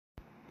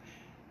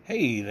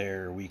Hey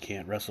there, We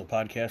Can't Wrestle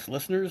podcast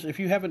listeners. If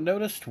you haven't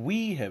noticed,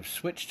 we have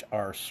switched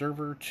our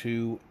server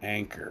to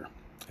Anchor.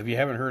 If you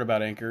haven't heard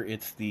about Anchor,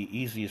 it's the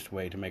easiest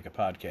way to make a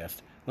podcast.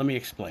 Let me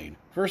explain.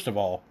 First of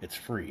all, it's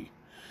free.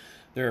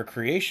 There are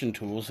creation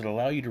tools that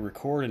allow you to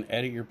record and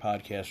edit your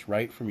podcast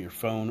right from your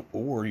phone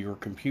or your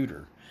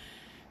computer.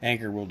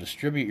 Anchor will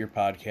distribute your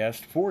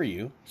podcast for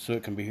you so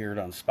it can be heard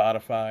on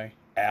Spotify,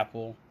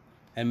 Apple,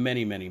 and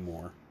many, many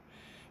more.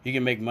 You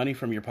can make money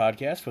from your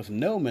podcast with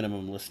no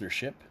minimum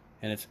listenership,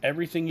 and it's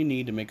everything you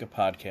need to make a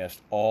podcast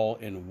all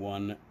in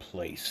one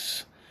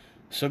place.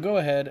 So go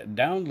ahead,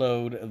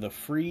 download the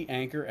free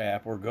Anchor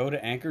app or go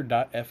to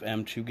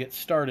anchor.fm to get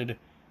started.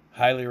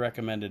 Highly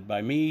recommended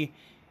by me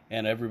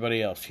and everybody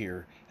else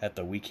here at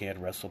the We Can't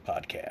Wrestle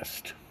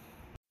podcast.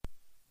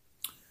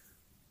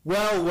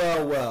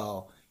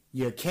 Well.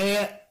 You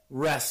can't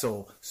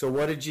wrestle. So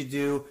what did you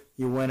do?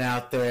 You went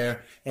out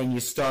there and you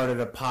started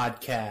a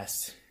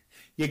podcast.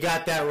 You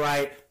got that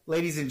right.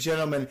 Ladies and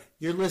gentlemen,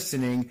 you're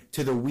listening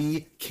to the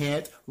We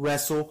Can't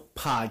Wrestle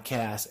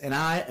podcast, and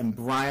I am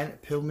Brian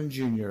Pillman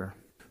Jr.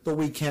 The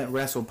We Can't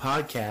Wrestle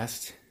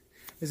podcast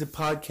is a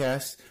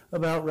podcast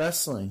about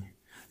wrestling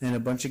and a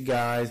bunch of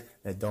guys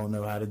that don't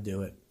know how to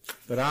do it.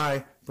 But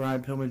I,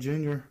 Brian Pillman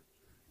Jr.,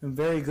 am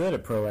very good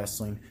at pro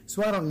wrestling,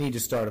 so I don't need to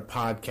start a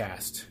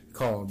podcast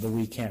called the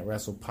We Can't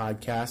Wrestle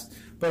podcast,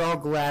 but I'll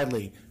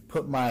gladly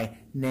put my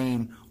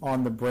name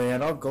on the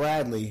brand. I'll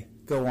gladly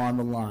go on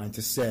the line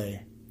to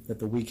say that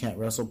the We Can't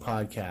Wrestle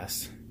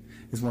podcast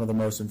is one of the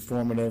most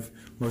informative,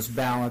 most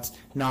balanced,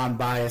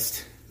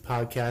 non-biased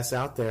podcasts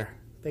out there.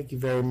 Thank you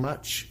very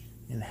much,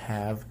 and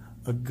have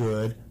a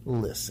good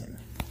listen.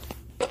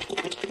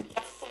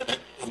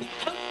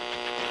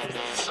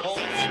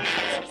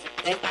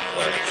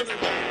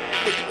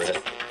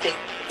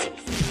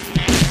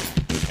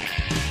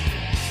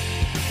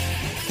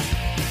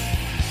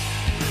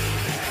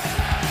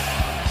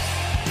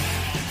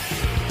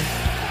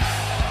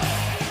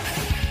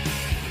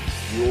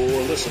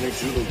 You're listening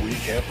to the We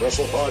Can't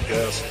Wrestle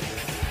podcast.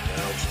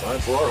 Now it's time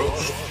for our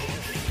host,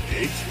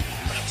 Nate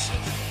Matson.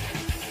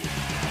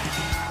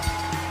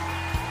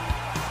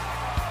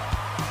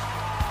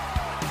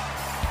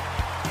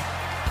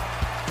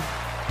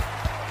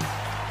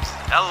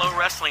 Hello,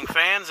 wrestling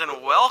fans, and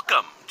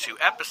welcome to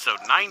episode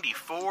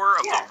 94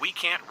 of the We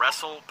Can't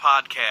Wrestle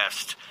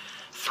podcast.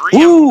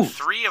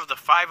 Three of the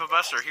five of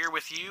us are here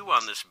with you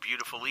on this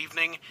beautiful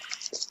evening.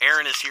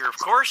 Aaron is here, of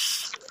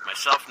course.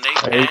 Myself,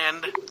 Nate,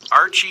 and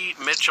Archie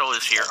Mitchell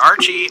is here.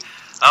 Archie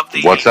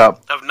What's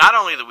up? Of not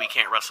only the We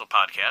Can't Wrestle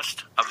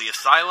podcast, of the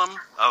Asylum,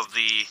 of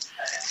the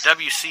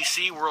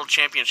WCC World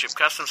Championship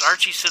Customs.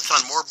 Archie sits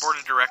on more board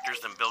of directors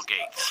than Bill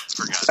Gates.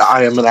 For God's sake.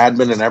 I am an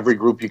admin in every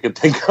group you could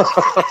think of.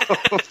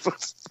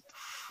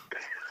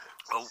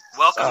 Well,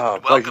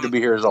 welcome. Pleasure to be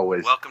here as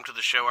always. Welcome to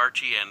the show,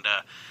 Archie, and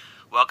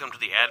welcome to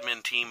the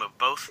admin team of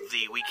both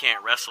the We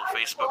Can't Wrestle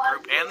Facebook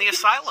group and the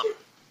Asylum.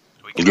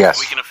 We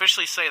can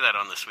officially say that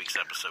on this week's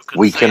episode.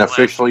 We can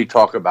officially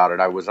talk about it.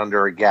 I was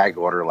under a gag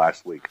order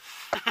last week.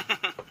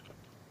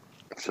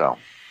 So,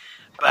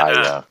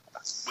 but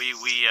we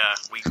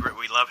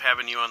love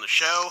having you on the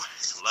show.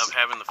 Love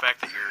having the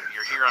fact that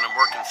you're here on a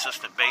more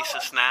consistent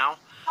basis now.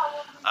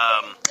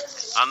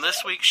 On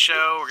this week's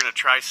show, we're going to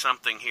try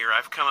something here.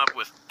 I've come up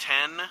with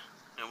 10,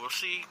 and we'll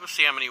see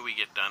how many we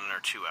get done in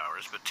our 2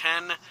 hours. But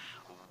 10,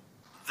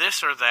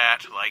 this or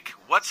that, like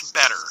what's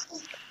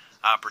better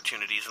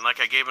opportunities. And like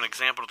I gave an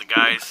example to the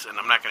guys, and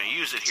I'm not going to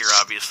use it here,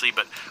 obviously,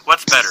 but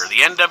what's better, the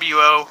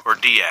NWO or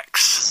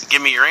DX? Give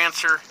me your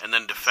answer, and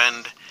then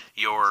defend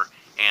your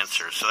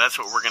answer. So that's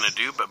what we're going to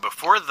do. But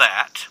before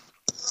that,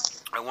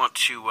 I want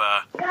to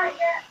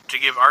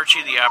give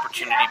Archie the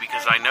opportunity,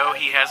 because I know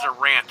he has a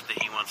rant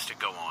that he wants to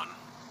go on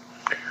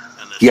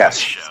in this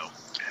show.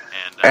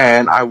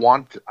 And I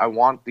want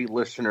the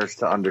listeners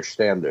to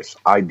understand this.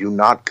 I do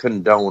not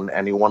condone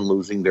anyone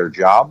losing their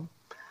job.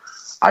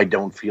 I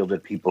don't feel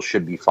that people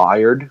should be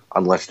fired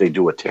unless they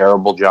do a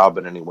terrible job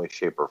in any way,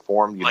 shape, or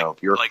form.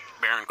 If you're like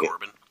Baron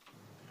Corbin.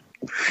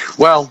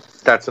 Well,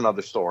 that's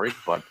another story.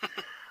 But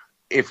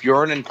if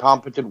you're an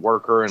incompetent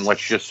worker, and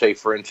let's just say,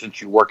 for instance,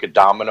 you work at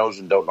Domino's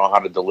and don't know how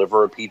to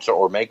deliver a pizza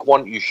or make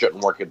one, you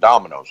shouldn't work at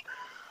Domino's.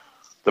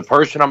 The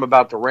person I'm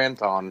about to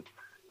rant on,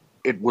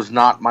 it was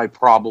not my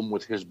problem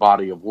with his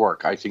body of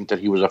work. I think that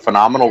he was a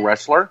phenomenal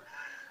wrestler,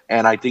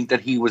 and I think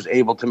that he was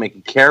able to make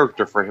a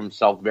character for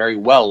himself very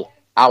well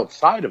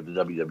outside of the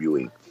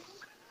WWE.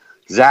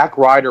 Zack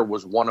Ryder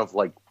was one of,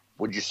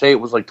 would you say it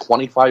was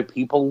 25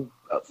 people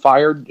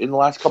fired in the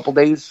last couple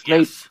days,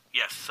 Nate?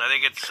 Yes. I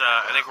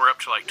think we're up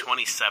to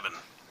 27.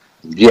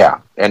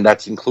 Yeah, and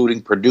that's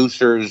including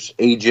producers,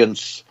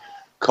 agents,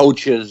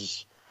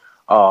 coaches,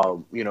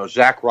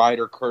 Zack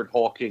Ryder, Kurt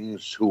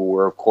Hawkins, who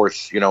were, of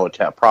course,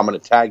 a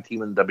prominent tag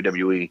team in the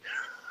WWE,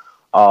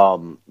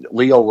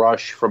 Leo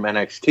Rush from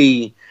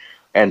NXT,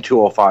 and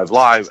 205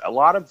 Live. A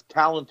lot of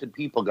talented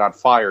people got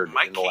fired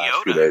in the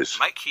last few days.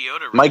 Mike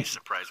Chioda really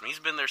surprised me. He's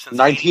been there since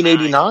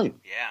 1989.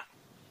 Yeah.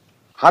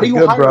 How do The you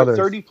Good hire Brothers.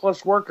 a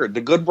 30-plus worker? The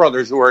Good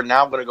Brothers, who are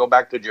now going to go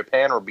back to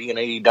Japan or be in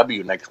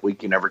AEW next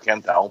week, you never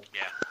can tell.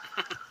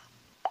 Yeah.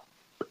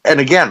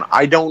 And again,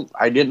 I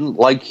didn't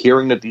like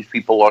hearing that these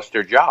people lost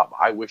their job.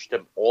 I wish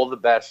them all the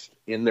best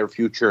in their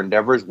future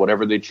endeavors,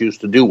 whatever they choose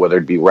to do, whether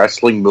it be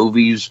wrestling,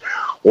 movies,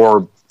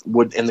 or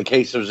in the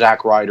case of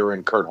Zack Ryder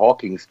and Kurt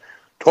Hawkins,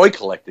 toy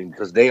collecting,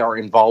 because they are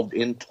involved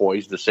in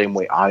toys the same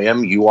way I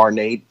am, you are,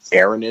 Nate,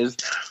 Aaron is.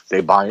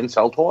 They buy and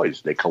sell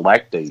toys. They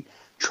collect, they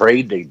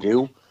trade, they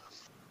do.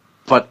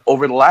 But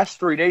over the last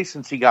 3 days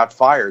since he got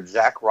fired,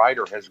 Zack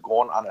Ryder has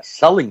gone on a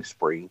selling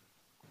spree,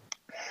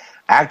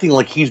 acting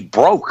like he's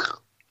broke.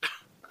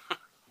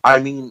 I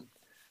mean,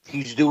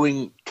 he's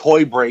doing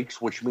toy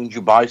breaks, which means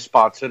you buy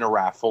spots in a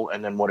raffle,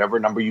 and then whatever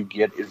number you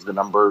get is the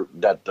number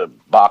that the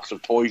box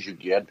of toys you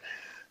get.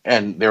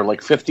 And they're like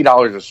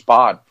 $50 a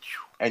spot,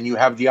 and you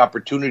have the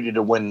opportunity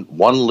to win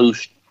one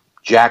loose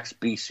Jack's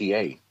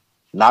BCA.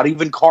 Not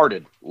even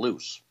carded,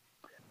 loose.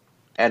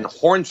 And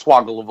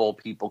Hornswoggle, of all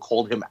people,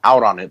 called him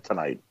out on it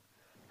tonight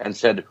and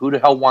said, who the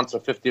hell wants a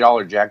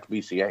 $50 Jack's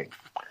BCA?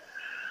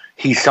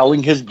 He's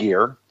selling his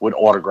gear with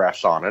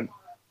autographs on it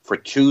for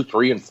 $200,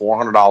 $300, and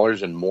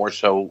 $400, and more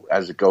so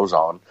as it goes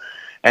on.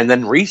 And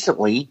then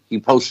recently, he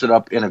posted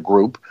up in a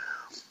group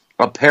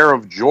a pair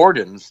of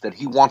Jordans that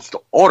he wants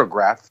to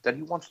autograph that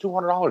he wants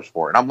 $200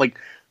 for. And I'm like,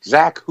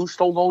 Zach, who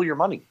stole all your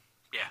money?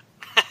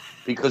 Yeah.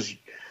 Because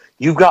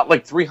you've got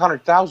like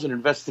 $300,000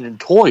 invested in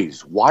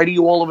toys. Why do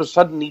you all of a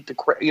sudden need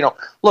to,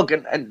 look,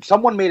 and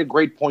someone made a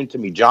great point to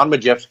me. John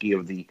Majewski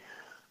of the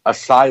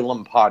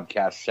Asylum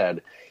podcast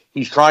said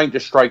he's trying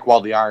to strike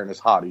while the iron is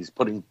hot. He's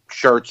putting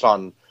shirts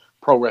on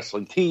Pro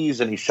Wrestling Tees,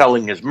 and he's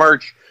selling his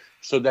merch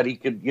so that he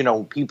could,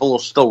 people will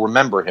still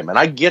remember him. And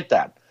I get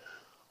that.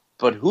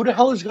 But who the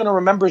hell is going to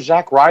remember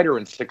Zack Ryder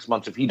in 6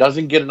 months if he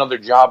doesn't get another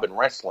job in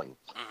wrestling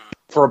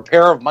for a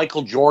pair of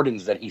Michael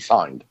Jordans that he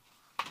signed?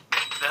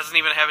 It doesn't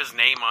even have his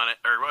name on it.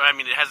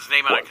 It has his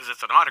name on it because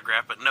it's an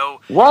autograph, but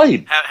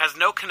has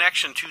no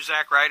connection to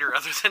Zack Ryder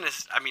other than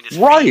his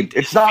right. feet,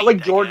 It's not feet,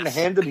 like Jordan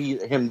handed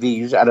him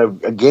these at a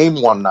game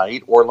one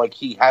night, or like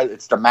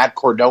it's the Matt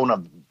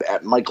Cardona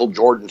at Michael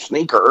Jordan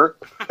sneaker.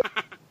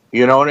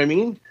 You know what I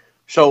mean?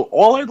 So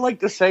all I'd like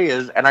to say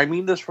is, and I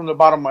mean this from the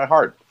bottom of my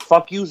heart,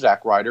 fuck you,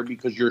 Zack Ryder,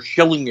 because you're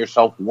shilling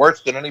yourself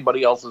worse than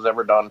anybody else has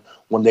ever done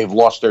when they've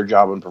lost their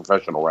job in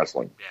professional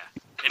wrestling.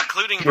 Yeah.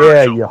 Including Virgil.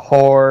 Yeah, you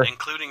whore.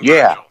 Including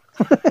Yeah.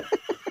 Virgil.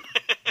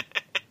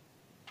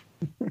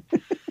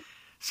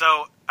 So,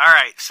 all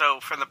right. So,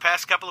 from the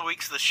past couple of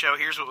weeks of the show,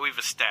 here's what we've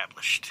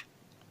established.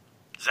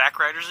 Zack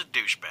Ryder's a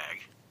douchebag.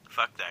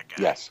 Fuck that guy.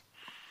 Yes.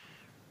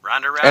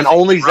 Ronda Rousey. And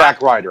only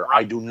Zack Ryder.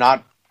 I did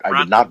not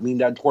mean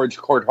that towards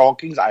Kurt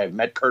Hawkins. I have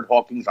met Kurt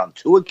Hawkins on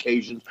 2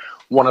 occasions.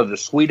 One of the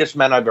sweetest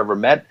men I've ever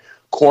met.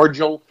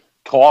 Cordial,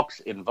 talks,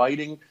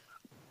 inviting,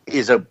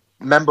 is a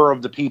member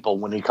of the people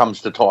when he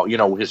comes to talk,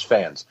 his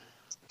fans.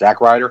 Zack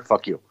Ryder,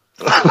 fuck you.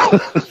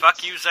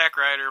 Fuck you, Zack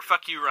Ryder.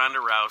 Fuck you, Ronda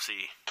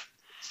Rousey.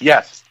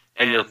 Yes,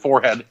 and your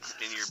forehead.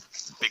 And your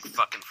big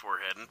fucking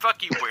forehead. And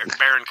fuck you,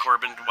 Baron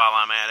Corbin, while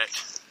I'm at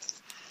it.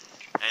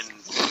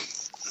 And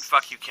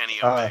fuck you, Kenny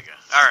Omega.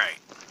 All right,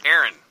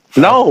 Aaron.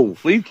 No,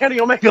 leave Kenny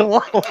Omega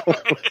alone.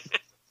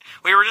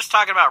 We were just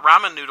talking about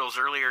ramen noodles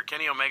earlier.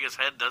 Kenny Omega's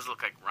head does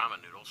look like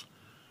ramen noodles.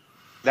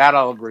 That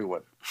I'll agree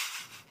with.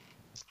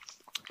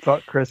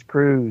 Fuck Chris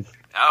Cruz.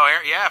 Oh,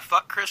 yeah,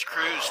 fuck Chris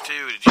Cruz,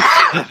 too.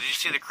 Did you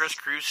see the Chris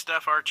Cruz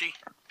stuff, Archie?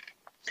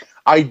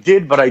 I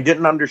did, but I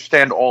didn't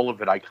understand all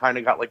of it. I kind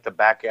of got like the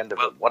back end of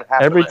it. What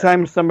happened? Every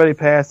time somebody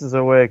passes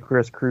away,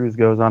 Chris Cruz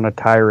goes on a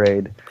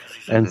tirade.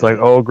 And it's like,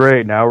 oh,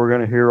 great, now we're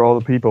going to hear all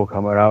the people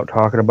coming out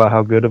talking about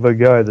how good of a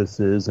guy this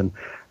is and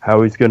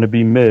how he's going to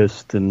be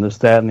missed and this,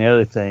 that, and the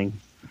other thing.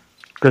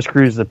 Chris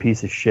Cruz is a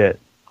piece of shit.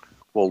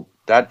 Well,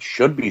 that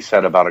should be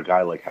said about a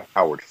guy like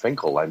Howard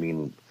Finkel. I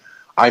mean,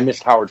 I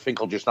missed Howard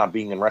Finkel just not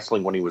being in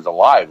wrestling when he was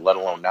alive, let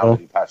alone now that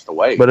he passed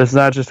away. But it's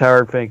not just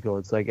Howard Finkel.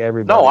 It's like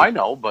everybody. No, I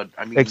know, but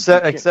I mean...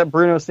 Except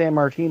Bruno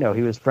Sammartino.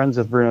 He was friends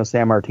with Bruno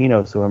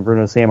Sammartino, so when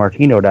Bruno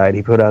Sammartino died,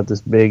 he put out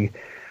this big,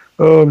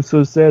 oh, I'm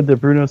so sad that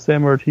Bruno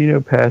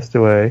Sammartino passed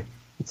away.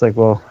 It's like,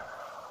 well...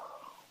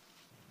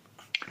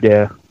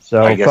 Yeah,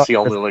 so... I guess he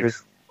only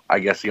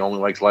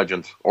likes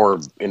legends, or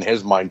in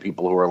his mind,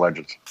 people who are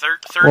legends. Third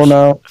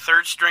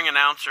string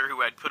announcer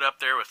who I'd put up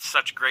there with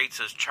such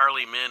greats as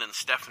Charlie Min and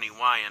Stephanie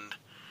Wyand.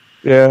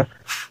 Yeah,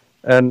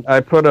 and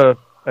I put a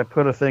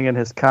thing in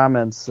his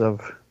comments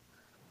of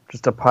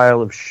just a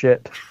pile of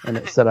shit, and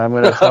it said, "I'm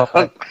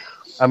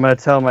gonna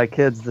tell my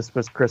kids this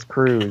was Chris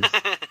Cruz,"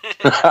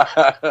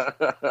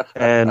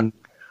 and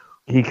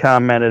he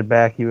commented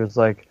back. He was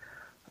like,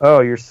 "Oh,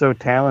 you're so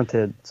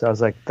talented." So I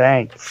was like,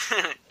 "Thanks."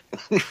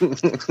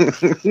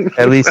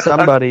 At least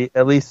somebody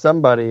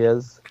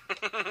is.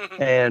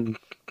 And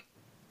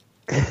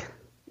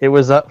it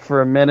was up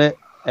for a minute,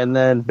 and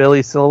then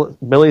Billy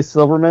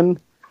Silverman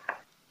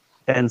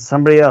and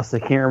somebody else, I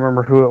can't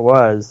remember who it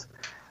was,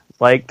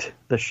 liked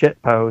the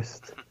shit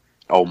post.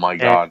 Oh my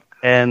god.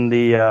 And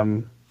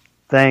the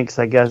thanks,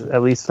 I guess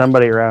at least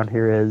somebody around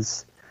here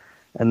is.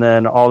 And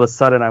then all of a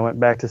sudden I went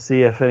back to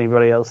see if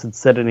anybody else had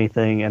said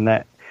anything, and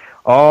that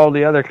all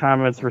the other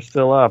comments were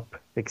still up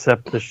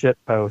except the shit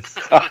post.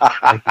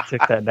 Like, he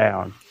took that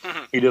down.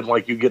 He didn't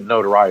like you getting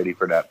notoriety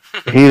for that.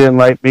 He didn't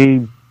like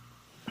me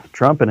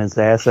trumping his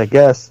ass, I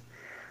guess.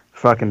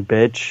 Fucking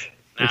bitch.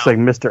 No. Looks like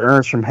Mr.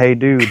 Ernst from Hey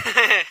Dude.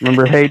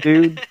 Remember Hey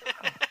Dude?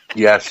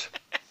 Yes.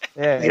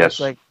 Yeah, Yes. it's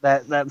like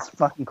that's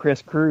fucking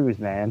Chris Cruz,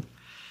 man.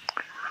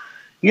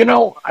 You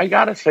know, I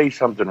gotta say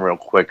something real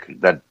quick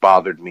that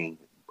bothered me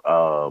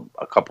a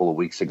couple of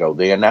weeks ago.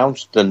 They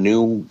announced the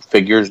new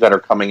figures that are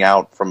coming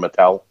out from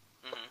Mattel,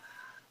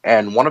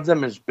 and one of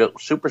them is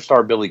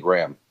Superstar Billy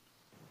Graham.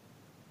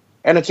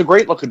 And it's a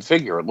great looking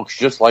figure. It looks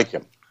just like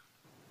him.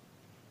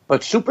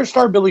 But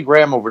Superstar Billy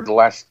Graham over the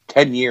last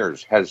 10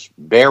 years has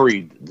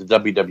buried the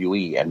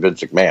WWE and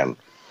Vince McMahon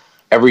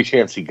every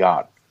chance he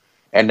got.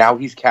 And now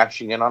he's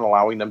cashing in on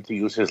allowing them to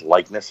use his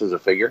likeness as a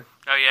figure.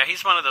 Oh yeah,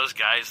 he's one of those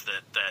guys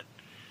that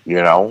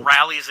You know?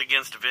 rallies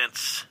against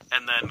Vince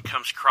and then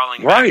comes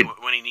crawling Right.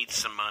 back when he needs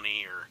some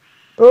money or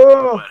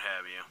Oh, what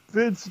have you.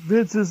 Vince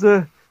is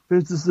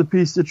a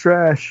piece of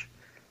trash.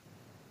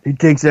 He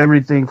takes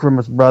everything from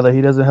his brother.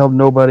 He doesn't help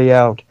nobody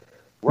out.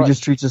 Right. He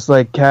just treats us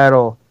like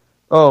cattle.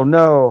 Oh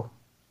no,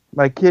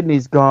 my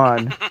kidney's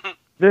gone.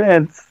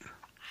 Vince,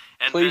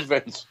 And Please,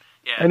 Vince, Vince.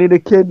 yeah, I need a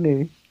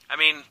kidney. I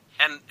mean,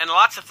 and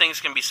lots of things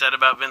can be said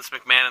about Vince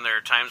McMahon, and there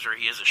are times where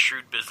he is a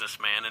shrewd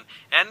businessman,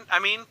 and I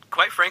mean,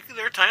 quite frankly,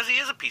 there are times he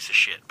is a piece of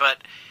shit, but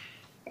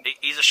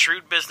he's a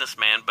shrewd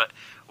businessman. But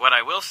what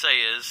I will say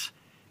is,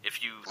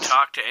 if you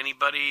talk to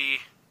anybody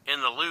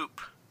in the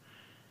loop,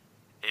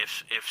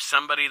 if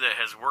somebody that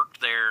has worked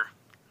there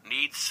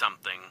needs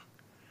something,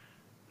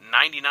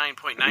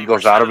 99.9% He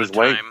goes out of the his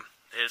way. time,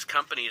 his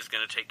company is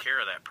going to take care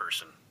of that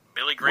person.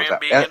 Billy Graham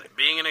that?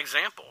 being an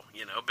example,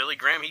 you know, Billy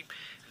Graham,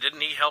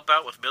 didn't he help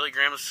out with Billy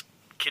Graham's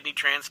kidney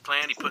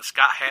transplant? He put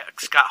Scott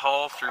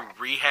Hall through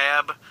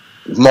rehab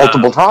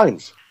Multiple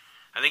times.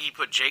 I think he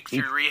put Jake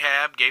through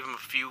rehab, gave him a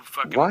few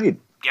fucking Right.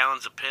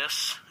 gallons of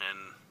piss, and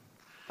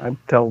I'd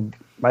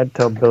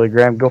tell Billy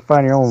Graham, go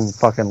find your own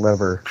fucking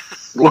liver.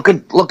 Look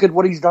at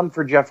what he's done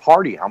for Jeff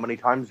Hardy. How many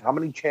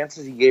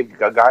chances he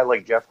gave a guy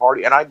like Jeff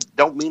Hardy. And I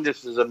don't mean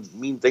this as a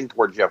mean thing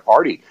toward Jeff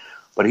Hardy,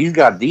 but he's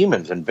got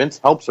demons, and Vince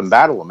helps him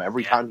battle them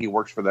every time he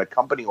works for that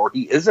company or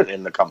he isn't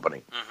in the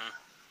company.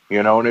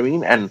 You know what I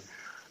mean? And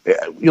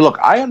you look,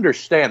 I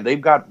understand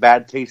they've got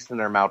bad taste in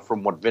their mouth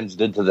from what Vince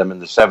did to them in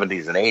the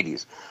 70s and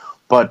 80s,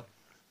 but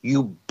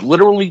you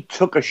literally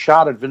took a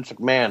shot at Vince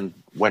McMahon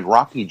when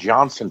Rocky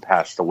Johnson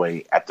passed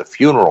away at the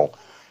funeral,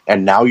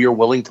 and now you're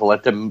willing to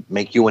let them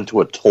make you into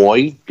a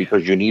toy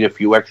because you need a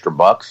few extra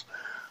bucks.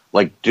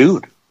 Like,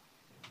 dude,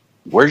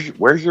 where's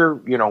your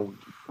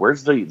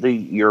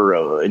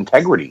your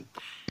integrity?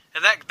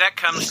 And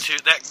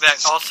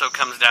that also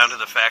comes down to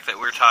the fact that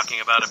we're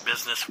talking about a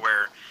business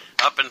where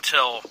up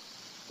until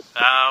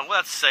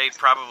let's say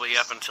probably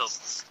up until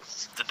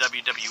the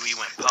WWE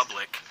went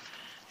public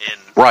in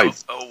Right.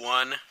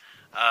 01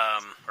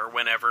 or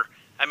whenever.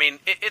 I mean,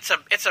 it's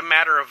a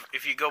matter of,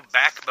 if you go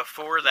back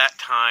before that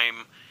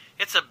time,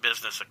 it's a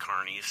business of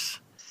carnies.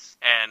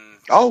 And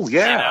Oh,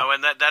 yeah. you know,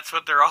 and that's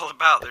what they're all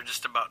about. They're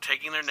just about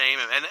taking their name,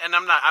 and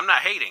I'm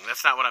not hating.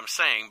 That's not what I'm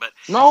saying. But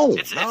No,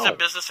 it's a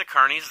business of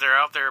carnies. They're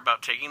out there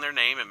about taking their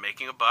name and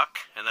making a buck,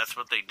 and that's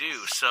what they do.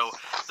 So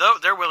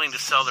they're willing to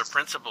sell their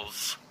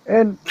principles.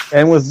 And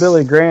with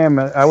Billy Graham,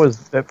 I was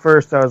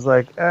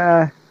like,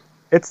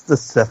 it's the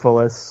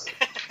syphilis.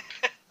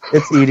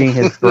 It's eating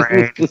his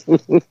brain.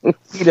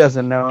 He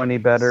doesn't know any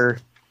better.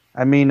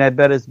 I mean, I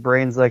bet his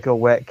brain's like a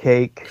wet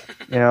cake,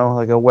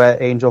 like a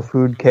wet angel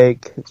food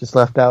cake, just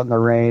left out in the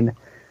rain,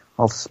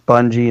 all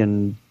spongy,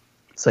 and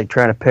it's like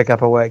trying to pick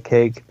up a wet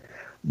cake.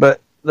 But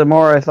the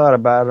more I thought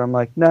about it, I'm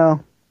like,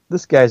 no,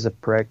 this guy's a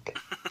prick.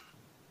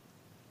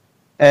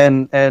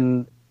 And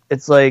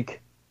it's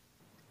like,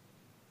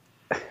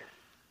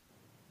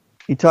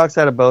 he talks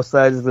out of both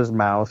sides of his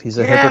mouth. He's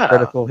a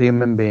hypocritical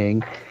human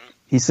being.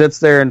 He sits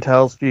there and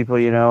tells people,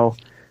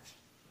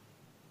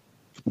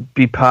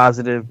 be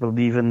positive,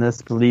 believe in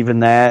this, believe in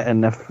that,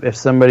 and if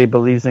somebody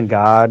believes in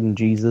God and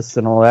Jesus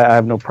and all that, I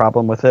have no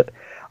problem with it.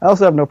 I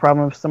also have no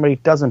problem if somebody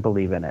doesn't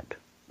believe in it.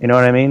 You know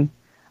what I mean?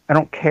 I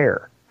don't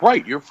care.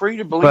 Right, you're free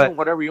to believe in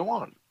whatever you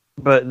want.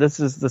 But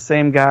this is the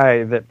same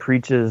guy that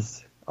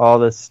preaches all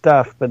this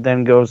stuff, but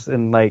then goes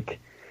and, like,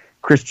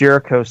 Chris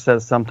Jericho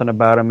says something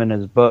about him in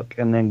his book,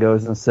 and then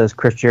goes and says,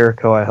 Chris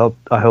Jericho, I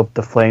hope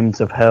the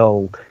flames of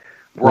hell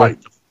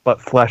but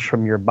flesh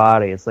from your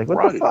body. It's like,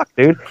 what the fuck,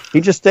 dude?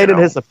 He just stated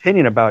his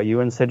opinion about you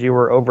and said you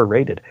were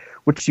overrated,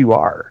 which you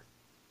are.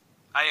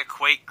 I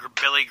equate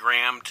Billy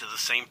Graham to the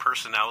same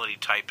personality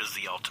type as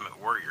the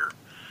Ultimate Warrior.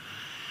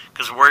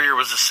 Because Warrior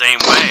was the same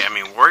way.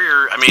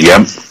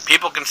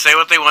 People can say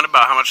what they want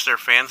about how much they're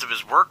fans of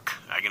his work.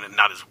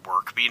 Not his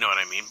work, but you know what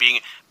I mean.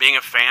 Being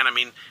a fan,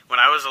 when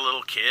I was a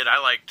little kid,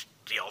 I liked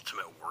the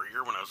Ultimate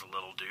Warrior when I was a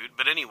little dude.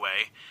 But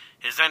anyway,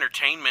 his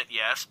entertainment,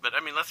 yes. But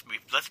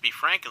let's be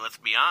frank and let's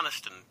be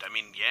honest. And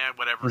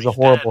whatever. He's a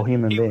horrible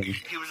human being.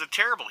 He was a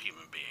terrible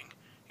human being.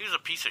 He was a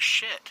piece of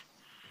shit.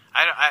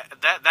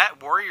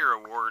 That Warrior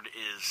Award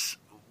is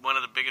one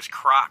of the biggest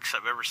crocs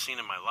I've ever seen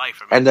in my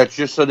life. I mean, and that's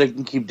just so they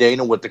can keep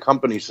Dana with the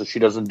company so she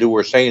doesn't do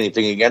or say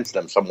anything against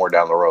them somewhere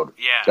down the road.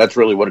 Yeah. That's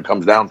really what it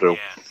comes down to.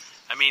 Yeah.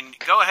 I mean,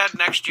 go ahead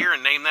next year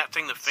and name that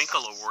thing the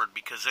Finkel Award,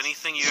 because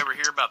anything you ever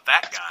hear about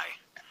that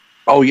guy.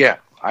 Oh, yeah.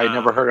 I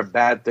never heard a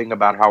bad thing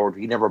about Howard.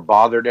 He never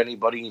bothered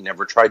anybody. He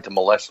never tried to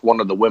molest one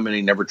of the women.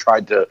 He never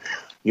tried to,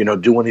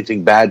 do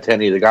anything bad to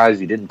any of the guys.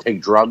 He didn't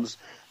take drugs.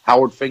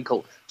 Howard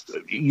Finkel,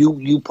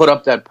 you put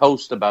up that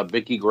post about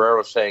Vicky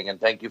Guerrero saying, and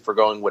thank you for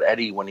going with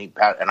Eddie when he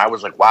passed. And I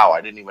was like, wow,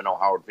 I didn't even know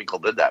Howard Finkel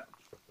did that.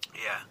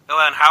 Yeah. Well,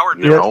 and Howard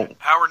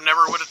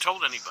never would have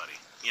told anybody,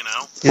 He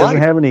doesn't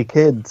have any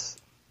kids.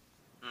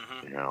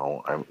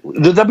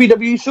 The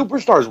WWE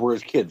superstars were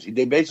his kids.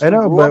 They basically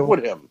grew up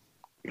with him.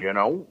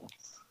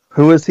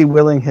 Who is he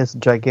willing his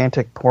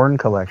gigantic porn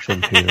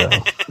collection to, though?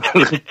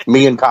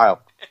 Me and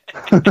Kyle.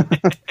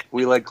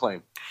 We lay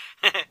claim.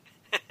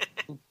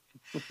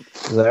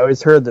 I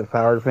always heard that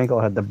Howard Finkel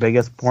had the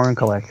biggest porn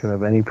collection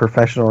of any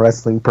professional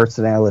wrestling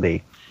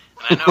personality.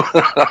 And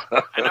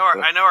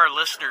I know our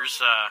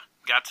listeners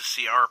got to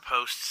see our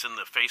posts in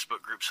the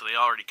Facebook group, so they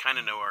already kind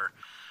of know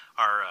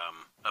our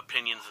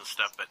opinions and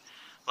stuff. But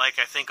like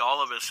I think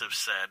all of us have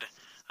said,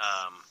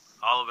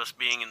 all of us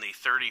being in the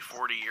 30,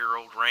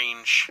 40-year-old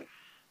range,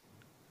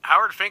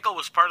 Howard Finkel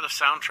was part of the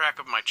soundtrack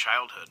of my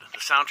childhood, the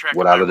soundtrack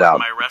of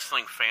my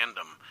wrestling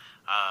fandom.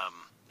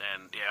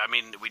 And yeah, I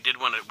mean, we did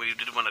want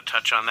to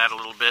touch on that a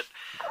little bit.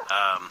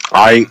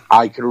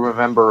 I can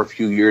remember a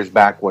few years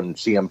back when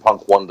CM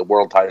Punk won the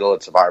world title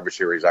at Survivor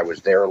Series. I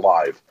was there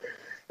live,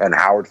 and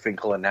Howard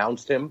Finkel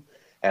announced him,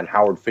 and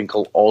Howard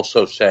Finkel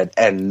also said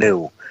 "and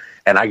knew,"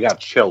 and I got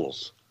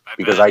chills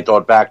because I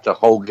thought back to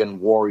Hogan,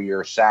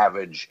 Warrior,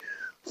 Savage,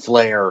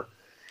 Flair.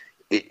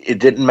 It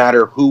didn't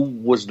matter who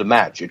was the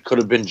match. It could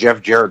have been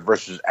Jeff Jarrett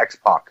versus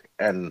X-Pac,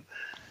 and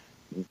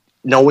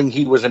knowing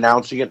he was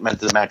announcing it meant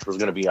the match was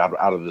going to be out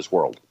of this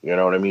world. You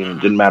know what I mean?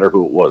 It didn't matter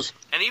who it was.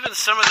 And even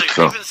some of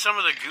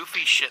the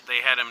goofy shit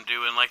they had him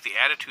doing, like the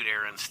Attitude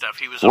Era and stuff.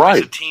 He was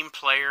always a team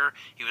player.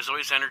 He was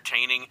always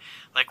entertaining.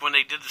 Like when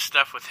they did the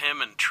stuff with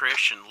him and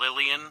Trish and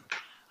Lillian.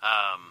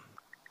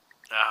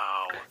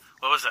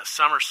 What was that?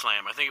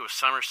 SummerSlam. I think it was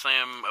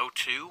SummerSlam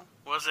 02.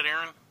 Was it,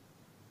 Aaron?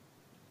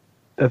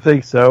 I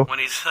think so. When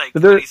he's like,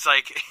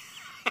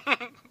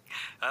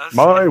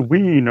 my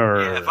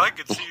wiener. Yeah, if I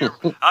could see your,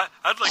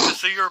 I'd like to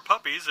see your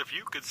puppies if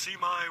you could see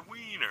my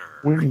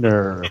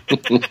wiener.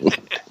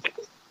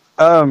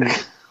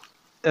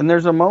 And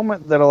there's a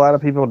moment that a lot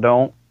of people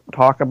don't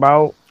talk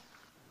about,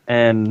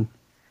 and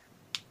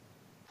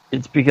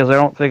it's because I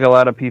don't think a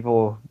lot of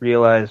people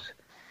realize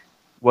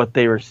what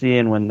they were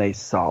seeing when they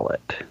saw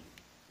it.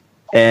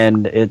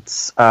 And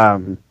it's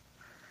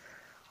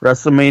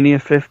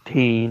WrestleMania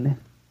 15.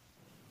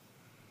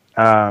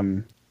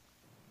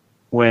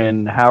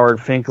 When Howard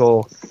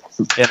Finkel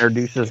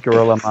introduces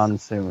Gorilla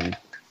Monsoon.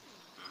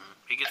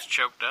 He gets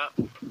choked up.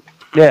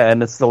 Yeah,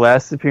 and it's the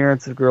last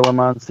appearance of Gorilla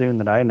Monsoon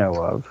that I know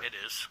of. It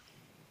is.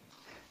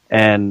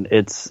 And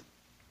it's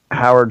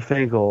Howard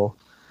Finkel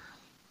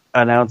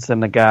announcing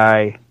the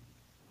guy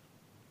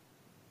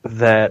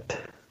that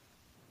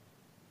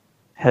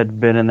had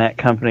been in that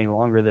company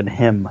longer than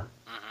him.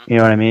 You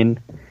know what I mean?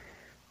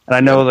 And I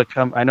know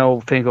I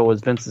know Finkel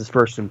was Vince's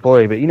first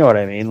employee, but you know what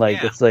I mean?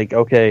 Like, It's like,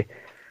 okay,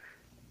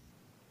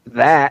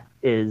 that's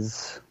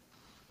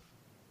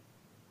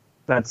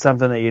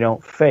something that you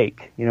don't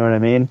fake. You know what I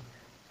mean?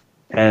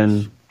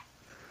 And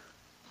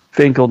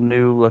Finkel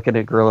knew, looking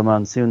at Gorilla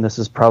Monsoon, this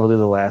is probably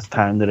the last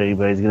time that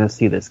anybody's going to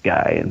see this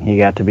guy, and he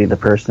got to be the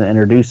person to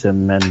introduce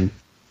him. And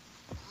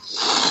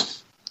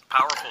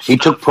he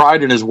took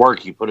pride in his work.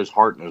 He put his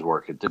heart in his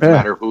work. It didn't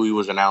matter who he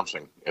was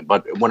announcing,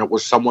 but when it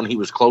was someone he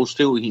was close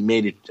to, he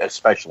made it as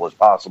special as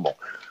possible.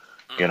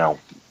 You know,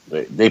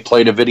 they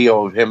played a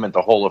video of him at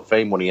the Hall of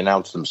Fame when he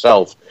announced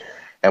himself,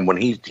 and when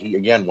he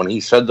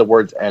said the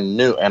words "and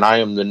new" and I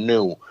am the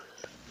new.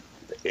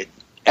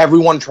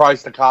 Everyone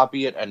tries to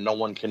copy it, and no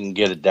one can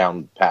get it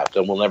down pat.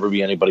 There will never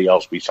be anybody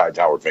else besides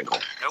Howard Finkel.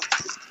 Nope,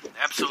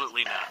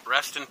 absolutely not.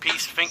 Rest in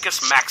peace,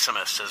 Finkus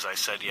Maximus, as I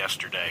said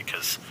yesterday,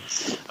 because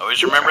I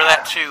always remember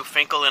that too.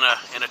 Finkel in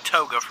a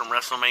toga from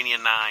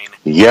WrestleMania 9.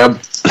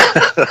 Yep.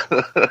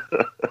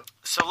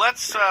 So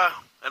let's,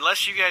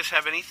 unless you guys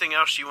have anything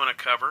else you want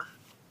to cover,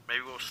 maybe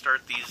we'll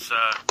start these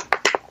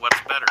What's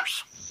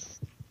Betters.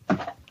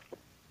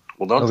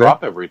 Well, don't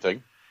drop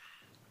everything.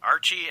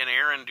 Archie and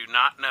Aaron do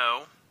not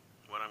know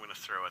what I'm going to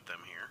throw at them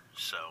here,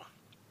 so,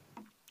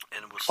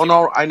 and we'll see. Oh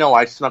no, I know.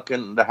 I snuck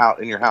in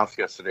your house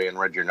yesterday and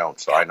read your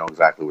notes, so I know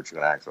exactly what you're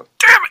going to ask us.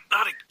 Damn it,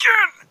 not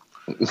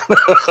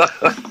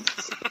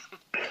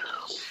again!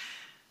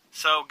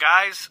 So,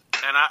 guys,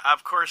 and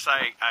of course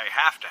I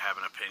have to have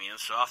an opinion,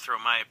 so I'll throw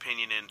my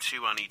opinion in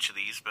too on each of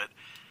these, but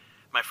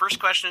my first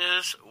question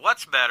is,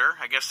 what's better?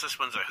 I guess this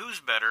one's a who's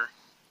better,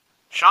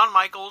 Shawn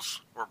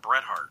Michaels or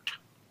Bret Hart?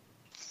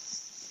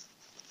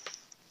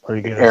 Are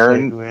you going to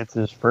say who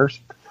answers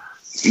first?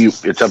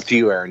 It's up to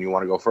you, Aaron. You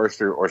want to go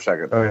first or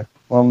second? Okay.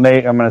 Well,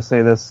 Nate, I'm going to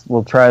say this.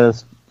 We'll try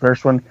this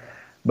first one.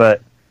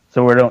 But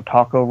so we don't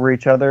talk over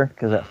each other,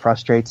 because that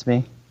frustrates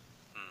me.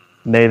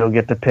 Nate will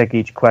get to pick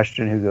each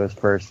question who goes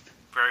first.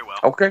 Very well.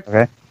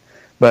 Okay.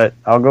 But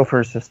I'll go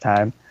first this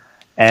time,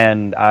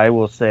 and I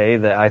will say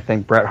that I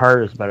think Bret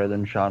Hart is better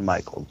than Shawn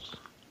Michaels.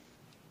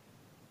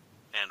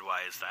 And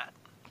why is that?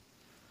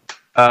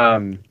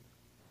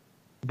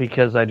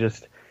 Because how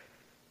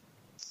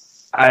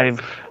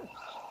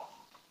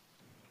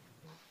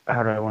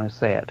do I want to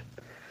say it?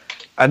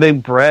 I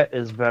think Bret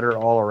is better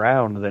all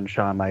around than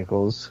Shawn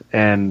Michaels,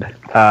 and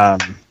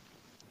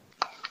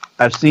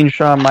I've seen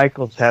Shawn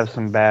Michaels have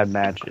some bad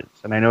matches,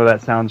 and I know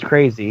that sounds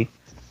crazy,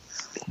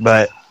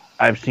 but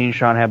I've seen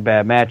Shawn have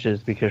bad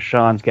matches because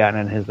Shawn's gotten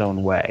in his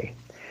own way,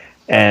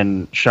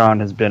 and Shawn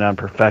has been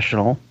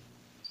unprofessional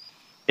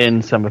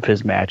in some of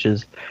his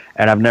matches,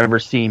 and I've never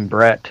seen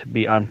Bret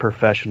be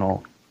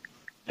unprofessional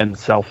and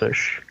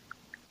selfish.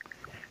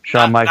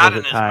 Shawn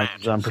Michaels at times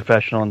is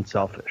unprofessional and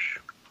selfish.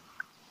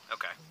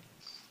 Okay.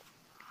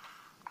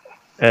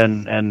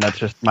 And that's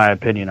just my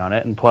opinion on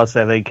it. And plus,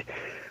 I think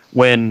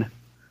when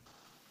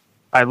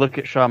I look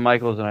at Shawn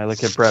Michaels and I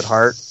look at Bret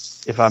Hart,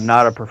 if I'm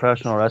not a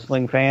professional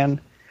wrestling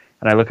fan,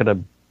 and I look at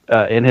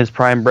in his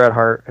prime Bret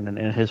Hart and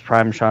in his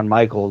prime Shawn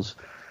Michaels,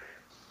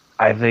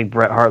 I think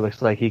Bret Hart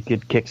looks like he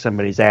could kick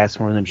somebody's ass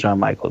more than Shawn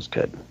Michaels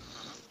could.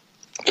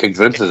 Kick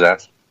Vince's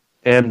ass.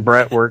 And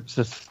Bret works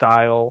the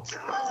style.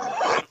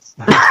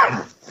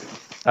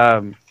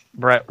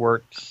 Bret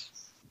works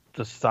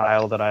the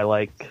style that I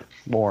like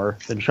more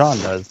than Shawn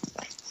does.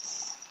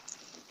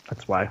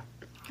 That's why.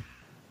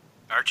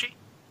 Archie?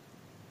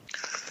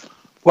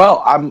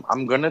 Well,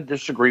 I'm going to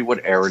disagree with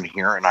Aaron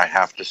here, and I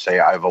have to say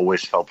I've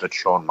always felt that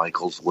Shawn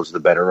Michaels was the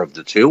better of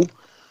the two.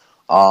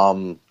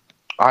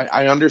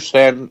 I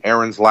understand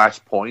Aaron's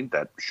last point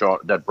that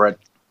Bret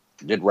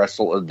did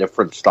wrestle a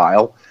different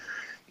style.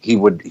 He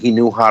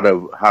knew how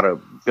to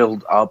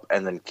build up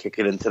and then kick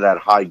it into that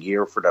high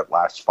gear for that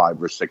last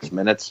 5 or 6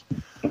 minutes.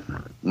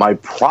 My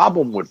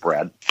problem with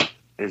Bret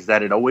is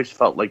that it always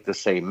felt like the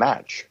same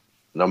match,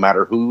 no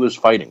matter who he was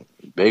fighting,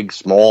 big,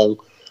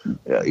 small,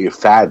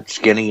 fat,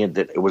 skinny.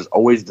 It was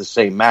always the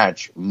same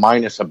match,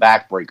 minus a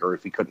backbreaker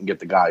if he couldn't get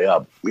the guy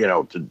up,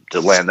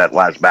 to land that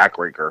last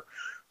backbreaker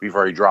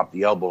before he dropped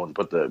the elbow and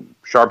put the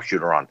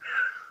sharpshooter on.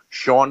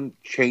 Shawn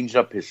changed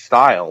up his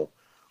style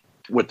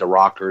with the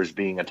Rockers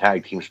being a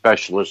tag team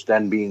specialist,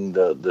 then being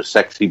the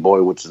sexy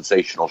boy with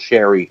Sensational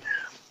Sherry,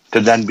 to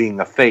then being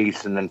a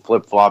face and then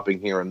flip-flopping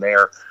here and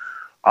there.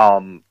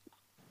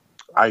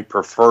 I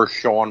prefer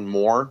Shawn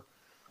more.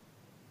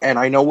 And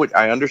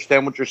I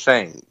understand what you're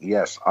saying.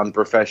 Yes,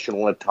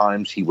 unprofessional at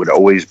times. He would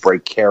always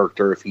break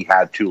character if he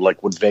had to,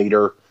 like with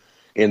Vader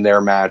in their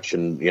match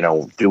and,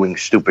 doing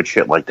stupid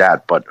shit like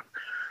that. But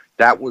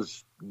that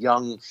was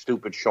young,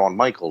 stupid Shawn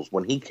Michaels.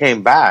 When he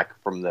came back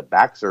from the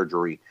back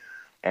surgery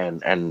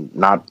and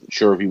not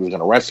sure if he was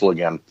going to wrestle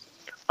again,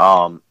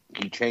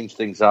 he changed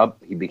things up.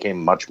 He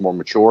became much more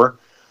mature.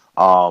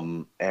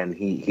 And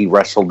he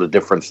wrestled a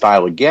different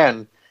style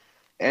again.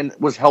 And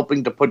was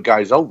helping to put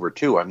guys over,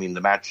 too. I mean,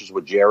 the matches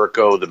with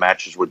Jericho, the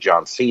matches with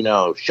John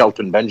Cena,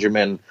 Shelton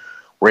Benjamin,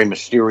 Rey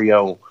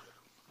Mysterio.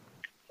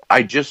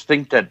 I just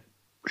think that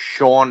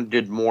Shawn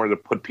did more to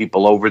put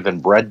people over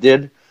than Bret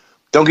did.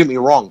 Don't get me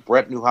wrong.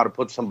 Bret knew how to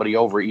put somebody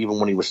over even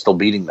when he was still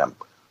beating them.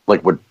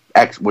 Like with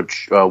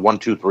 1,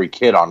 2, 3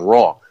 Kid on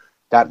Raw.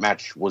 That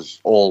match was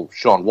all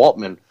Sean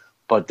Waltman,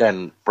 but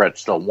then Bret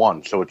still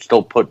won. So it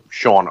still put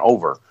Shawn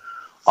over.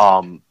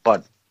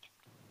 But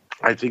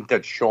I think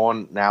that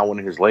Shawn, now in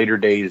his later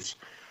days,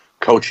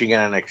 coaching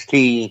in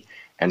NXT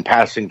and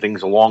passing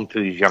things along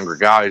to these younger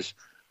guys,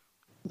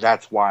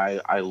 that's why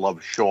I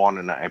love Shawn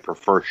and I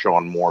prefer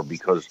Shawn more,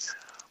 because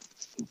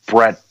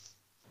Bret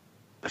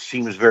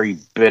seems very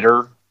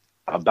bitter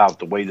about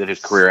the way that his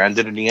career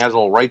ended, and he has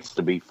all rights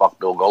to be. Fuck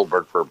Bill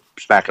Goldberg for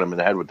smacking him in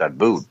the head with that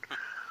boot.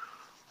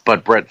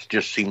 But Bret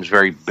just seems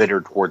very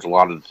bitter towards a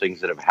lot of the things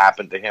that have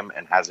happened to him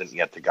and hasn't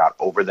yet to got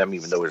over them,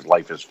 even though his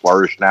life has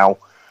flourished now.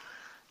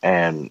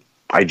 And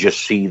I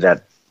just see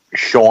that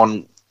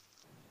Shawn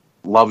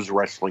loves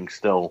wrestling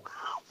still,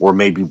 or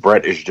maybe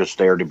Bret is just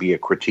there to be a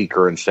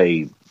critiquer and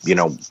say,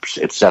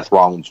 it's Seth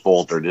Rollins'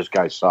 fault, or this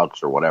guy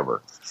sucks, or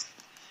whatever.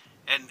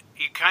 And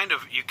you kind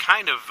of,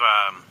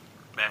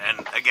 and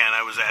again,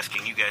 I was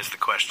asking you guys the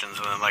questions,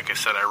 and then, like I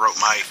said, I wrote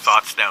my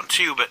thoughts down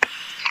too, but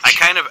I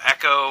kind of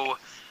echo,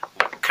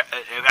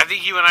 I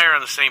think you and I are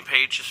on the same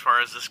page as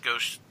far as this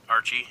goes,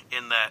 Archie,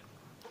 in that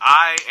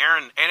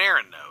Aaron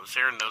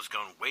knows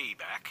going way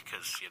back,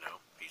 because,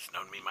 he's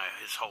known me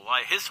his whole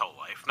life,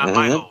 not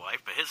my whole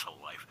life, but his whole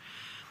life.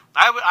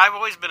 I've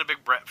always been a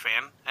big Bret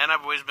fan, and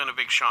I've always been a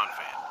big Shawn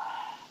fan.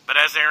 But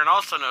as Aaron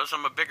also knows,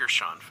 I'm a bigger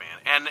Shawn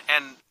fan.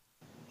 And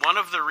one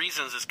of the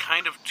reasons is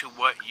kind of to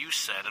what you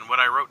said, and what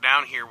I wrote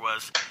down here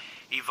was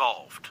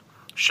evolved.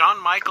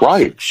 Shawn Michaels,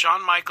 right.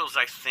 Shawn Michaels,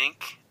 I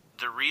think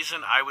the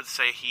reason I would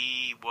say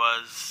he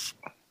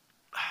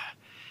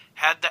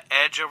had the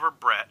edge over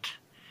Bret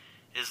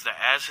is that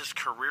as his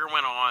career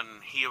went on,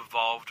 he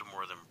evolved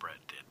more than Bret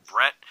did.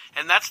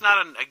 And that's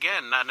not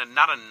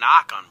a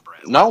knock on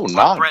Bret. No,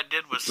 what Bret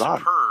did was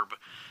superb,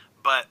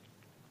 but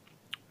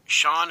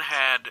Sean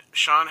had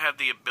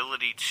the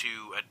ability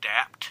to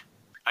adapt,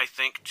 I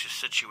think, to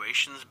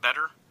situations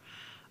better,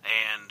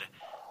 and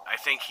I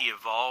think he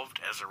evolved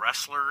as a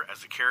wrestler,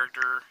 as a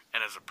character,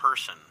 and as a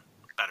person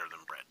better than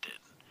Brett did.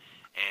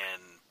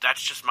 And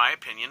that's just my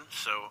opinion,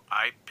 so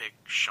I pick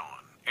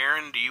Sean.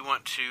 Aaron, do you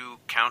want to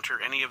counter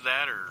any of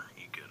that, or are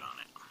you good on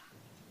it?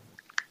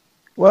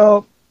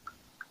 Well,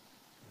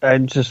 I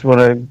just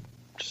want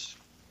to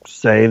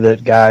say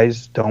that,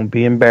 guys, don't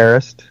be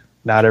embarrassed.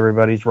 Not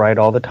everybody's right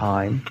all the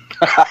time.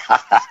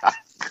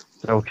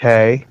 It's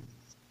okay.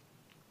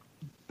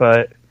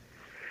 But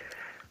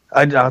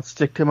I'll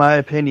stick to my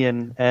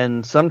opinion.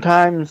 And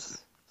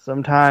sometimes,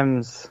 and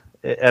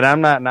I'm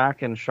not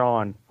knocking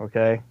Sean,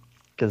 okay?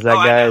 Because that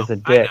guy is a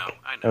dick,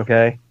 I know.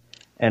 okay?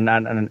 And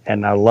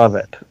I love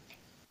it.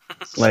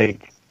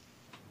 like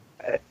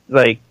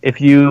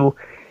if you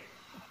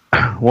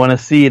want to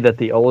see that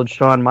the old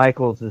Shawn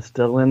Michaels is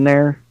still in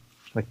there,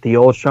 like the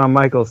old Shawn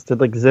Michaels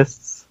still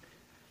exists,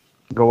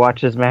 go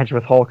watch his match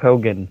with Hulk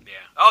Hogan. Yeah.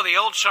 Oh, the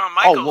old Shawn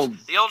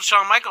Michaels. The old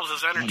Shawn Michaels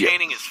is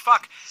entertaining as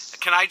fuck.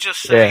 Can I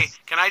just say? Yeah.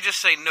 Can I just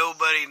say?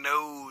 Nobody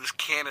knows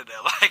Canada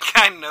like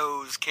I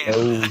knows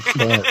Canada.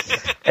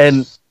 Oh,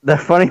 and the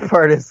funny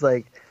part is,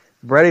 like,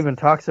 Brett even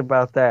talks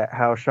about that,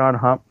 how Sean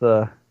humped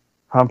the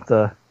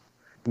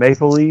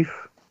maple leaf,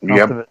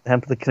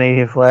 humped the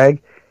Canadian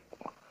flag,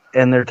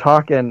 and they're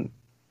talking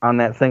on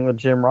that thing with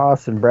Jim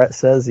Ross, and Brett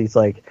says he's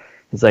like,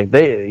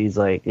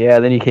 yeah.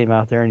 Then you came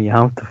out there and you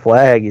humped the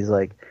flag. He's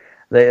like,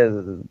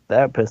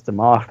 that pissed him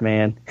off,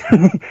 man.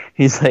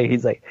 he's like,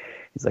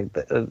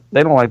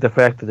 they don't like the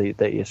fact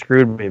that you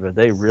screwed me, but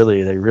they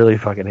really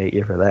fucking hate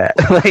you for that.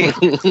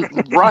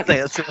 Right.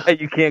 That's why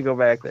you can't go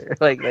back there.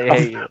 Like, they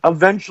hate you.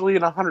 Eventually,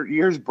 in 100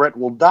 years, Brett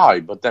will die,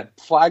 but that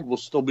flag will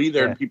still be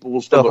there, and people will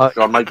still go,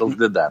 Shawn Michaels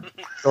did that.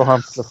 Still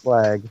humps the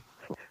flag.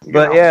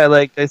 But yeah,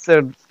 like I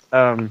said,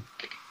 I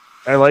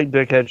like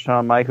Dickhead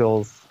Shawn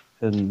Michaels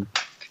and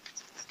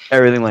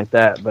everything like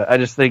that, but I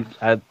just think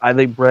I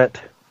think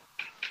Brett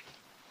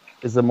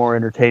is the more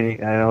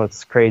entertaining. I know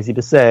it's crazy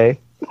to say,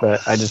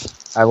 but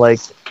I like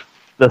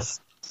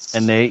this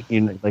innate.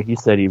 Like you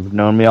said, you've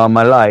known me all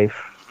my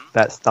life.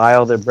 That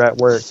style that Brett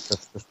works,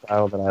 that's the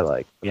style that I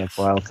like. And that's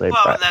why I'll say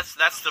Brett. Well, and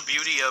that's the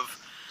beauty of.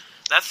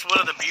 That's one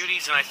of the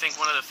beauties, and I think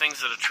one of the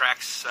things that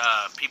attracts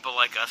people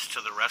like us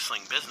to the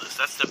wrestling business.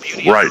 That's the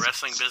beauty of the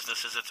wrestling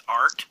business, is it's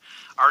art.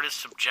 Art is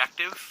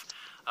subjective.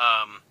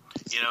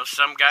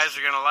 Some guys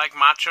are going to like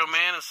Macho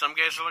Man, and some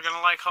guys are going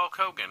to like Hulk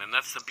Hogan, and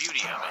that's the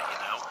beauty of it,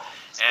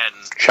 And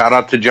shout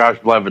out to Josh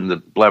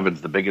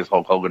Blevins, the biggest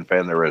Hulk Hogan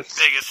fan there is.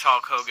 Biggest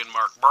Hulk Hogan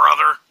mark,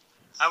 brother.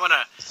 I want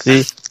to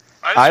see.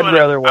 I want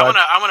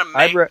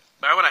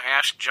to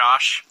ask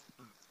Josh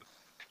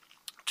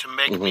to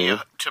make me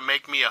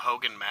a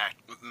Hogan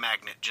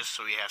magnet, just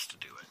so he has to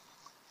do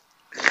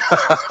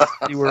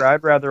it. See, where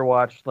I'd rather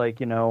watch,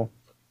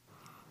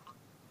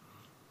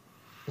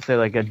 say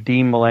like a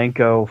Dean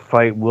Malenko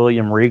fight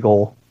William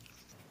Regal.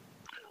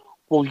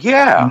 Well,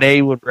 yeah.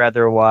 They would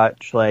rather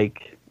watch Rey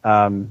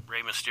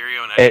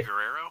Mysterio and Eddie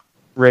Guerrero.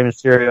 Rey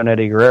Mysterio and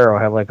Eddie Guerrero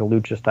have like a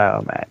lucha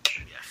style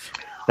match. Yes.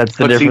 That's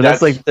the difference.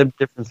 That's like the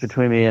difference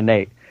between me and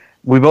Nate.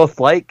 We both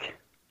like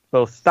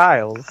both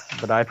styles,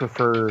 but I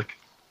prefer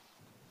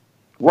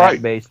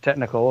based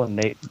technical, and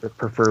Nate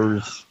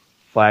prefers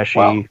flashy.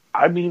 Well,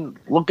 I mean,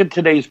 look at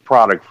today's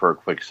product for a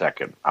quick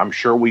second. I'm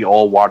sure we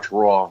all watch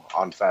Raw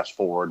on fast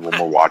forward when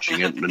we're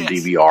watching it in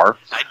DVR.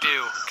 I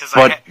do,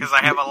 because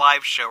I have a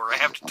live show where I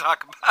have to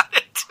talk about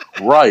it.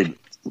 Right.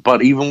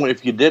 But even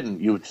if you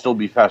didn't, you would still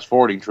be fast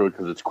forwarding through it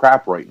because it's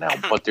crap right now.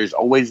 But there's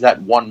always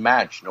that one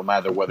match, no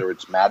matter whether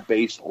it's mat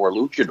based or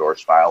luchador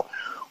style,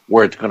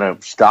 where it's going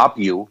to stop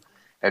you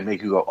and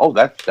make you go, "Oh,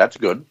 that's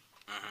good."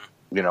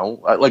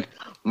 Mm-hmm. Like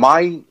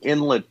my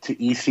inlet to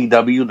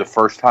ECW the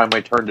first time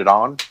I turned it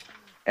on,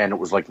 and it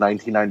was like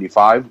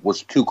 1995,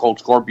 was Too Cold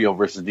Scorpio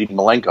versus Dean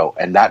Malenko,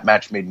 and that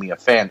match made me a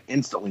fan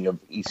instantly of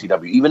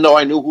ECW. Even though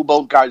I knew who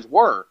both guys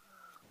were,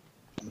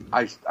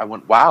 I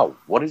went, "Wow,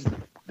 what is?"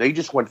 They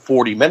just went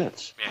 40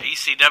 minutes. Yeah,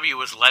 ECW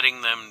was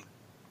letting them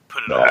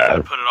put it all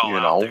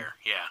out there.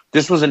 Yeah,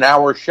 this was an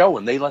hour show,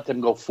 and they let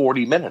them go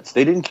 40 minutes.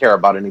 They didn't care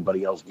about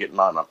anybody else getting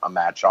on a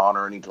match on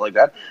or anything like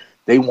that.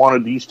 They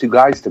wanted these two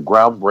guys to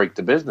ground break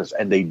the business,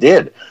 and they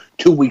did.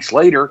 2 weeks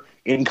later,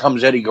 in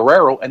comes Eddie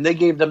Guerrero, and they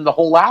gave them the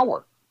whole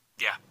hour.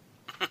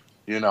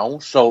 Yeah.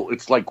 So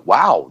it's like,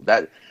 wow.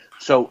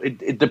 So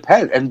it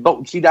depends.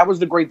 But see, that was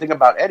the great thing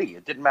about Eddie.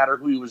 It didn't matter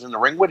who he was in the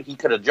ring with. He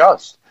could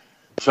adjust.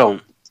 So,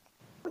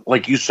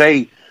 like you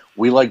say,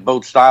 we like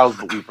both styles,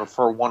 but we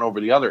prefer one over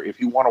the other. If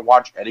you want to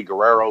watch Eddie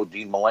Guerrero,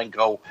 Dean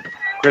Malenko,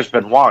 Chris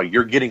Benoit,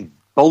 you're getting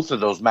both of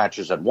those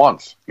matches at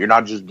once. You're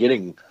not just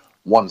getting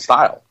one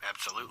style.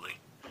 Absolutely.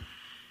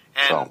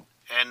 And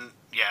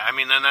yeah, I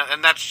mean,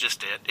 and that's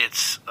just it.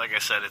 It's like I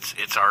said,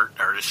 it's art.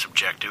 Art is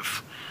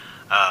subjective.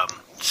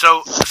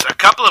 So a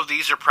couple of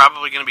these are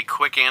probably going to be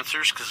quick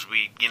answers because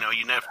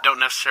don't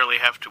necessarily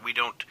have to.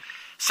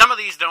 Some of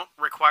these don't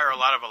require a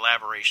lot of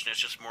elaboration.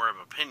 It's just more of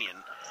opinion.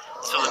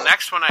 So the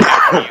next one I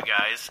have for you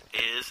guys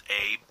is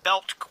a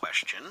belt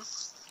question.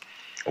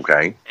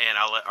 Okay. And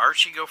I'll let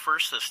Archie go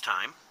first this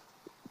time.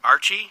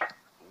 Archie,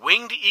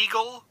 Winged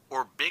Eagle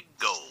or Big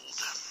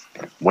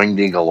Gold? Winged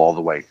Eagle all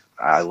the way.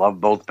 I love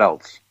both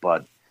belts,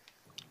 but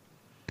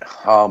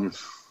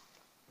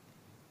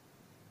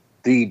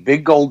the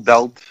Big Gold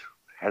belt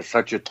has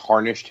such a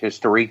tarnished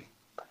history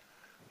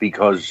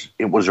because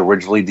it was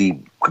originally the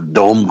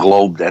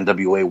dome-globed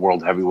NWA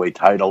World Heavyweight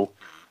title,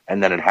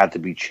 and then it had to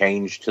be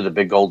changed to the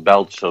Big Gold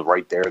belt. So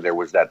right there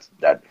was that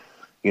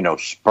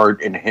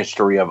spurt in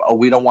history of,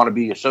 we don't want to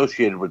be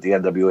associated with the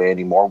NWA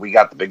anymore. We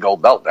got the Big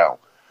Gold belt now.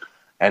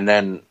 And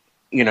then,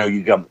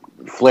 you got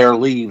Flair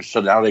leaves,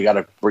 so now they got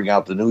to bring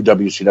out the new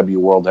WCW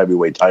World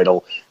Heavyweight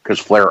title because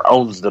Flair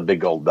owns the Big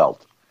Gold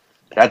belt.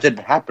 That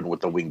didn't happen with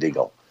the Winged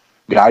Eagle.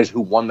 Guys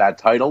who won that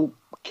title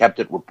kept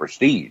it with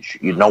prestige.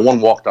 No one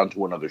walked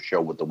onto another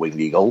show with the Winged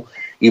Eagle,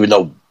 even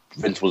though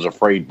Vince was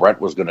afraid Brett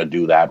was going to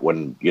do that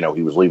when, he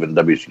was leaving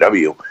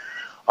WCW.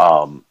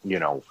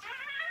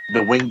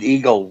 The Winged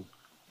Eagle,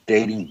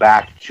 dating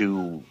back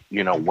to,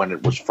 when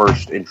it was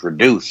first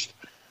introduced,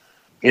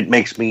 it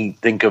makes me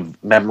think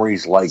of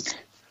memories like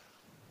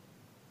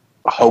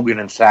Hogan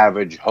and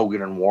Savage,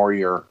 Hogan and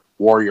Warrior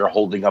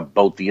holding up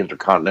both the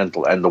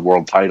Intercontinental and the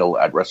World title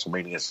at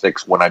WrestleMania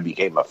 6 when I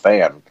became a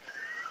fan.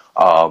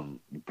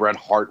 Bret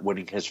Hart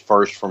winning his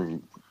first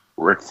from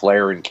Ric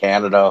Flair in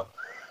Canada,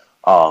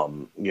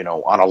 on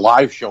a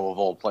live show of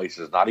all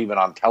places, not even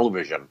on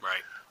television.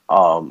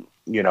 Right.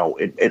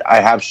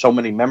 I have so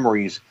many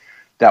memories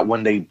that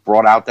when they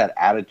brought out that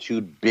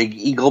Attitude Big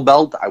Eagle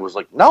belt, I was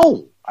like,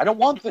 no, I don't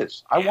want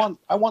this. I want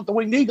the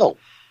Winged Eagle.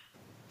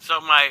 So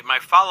my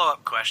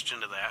follow-up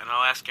question to that, and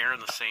I'll ask Aaron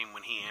the same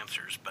when he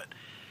answers, but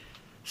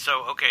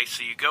so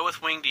you go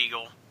with Winged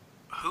Eagle.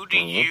 Who do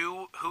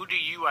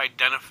you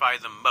identify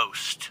the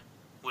most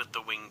with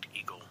the Winged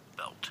Eagle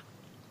belt?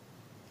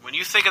 When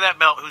you think of that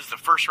belt, who's the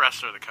first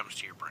wrestler that comes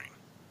to your brain?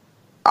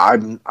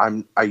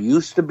 I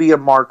used to be a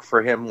mark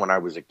for him when I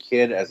was a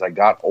kid. As I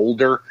got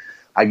older,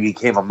 I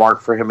became a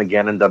mark for him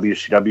again in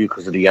WCW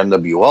because of the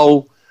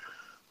NWO.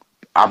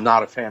 I'm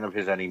not a fan of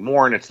his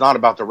anymore, and it's not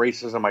about the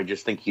racism. I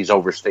just think he's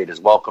overstayed his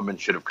welcome and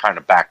should have kind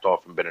of backed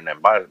off and been an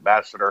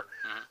ambassador.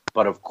 Mm-hmm.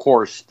 But, of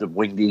course, the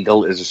Winged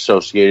Eagle is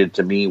associated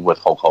to me with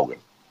Hulk Hogan.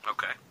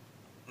 Okay.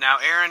 Now,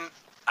 Aaron,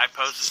 I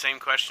pose the same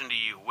question to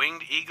you.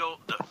 Winged Eagle,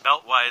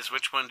 belt-wise,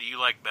 which one do you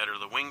like better,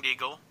 the Winged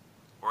Eagle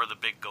or the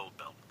Big Gold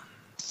belt?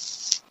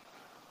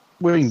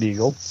 Winged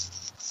Eagle.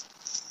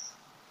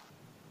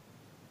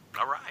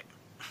 All right.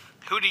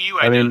 Go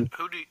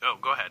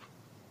ahead.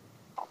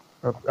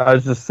 I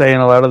was just saying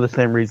a lot of the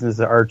same reasons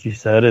that Archie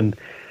said, and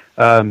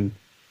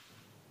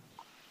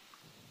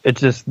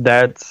it's just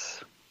I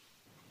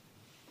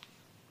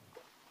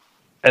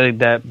think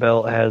that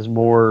belt has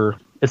more.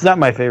 It's not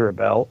my favorite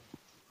belt,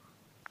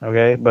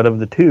 okay, but of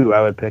the two,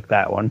 I would pick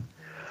that one,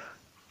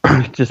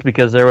 just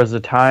because there was a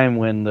time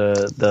when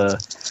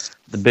the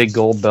Big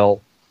Gold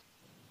belt.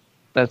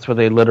 That's what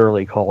they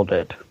literally called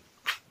it.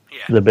 Yeah.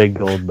 The Big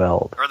Gold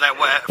belt. Or that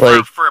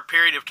for a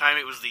period of time,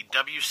 it was the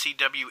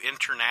WCW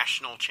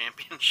International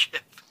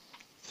Championship.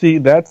 See,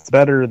 that's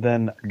better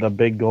than the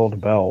Big Gold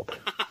belt.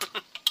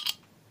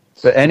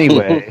 But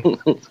anyway,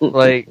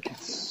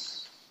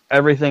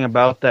 everything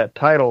about that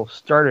title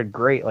started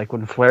great. Like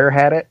when Flair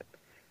had it,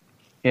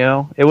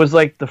 it was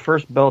like the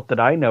first belt that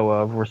I know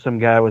of where some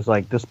guy was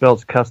like, this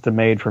belt's custom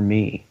made for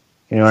me.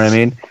 You know what I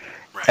mean?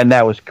 Right. And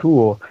that was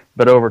cool.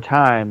 But over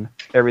time,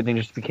 everything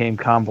just became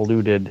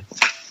convoluted,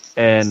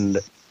 and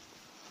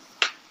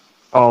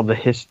all the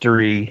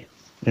history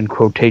in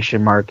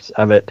quotation marks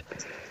of it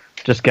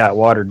just got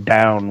watered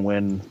down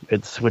when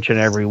it's switching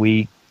every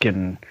week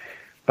and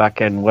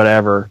fucking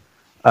whatever.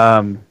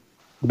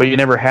 But you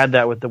never had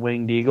that with the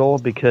Winged Eagle,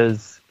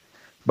 because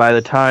by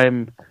the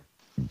time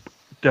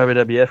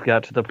WWF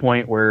got to the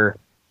point where,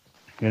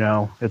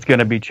 it's going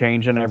to be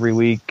changing every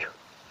week,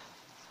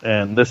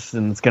 and it's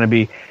going to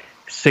be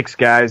 6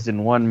 guys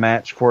in one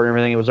match for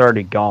everything, it was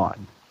already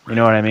gone. You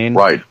know what I mean?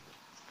 Right.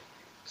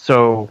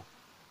 So,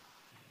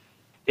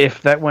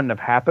 if that wouldn't have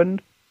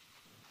happened,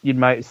 you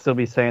might still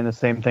be saying the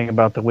same thing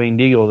about the Winged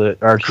Eagle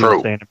that Archie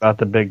was saying about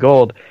the Big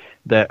Gold,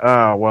 that,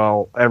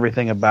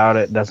 everything about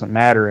it doesn't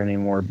matter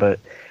anymore, but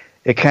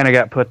it kind of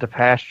got put to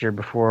pasture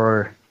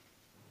before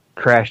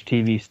Crash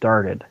TV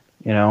started,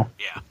 Yeah.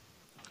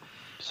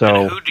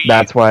 So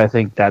that's why I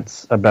think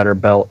that's a better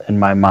belt in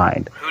my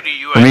mind. Who do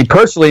you? I mean,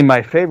 personally,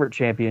 my favorite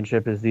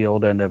championship is the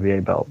old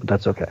NWA belt, but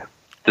that's okay.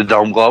 The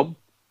Dome Globe?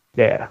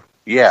 Yeah.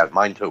 Yeah,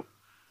 mine too.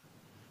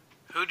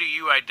 Who do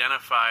you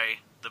identify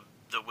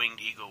the Winged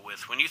Eagle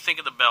with? When you think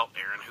of the belt,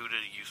 Aaron, who do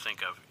you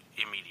think of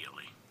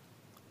immediately?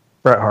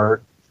 Bret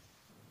Hart.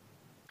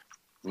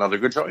 Another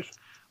good choice.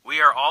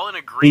 We are all in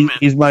agreement.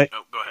 He's my.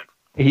 Oh, go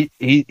ahead.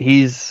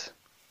 He's.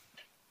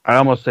 I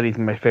almost said he's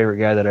my favorite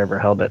guy that ever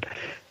held it,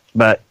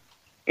 but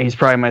he's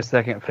probably my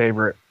second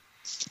favorite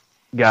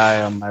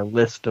guy on my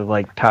list of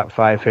top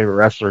 5 favorite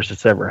wrestlers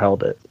that's ever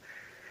held it.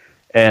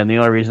 And the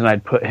only reason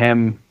I'd put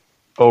him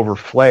over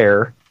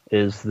Flair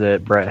is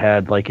that Bret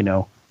had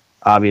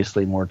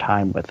obviously more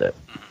time with it.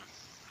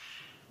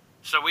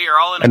 So we are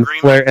all in And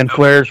agreement.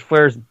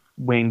 Flair's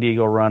Winged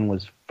Eagle run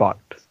was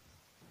fucked.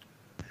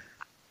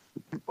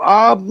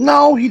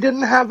 No, he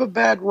didn't have a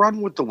bad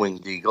run with the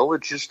Winged Eagle.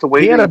 It's just the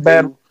way he had a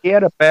bad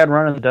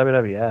run in the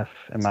WWF.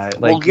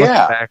 Looking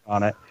back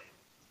on it,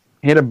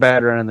 he had a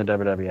bad run in the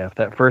WWF.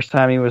 That first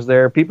time he was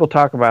there, people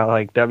talk about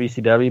like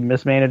WCW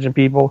mismanaging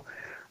people.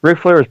 Ric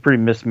Flair was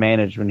pretty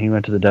mismanaged when he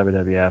went to the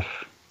WWF,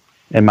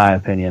 in my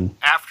opinion.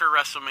 After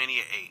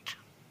WrestleMania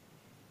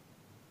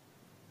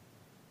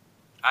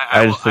 8.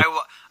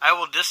 I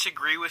will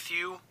disagree with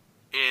you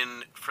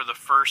from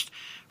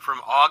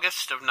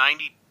August of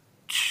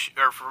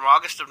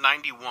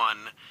 91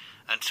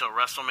 until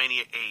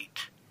WrestleMania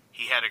 8,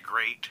 he had a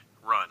great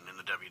run in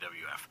the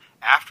WWF.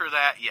 After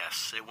that,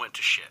 yes, it went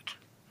to shit.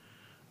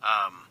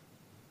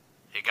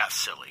 It got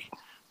silly.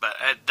 But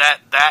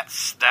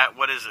that's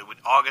what is it?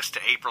 August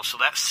to April, so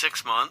that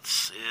 6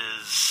 months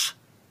is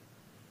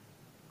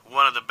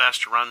one of the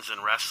best runs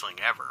in wrestling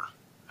ever.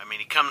 I mean,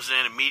 he comes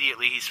in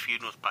immediately, he's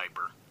feuding with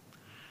Piper.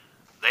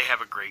 They have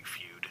a great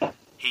feud.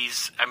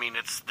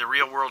 It's the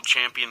real world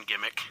champion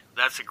gimmick.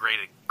 That's a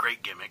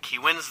great gimmick. He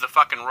wins the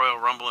fucking Royal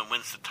Rumble and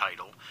wins the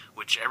title,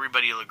 which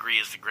everybody will agree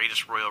is the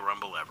greatest Royal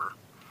Rumble ever.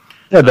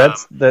 Yeah,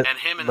 and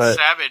him and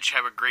Savage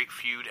have a great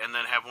feud, and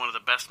then have one of the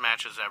best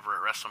matches ever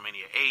at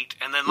WrestleMania 8.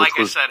 And then, like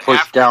I said,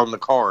 pushed down the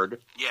card,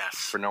 yes,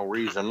 for no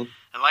reason.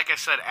 And like I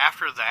said,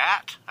 after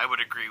that, I would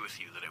agree with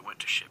you that it went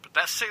to shit. But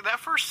that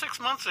first 6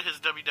 months of his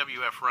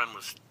WWF run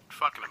was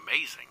fucking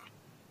amazing.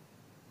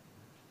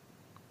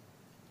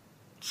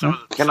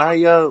 Can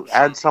I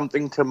add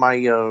something to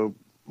my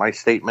my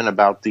statement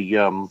about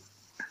the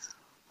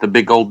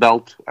big gold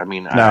belt? I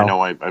mean, no. I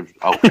know I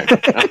okay.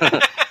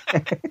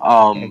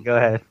 Go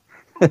ahead.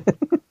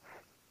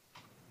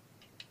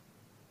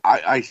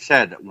 I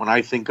said when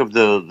I think of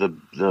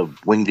the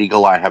Winged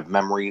Eagle, I have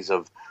memories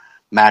of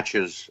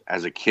matches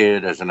as a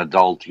kid, as an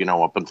adult,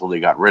 up until they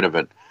got rid of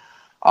it.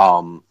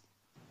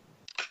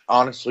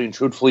 Honestly and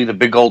truthfully, the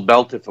big gold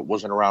belt, if it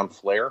wasn't around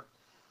Flair,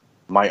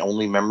 my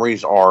only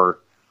memories are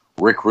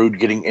Rick Rude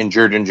getting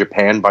injured in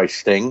Japan by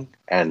Sting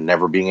and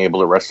never being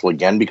able to wrestle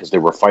again because they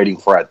were fighting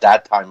for, at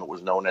that time, it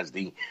was known as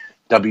the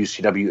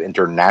WCW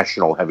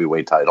International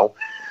Heavyweight title.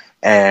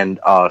 And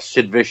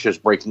Sid Vicious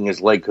breaking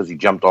his leg because he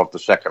jumped off the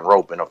second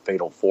rope in a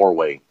fatal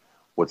four-way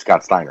with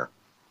Scott Steiner.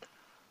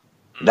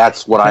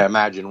 That's what I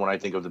imagine when I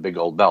think of the big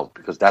old belt,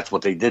 because that's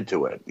what they did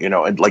to it.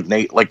 And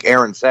like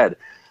Aaron said,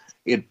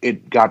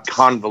 it got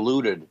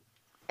convoluted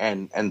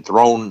and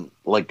thrown,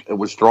 like it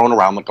was thrown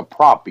around like a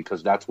prop,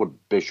 because that's what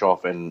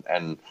Bischoff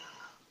and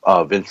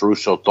Vince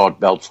Russo thought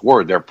belts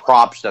were. They're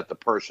props that the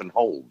person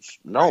holds.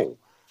 No,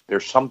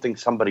 there's something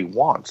somebody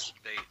wants.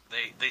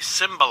 They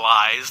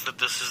symbolize that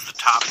this is the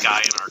top guy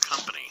in our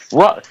company.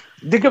 Right.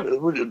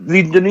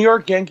 The New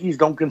York Yankees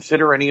don't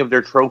consider any of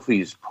their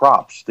trophies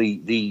props.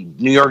 The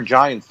New York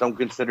Giants don't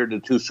consider the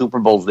 2 Super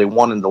Bowls they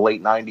won in the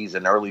late 90s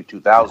and early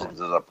 2000s as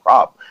a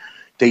prop.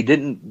 They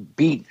didn't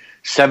beat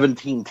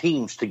 17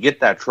 teams to get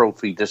that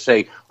trophy to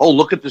say, oh,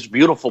 look at this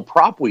beautiful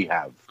prop we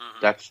have.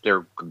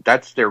 Mm-hmm.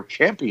 That's their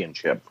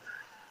championship.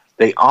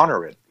 They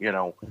honor it,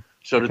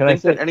 So to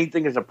think that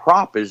anything is a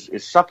prop is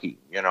sucky,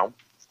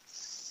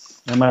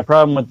 And my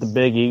problem with the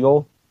Big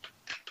Eagle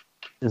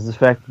is the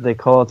fact that they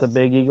call it the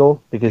Big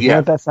Eagle, because you know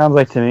what that sounds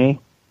like to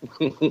me?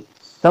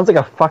 Sounds like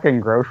a fucking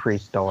grocery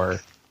store.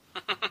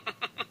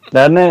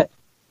 Doesn't it?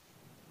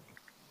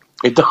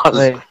 It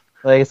does.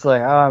 Like it's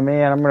like, oh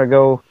man, I'm gonna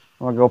go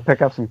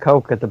pick up some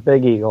Coke at the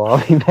Big Eagle.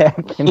 I'll be back.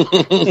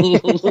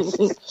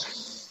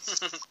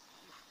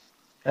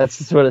 That's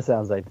just what it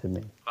sounds like to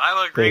me. I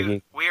will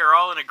agree. We are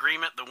all in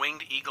agreement. The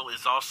Winged Eagle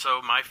is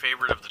also my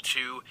favorite of the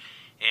two.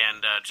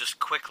 And just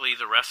quickly,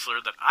 the wrestler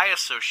that I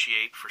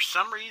associate for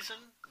some reason,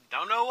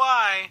 don't know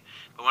why,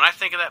 but when I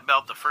think of that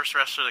belt, the first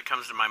wrestler that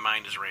comes to my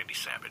mind is Randy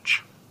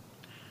Savage.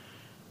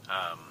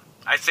 I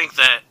think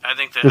that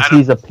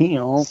he's a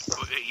pimp.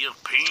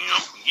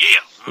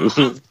 Yeah.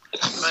 Mm-hmm.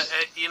 But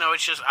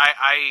it's just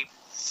I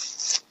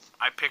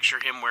picture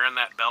him wearing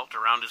that belt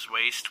around his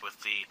waist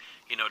with the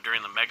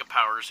during the Mega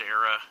Powers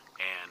era,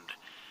 and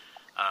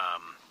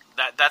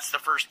that's the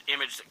first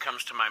image that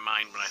comes to my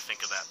mind when I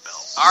think of that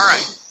belt. All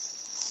right.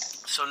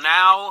 So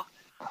now,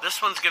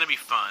 this one's going to be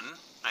fun,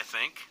 I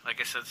think. Like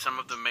I said, some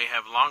of them may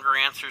have longer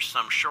answers,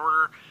 some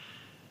shorter.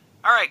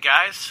 All right,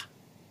 guys.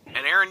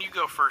 And Aaron, you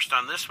go first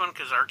on this one,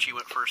 because Archie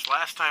went first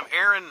last time.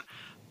 Aaron,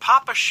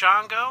 Papa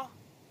Shango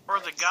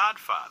or The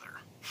Godfather?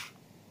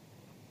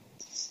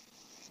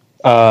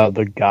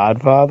 The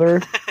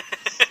Godfather?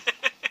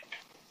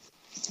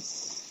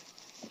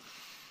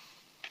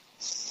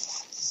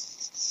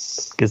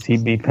 Because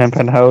he'd be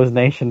pimping hoes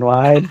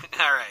nationwide.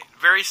 All right.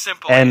 Very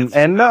simple. And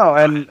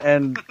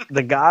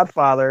The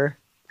Godfather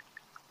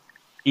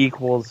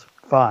equals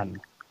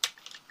fun.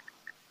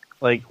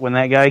 Like when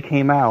that guy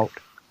came out,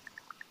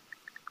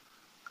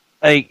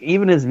 like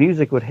even his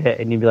music would hit,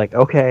 and you'd be like,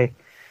 "Okay,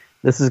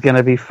 this is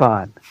gonna be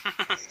fun."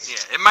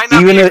 It might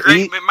not be a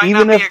great match.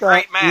 Even if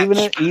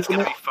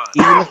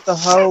the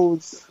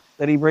hoes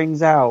that he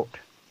brings out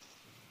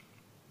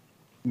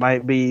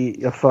might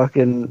be a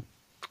fucking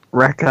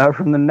wreck out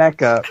from the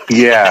neck up.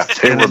 Yeah,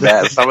 they were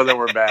bad. Some of them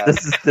were bad.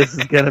 This is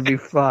gonna be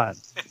fun.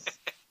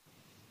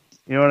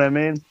 You know what I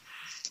mean?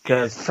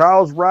 Because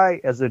Charles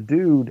Wright as a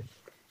dude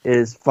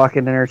is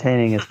fucking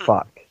entertaining as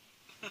fuck.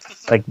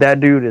 Like, that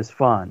dude is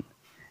fun.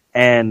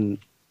 And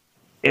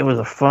it was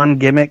a fun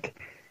gimmick,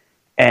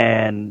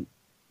 and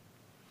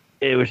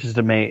it was just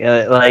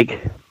amazing.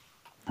 Like,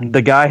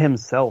 the guy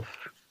himself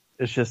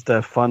is just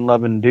a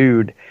fun-loving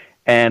dude,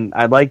 and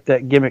I like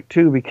that gimmick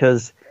too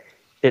because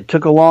it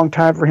took a long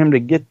time for him to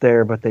get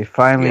there, but they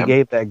finally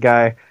gave that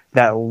guy,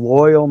 that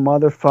loyal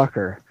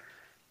motherfucker,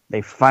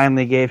 they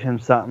finally gave him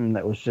something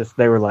that was just,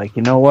 they were like,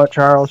 you know what,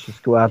 Charles,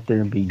 just go out there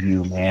and be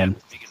you, man.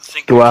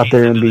 Go out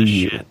there and be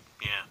you. Shit.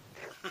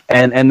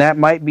 Yeah. And that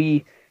might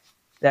be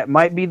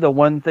the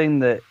one thing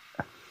that,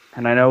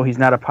 and I know he's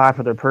not a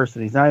popular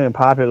person. He's not even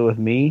popular with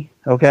me,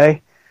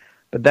 okay?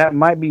 But that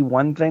might be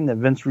one thing that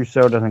Vince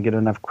Russo doesn't get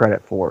enough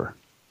credit for.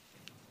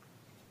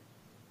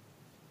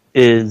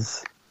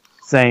 Is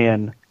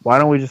saying, why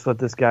don't we just let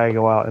this guy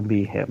go out and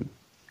be him?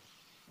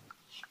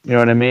 You know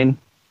what I mean?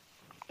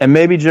 And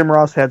maybe Jim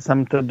Ross had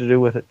something to do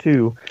with it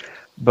too,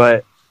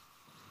 but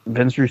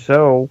Vince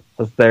Russo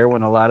was there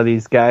when a lot of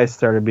these guys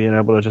started being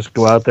able to just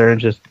go out there and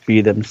just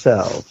be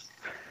themselves.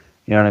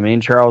 You know what I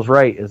mean? Charles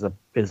Wright is a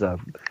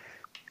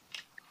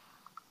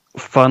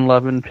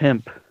fun-loving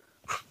pimp,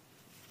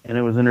 and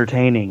it was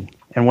entertaining.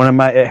 And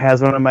it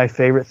has one of my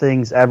favorite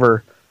things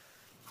ever,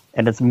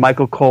 and it's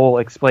Michael Cole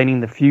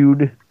explaining the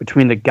feud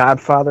between the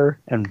Godfather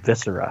and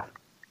Viscera.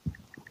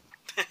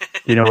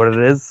 You know what it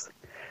is?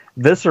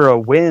 Viscera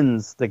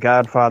wins the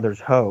Godfather's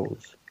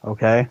hose,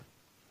 okay?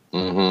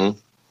 Mm-hmm.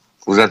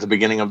 Was that the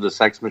beginning of the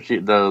sex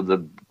machine,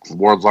 the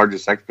world's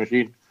largest sex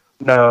machine?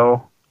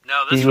 No.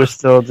 No, he was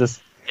still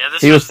just... Yeah,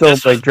 he was still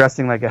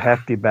dressing like a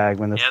hefty bag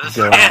when this was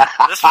going on. Yeah,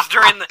 this was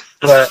during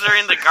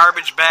the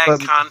garbage bag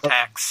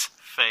contacts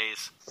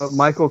phase. But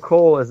Michael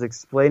Cole is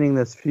explaining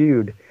this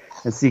feud.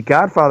 And see,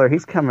 Godfather,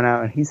 he's coming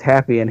out and he's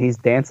happy and he's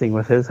dancing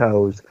with his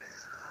hose.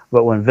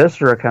 But when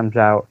Viscera comes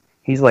out,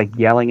 he's like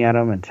yelling at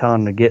him and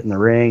telling him to get in the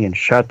ring and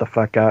shut the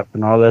fuck up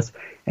and all this.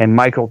 And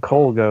Michael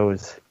Cole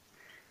goes,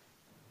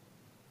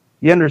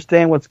 "You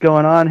understand what's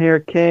going on here,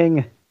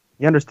 King?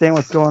 You understand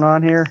what's going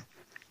on here?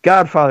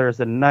 Godfather is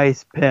a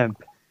nice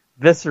pimp.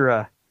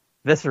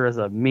 Viscera's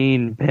a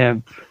mean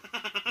pimp."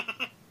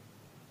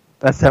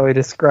 That's how he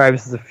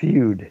describes the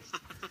feud.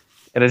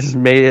 And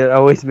it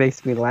always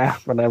makes me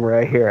laugh whenever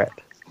I hear it.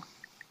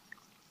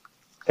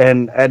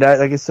 And I,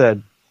 like I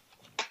said,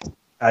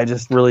 I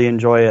just really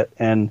enjoy it.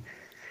 And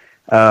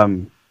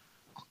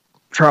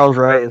Charles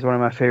Wright is one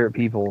of my favorite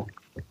people.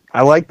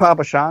 I like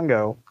Papa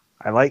Shango.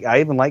 I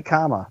even like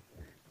Kama.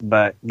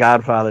 But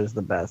Godfather's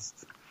the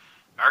best.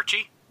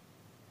 Archie?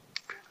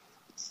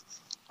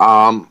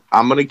 I'm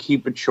going to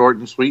keep it short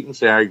and sweet and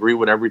say I agree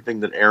with everything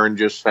that Aaron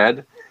just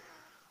said.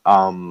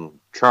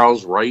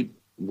 Charles Wright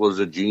was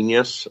a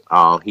genius.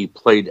 He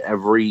played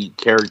every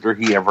character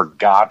he ever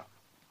got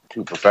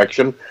to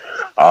perfection.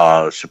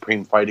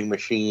 Supreme Fighting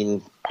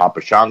Machine,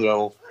 Papa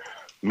Shango,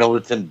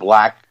 Militant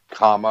Black,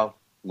 Kama,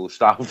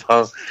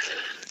 Mustafa.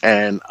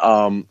 And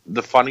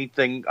the funny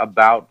thing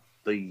about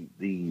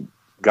the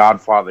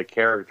Godfather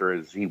character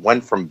is he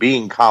went from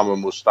being Kama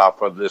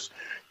Mustafa,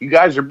 you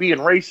guys are being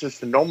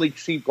racist and only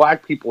see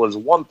black people as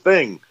one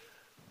thing.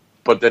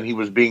 But then he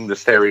was being the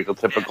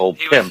stereotypical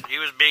pimp. He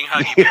was being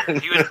Huggy Bear.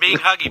 He was being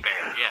Huggy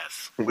Bear,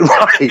 yes.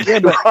 Right. Yeah,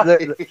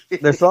 but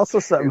there's also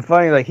something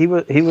funny. Like he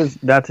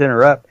was not to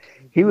interrupt.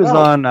 He was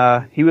on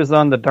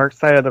the Dark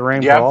Side of the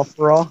Rainbow All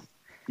for All.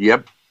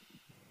 Yep.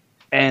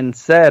 And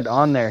said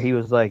on there, he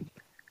was like,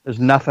 "There's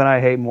nothing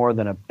I hate more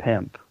than a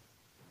pimp."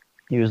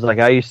 He was like,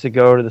 "I used to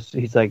go to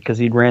he's like, because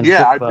he'd ran.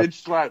 Yeah, I bitch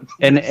slapped.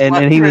 And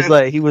he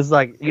was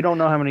like, "You don't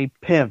know how many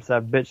pimps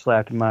I've bitch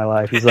slapped in my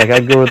life." He's like,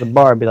 "I'd go to the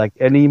bar and be like,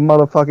 any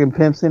motherfucking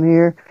pimps in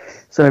here?"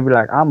 Somebody'd be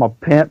like, "I'm a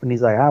pimp," and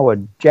he's like, "I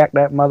would jack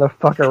that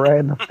motherfucker right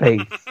in the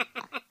face."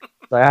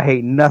 Like, I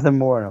hate nothing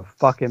more than a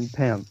fucking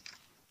pimp.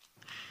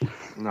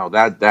 No,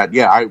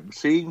 I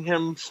seeing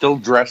him still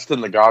dressed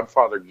in the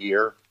Godfather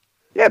gear.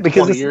 Yeah,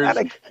 because it's not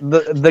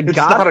the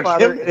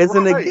Godfather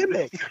isn't a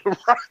gimmick.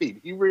 Right,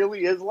 he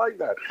really is like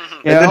that.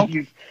 You and know?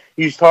 then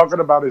he's talking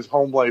about his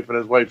home life, and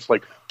his wife's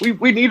like,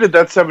 "We needed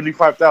that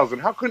 $75,000.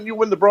 How couldn't you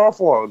win the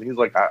brothel?" And he's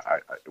like,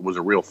 "It was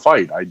a real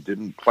fight. I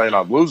didn't plan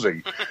on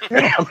losing."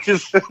 And I'm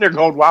just sitting there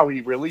going, "Wow,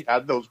 he really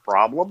had those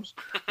problems."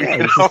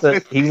 Yeah,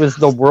 he was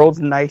the world's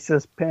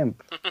nicest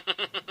pimp.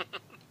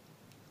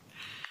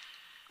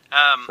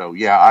 So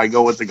yeah, I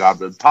go with the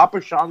Godfather. Papa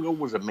Shango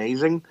was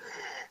amazing.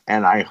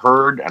 And I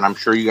heard, and I'm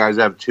sure you guys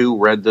have too,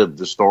 read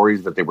the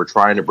stories that they were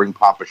trying to bring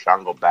Papa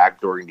Shango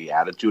back during the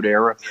Attitude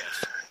Era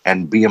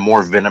and be a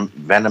more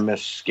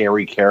venomous,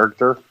 scary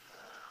character.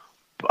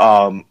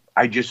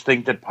 I just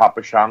think that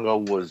Papa Shango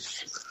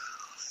was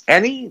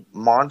any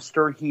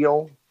monster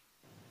heel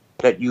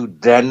that you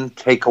then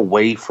take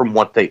away from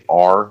what they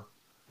are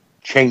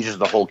changes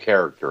the whole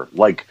character.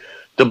 Like,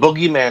 the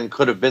Boogeyman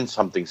could have been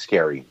something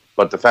scary,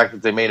 but the fact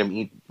that they made him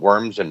eat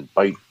worms and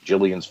bite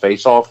Jillian's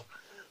face off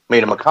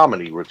made him a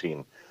comedy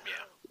routine.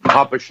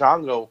 Papa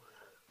Shango,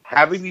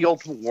 having the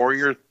Ultimate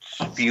Warrior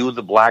spew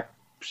the black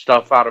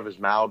stuff out of his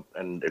mouth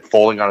and it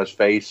falling on his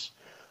face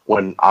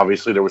when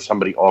obviously there was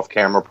somebody off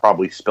camera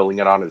probably spilling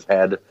it on his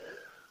head.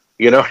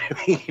 You know what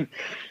I mean?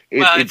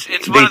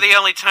 It's one of the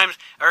only times,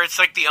 or it's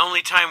like the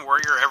only time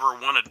Warrior ever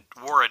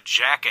wore a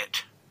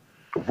jacket.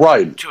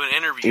 Right. To an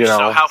interview. You know,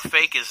 so how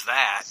fake is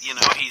that? You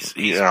know, he's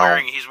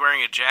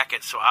wearing a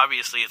jacket, so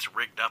obviously it's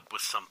rigged up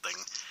with something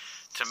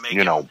to make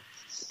it.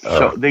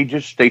 So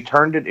they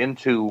turned it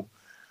into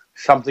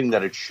something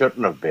that it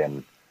shouldn't have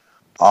been.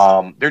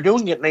 They're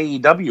doing it in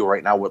AEW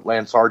right now with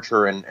Lance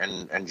Archer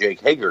and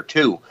Jake Hager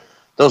too.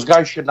 Those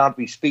guys should not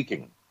be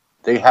speaking.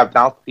 They have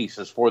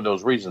mouthpieces for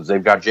those reasons.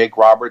 They've got Jake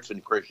Roberts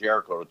and Chris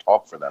Jericho to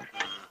talk for them.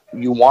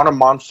 You want a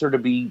monster to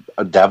be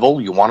a devil?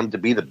 You want him to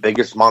be the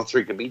biggest monster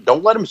he can be?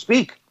 Don't let him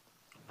speak.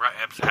 Right,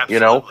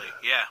 absolutely.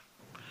 Yeah.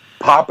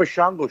 Papa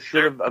Shango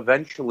should have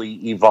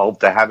eventually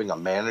evolved to having a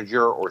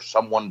manager or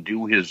someone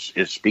do his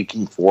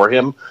speaking for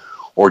him,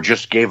 or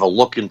just gave a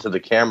look into the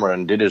camera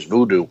and did his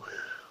voodoo.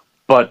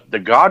 But the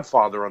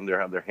Godfather, on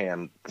the other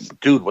hand,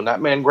 dude, when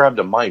that man grabbed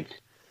a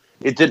mic,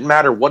 it didn't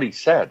matter what he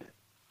said.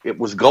 It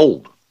was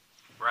gold.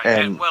 Right.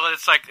 And well,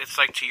 it's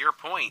like to your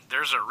point,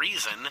 there's a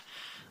reason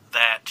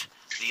that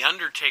the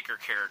Undertaker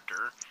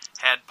character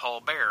had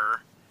Paul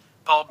Bearer.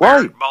 Paul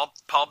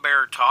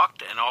Bearer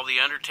talked, and all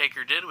the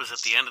Undertaker did was at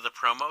the end of the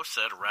promo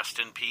said, "Rest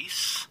in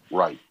peace."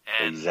 Right.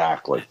 And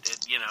exactly.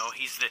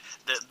 He's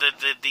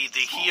the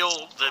heel,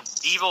 the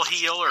evil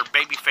heel or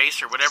baby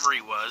face or whatever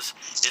he was,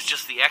 is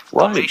just the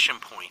exclamation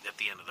point at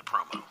the end of the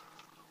promo.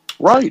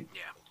 Right.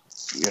 Yeah.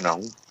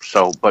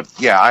 But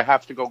yeah, I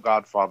have to go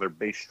Godfather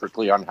based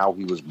strictly on how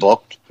he was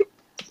booked.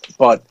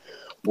 But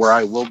where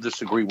I will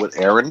disagree with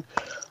Aaron,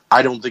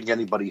 I don't think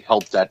anybody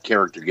helped that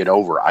character get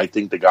over. I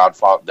think the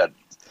Godfather, that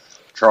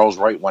Charles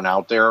Wright went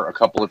out there a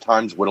couple of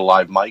times with a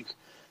live mic,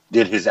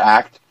 did his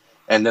act,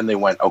 and then they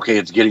went, okay,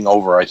 it's getting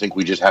over. I think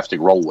we just have to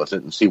roll with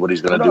it and see what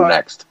he's going to do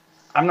next.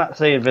 I'm not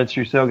saying Vince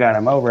Russo got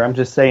him over. I'm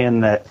just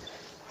saying that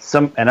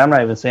and I'm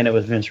not even saying it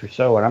was Vince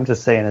Russo. What I'm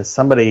just saying is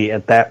somebody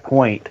at that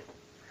point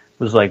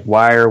was like,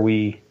 why are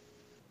we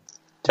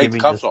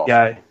giving this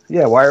guy?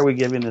 Yeah, why are we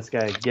giving this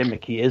guy a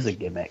gimmick? He is a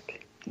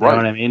gimmick. You know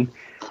what I mean?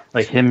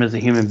 Like him as a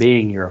human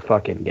being, you're a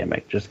fucking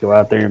gimmick. Just go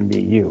out there and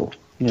be you.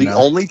 The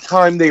only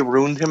time they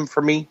ruined him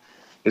for me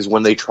is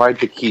when they tried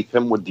to keep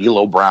him with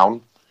D'Lo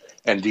Brown,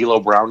 and D'Lo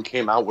Brown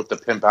came out with the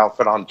pimp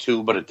outfit on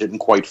too, but it didn't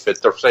quite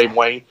fit the same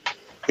way.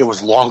 It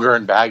was longer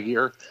and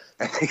baggier,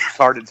 and they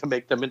started to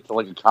make them into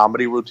like a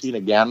comedy routine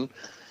again.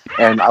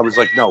 And I was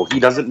like, no,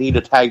 he doesn't need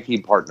a tag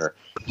team partner.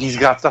 He's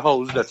got the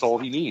hose. That's all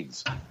he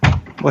needs.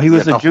 Well, he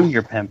was a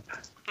junior pimp.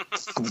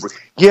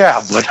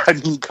 Yeah, but I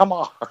mean, come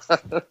on.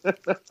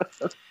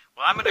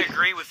 Well, I'm going to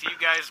agree with you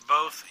guys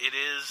both. It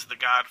is the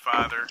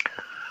Godfather.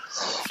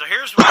 So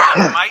here's one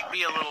that might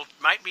be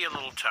a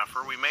little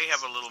tougher. We may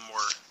have a little more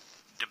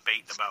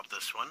debate about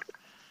this one.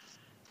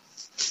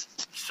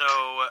 So,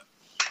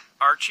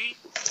 Archie?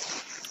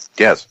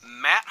 Yes.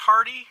 Matt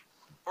Hardy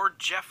or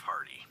Jeff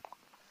Hardy?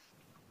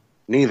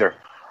 Neither.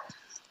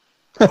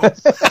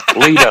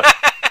 Lita.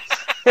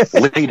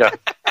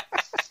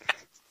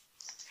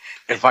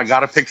 If I got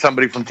to pick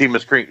somebody from Team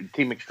Extreme,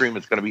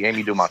 it's going to be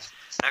Amy Dumas.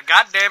 Now,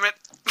 God damn it.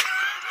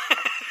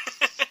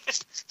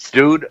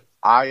 Dude,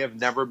 I have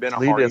never been a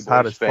Hardy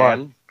Boys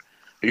fan.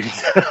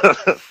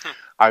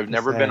 I've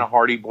never been a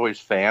Hardy Boys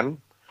fan.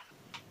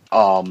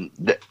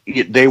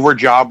 They were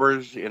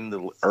jobbers in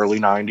the early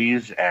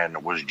 90s, and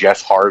it was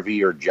Jeff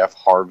Harvey or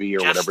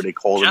whatever they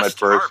called him at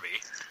first. Harvey.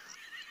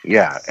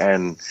 Yeah,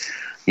 and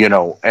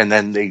and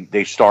then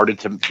they started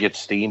to get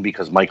steam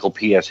because Michael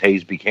P.S.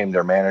 Hayes became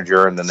their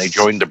manager, and then they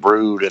joined the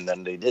Brood, and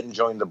then they didn't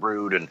join the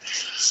Brood. And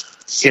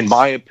in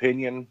my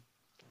opinion,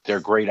 they're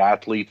great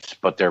athletes,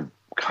 but they're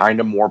kind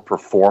of more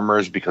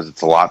performers because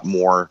it's a lot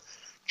more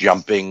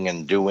jumping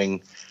and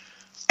doing.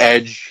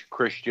 Edge,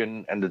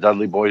 Christian, and the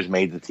Dudley Boys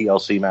made the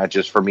TLC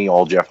matches for me.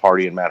 All Jeff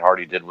Hardy and Matt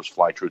Hardy did was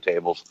fly through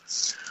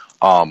tables.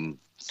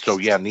 So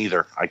yeah,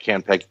 neither. I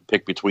can't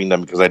pick between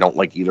them because I don't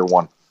like either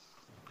one.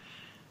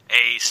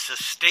 A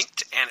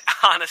succinct and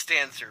honest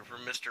answer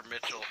from Mr.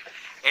 Mitchell.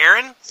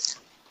 Aaron,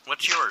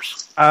 what's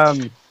yours?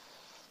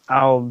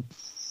 I'll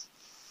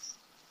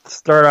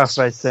start off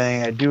by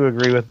saying I do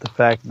agree with the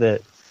fact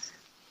that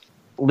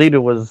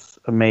Lita was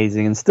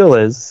amazing and still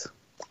is.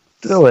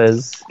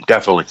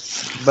 Definitely.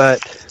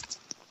 But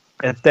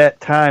at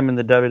that time in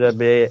the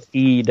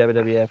WWE,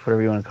 WWF,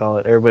 whatever you want to call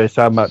it, everybody's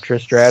talking about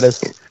Trish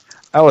Stratus.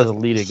 I was a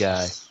Lita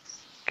guy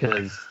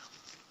because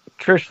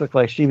Trish looked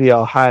like she'd be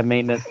all high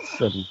maintenance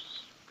and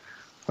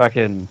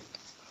fucking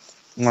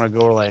want to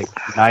go to like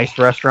nice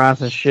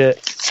restaurants and shit.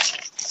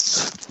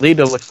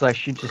 Lita looks like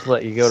she'd just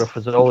let you go to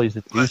Fazoli's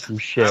and do some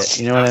shit.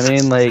 You know what I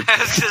mean? Like, I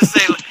was just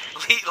say,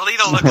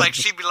 Lita looked like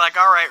she'd be like,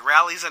 "All right,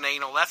 rallies and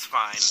anal, that's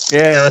fine."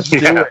 Yeah, let's do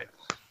it.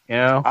 You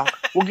know,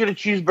 we'll get a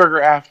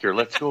cheeseburger after.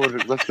 Let's go to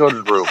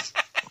the room.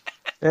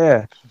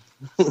 Yeah.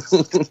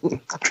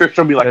 Trish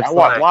will be like, "I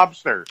want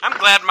lobster." I'm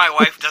glad my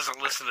wife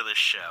doesn't listen to this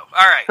show.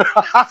 All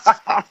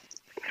right.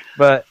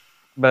 But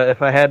but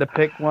if I had to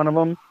pick one of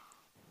them,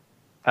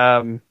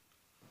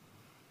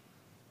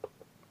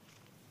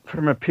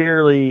 from a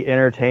purely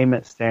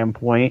entertainment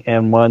standpoint,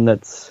 and one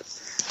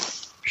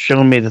that's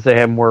shown me that they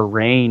have more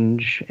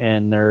range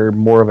and they're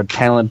more of a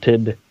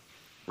talented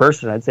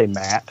person, I'd say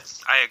Matt.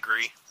 I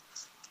agree.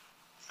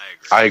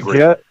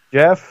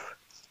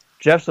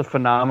 Jeff's a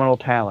phenomenal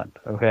talent,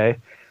 okay?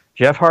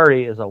 Jeff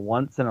Hardy is a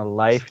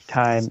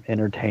once-in-a-lifetime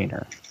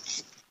entertainer.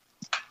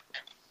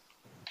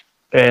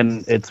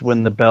 And it's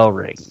when the bell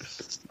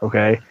rings,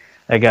 okay?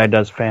 That guy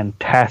does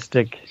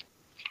fantastic,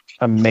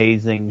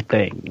 amazing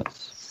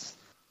things.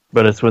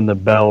 But it's when the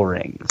bell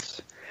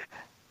rings.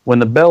 When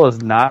the bell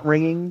is not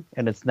ringing,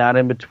 and it's not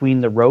in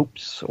between the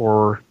ropes,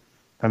 or,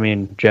 I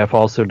mean, Jeff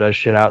also does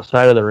shit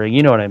outside of the ring,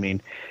 you know what I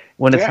mean?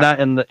 When it's not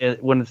in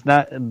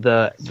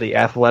the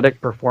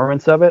athletic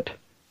performance of it,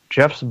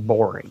 Jeff's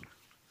boring.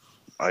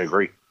 I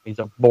agree. He's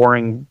a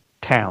boring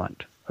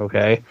talent,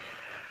 okay?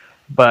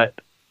 But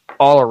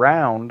all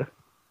around,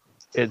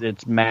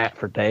 it's Matt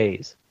for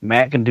days.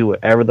 Matt can do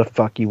whatever the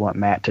fuck you want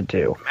Matt to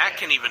do. Matt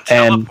can even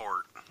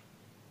teleport.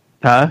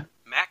 Huh?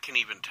 Matt can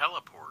even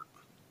teleport.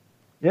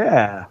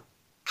 Yeah.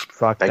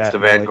 Fuck Thanks that. to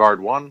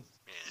Vanguard 1.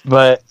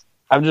 But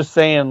I'm just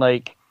saying,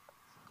 like,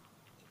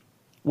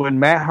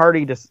 when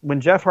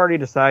Jeff Hardy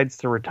decides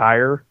to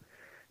retire,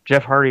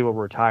 Jeff Hardy will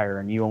retire,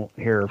 and you won't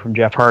hear from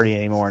Jeff Hardy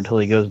anymore until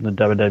he goes in the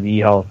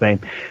WWE Hall of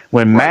Fame.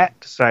 When Matt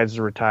decides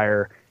to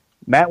retire,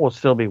 Matt will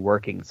still be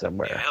working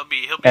somewhere. Yeah, he'll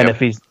be. And if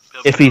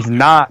he's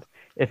not,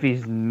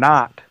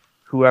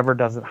 whoever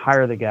doesn't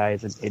hire the guy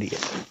is an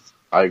idiot.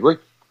 I agree.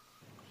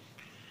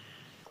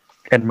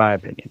 In my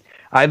opinion,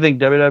 I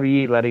think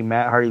WWE letting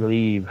Matt Hardy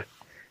leave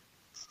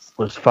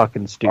was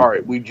fucking stupid. All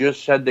right, we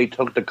just said they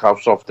took the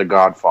cuffs off the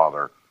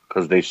Godfather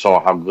because they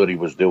saw how good he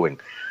was doing.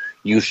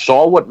 You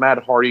saw what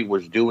Matt Hardy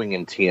was doing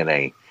in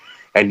TNA,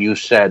 and you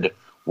said,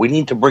 we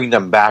need to bring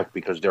them back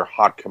because they're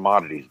hot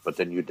commodities, but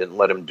then you didn't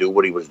let him do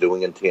what he was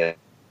doing in TNA.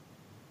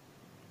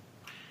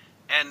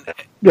 And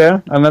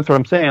that's what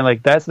I'm saying.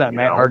 Like, that's not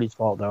Matt Hardy's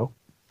fault, though.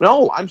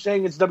 No, I'm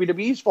saying it's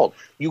WWE's fault.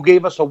 You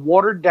gave us a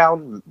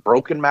watered-down,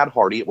 broken Matt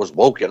Hardy. It was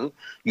Woken.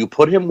 You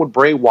put him with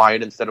Bray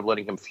Wyatt instead of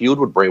letting him feud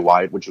with Bray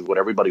Wyatt, which is what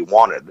everybody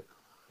wanted.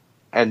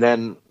 And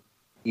then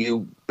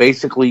you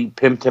basically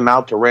pimped him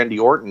out to Randy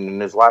Orton in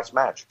his last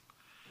match.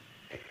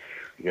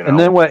 You know? And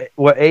then what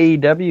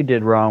AEW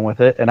did wrong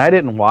with it, and I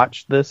didn't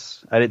watch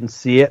this. I didn't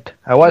see it.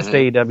 I watched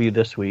AEW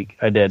this week.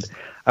 I did.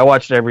 I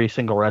watched every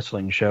single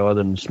wrestling show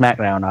other than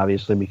SmackDown,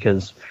 obviously,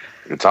 because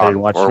it's on, I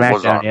didn't watch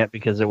SmackDown yet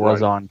because it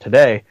was on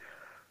today,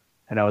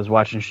 and I was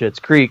watching Schitt's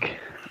Creek.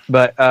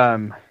 But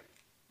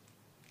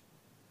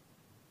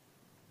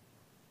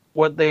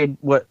what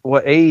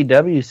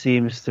AEW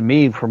seems to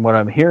me, from what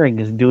I'm hearing,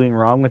 is doing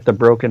wrong with the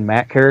Broken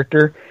Matt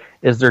character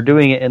is they're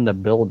doing it in the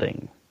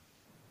building.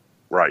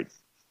 Right.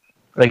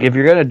 Like, if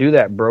you're going to do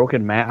that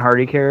Broken Matt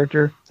Hardy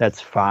character, that's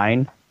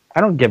fine.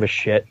 I don't give a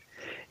shit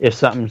if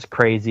something's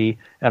crazy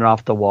and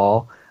off the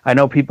wall. I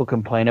know people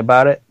complain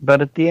about it,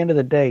 but at the end of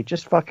the day,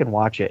 just fucking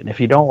watch it. And if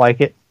you don't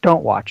like it,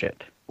 don't watch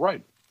it.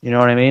 Right. You know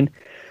what I mean?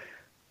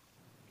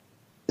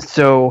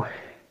 So,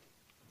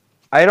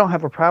 I don't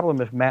have a problem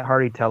if Matt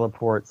Hardy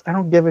teleports. I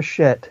don't give a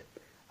shit.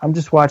 I'm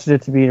just watching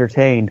it to be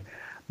entertained.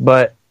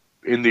 But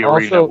in the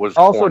arena, it was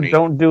also corny.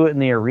 don't do it in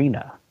the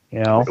arena.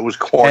 You know, it was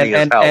corny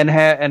as hell.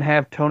 And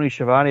have Tony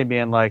Schiavone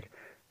being like,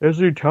 "Is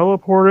he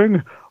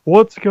teleporting?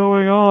 What's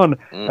going on?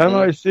 Am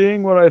I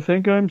seeing what I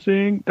think I'm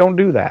seeing?" Don't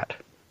do that.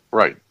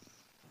 Right.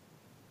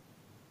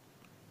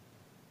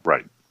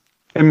 Right.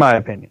 In my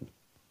opinion.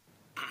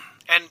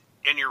 And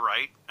you're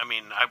right. I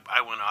mean,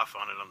 I went off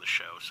on it on the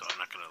show, so I'm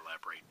not going to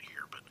elaborate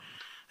here, but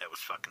that was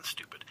fucking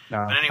stupid.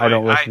 No, but anyway, I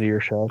don't listen to your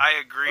show. I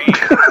agree.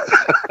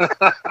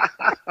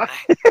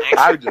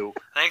 I do.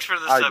 Thanks for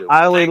the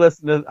I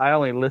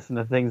only listen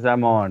to things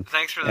I'm on.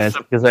 Thanks for the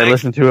because I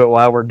listen to it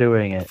while we're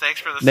doing it. Thanks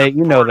for the Nate,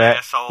 you know that.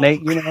 Asshole.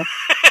 Nate, you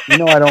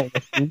know I don't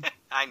listen.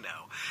 I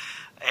know.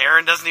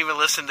 Aaron doesn't even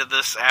listen to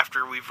this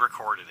after we've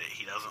recorded it.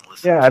 He doesn't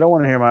listen. Yeah, I don't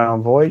want to hear my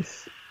own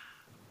voice.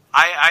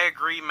 I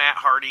agree, Matt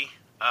Hardy.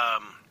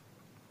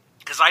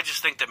 Because I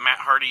just think that Matt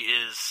Hardy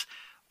is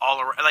all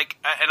around. Like,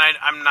 and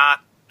I'm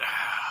not.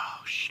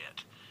 Oh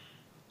shit.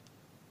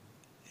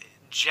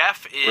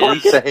 Jeff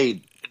is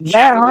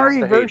Matt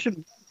Hardy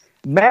version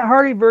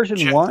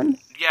 1.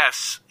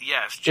 Yes.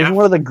 Jeff is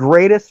one of the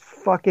greatest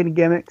fucking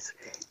gimmicks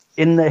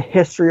in the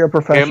history of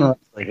professional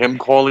wrestling. Him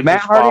calling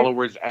his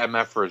followers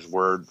MFers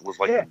was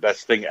like the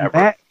best thing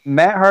ever.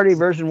 Matt Hardy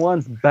version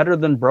 1's better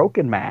than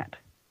Broken Matt.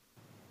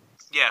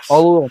 Yes.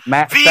 All the little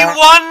Matt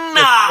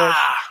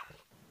V1!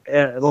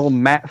 Little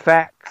Matt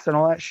facts and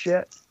all that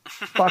shit.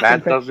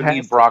 Matt doesn't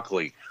eat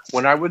broccoli.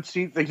 When I would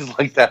see things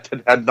like that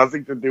had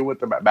nothing to do with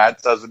the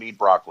Matt doesn't eat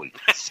broccoli.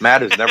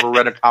 Matt has never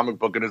read a comic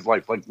book in his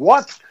life. Like,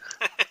 what?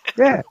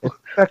 Yeah, it's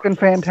fucking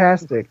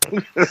fantastic.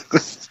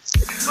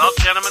 Well,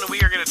 gentlemen,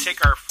 we are going to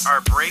take our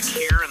break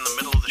here in the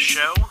middle of the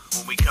show.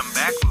 When we come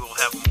back, we will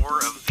have more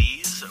of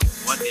these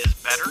What Is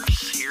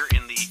Betters here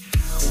in the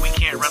We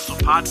Can't Wrestle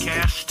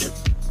podcast.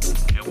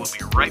 And we'll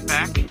be right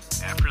back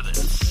after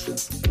this.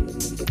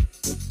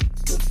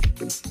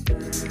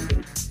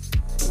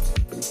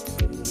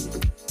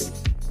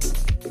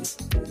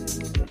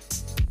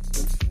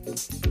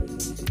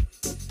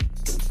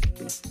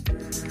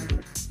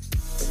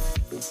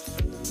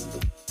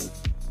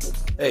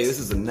 say this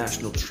is a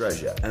national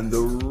treasure and the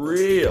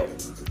real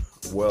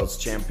world's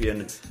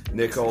champion,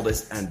 Nick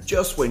Aldis. And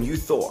just when you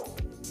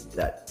thought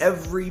that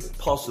every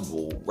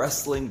possible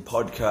wrestling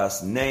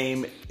podcast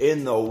name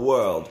in the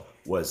world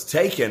was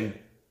taken,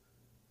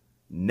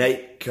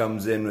 Nate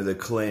comes in with a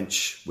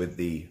clinch with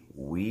the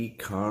We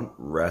Can't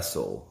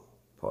Wrestle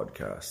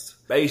podcast.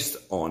 Based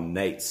on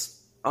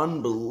Nate's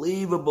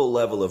unbelievable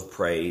level of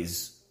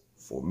praise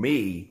for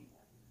me,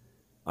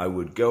 I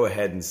would go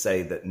ahead and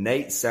say that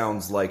Nate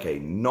sounds like a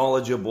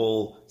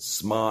knowledgeable,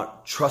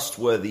 smart,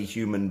 trustworthy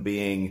human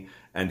being,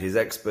 and his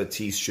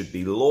expertise should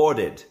be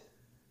lauded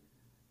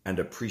and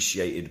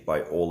appreciated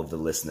by all of the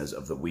listeners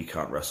of the We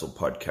Can't Wrestle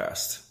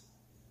podcast.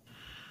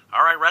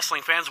 All right,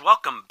 wrestling fans,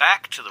 welcome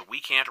back to the We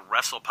Can't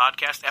Wrestle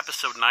podcast,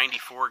 episode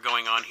 94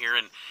 going on here.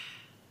 And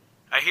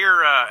I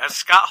hear, as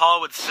Scott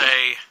Hall would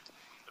say,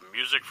 the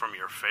music from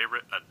your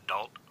favorite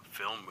adult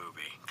film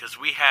movie. Because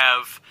we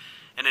have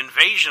an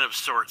invasion of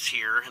sorts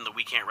here in the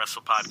We Can't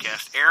Wrestle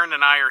podcast. Aaron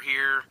and I are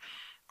here.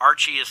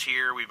 Archie is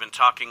here. We've been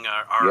talking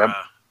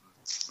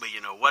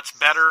what's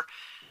better.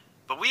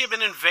 But we have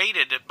been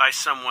invaded by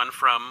someone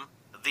from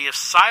the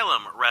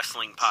Asylum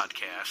Wrestling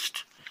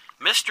podcast.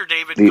 Mr.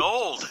 David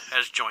Gold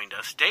has joined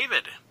us.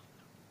 David,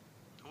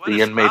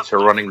 the inmates are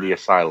running the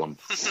asylum.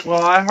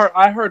 Well,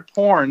 I heard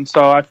porn,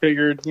 so I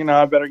figured,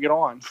 I better get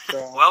on.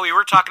 So. Well, we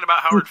were talking about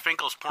Howard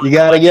Finkel's porn. You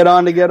got to get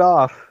on to get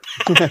off.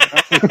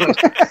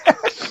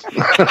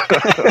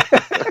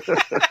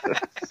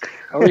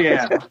 Oh,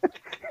 yeah.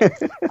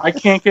 I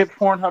can't get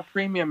Pornhub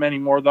Premium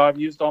anymore, though. I've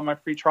used all my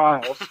free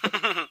trials.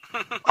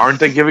 Aren't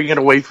they giving it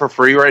away for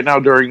free right now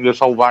during this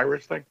whole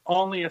virus thing?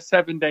 Only a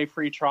 7-day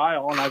free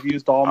trial, and I've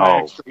used all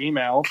my extra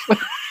emails.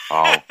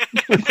 Oh.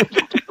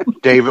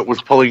 David was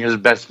pulling his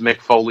best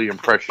Mick Foley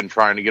impression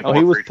trying to get more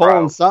free trials. He was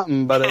pulling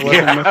something, but it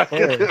wasn't Mick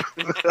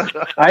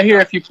Foley. I hear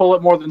if you pull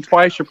it more than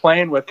twice, you're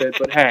playing with it,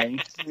 but hey.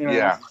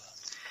 Yeah.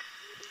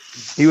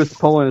 He was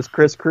pulling his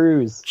Chris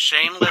Cruz.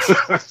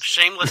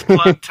 Shameless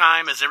plug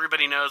time. As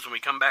everybody knows, when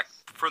we come back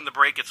from the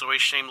break, it's always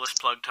shameless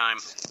plug time.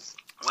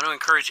 I want to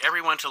encourage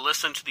everyone to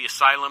listen to the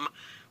Asylum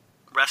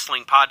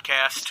Wrestling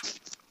podcast.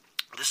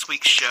 This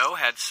week's show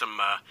had some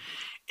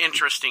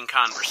interesting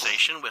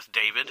conversation with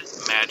David,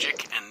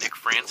 Magic, and Nick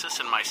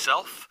Francis and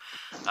myself.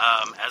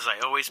 As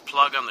I always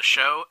plug on the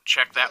show,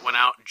 check that one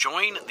out.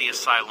 Join the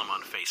Asylum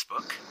on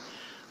Facebook.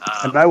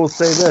 And I will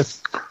say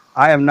this.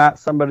 I am not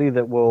somebody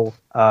that will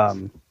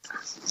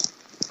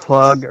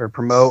plug or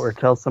promote or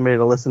tell somebody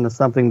to listen to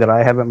something that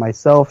I haven't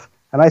myself.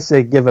 And I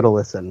say give it a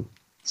listen.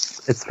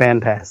 It's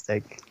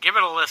fantastic. Give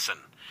it a listen.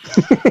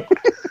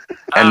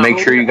 And make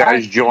sure you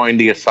guys join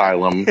the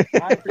Asylum.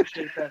 I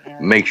appreciate that,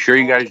 Aaron. Make sure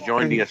you guys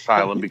join the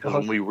Asylum, because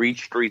when we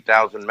reach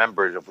 3,000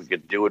 members, if we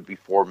could do it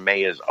before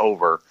May is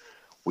over,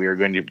 we are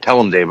going to tell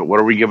them, David, what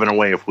are we giving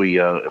away if we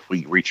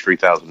reach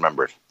 3,000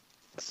 members?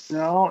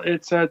 No,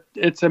 it's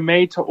a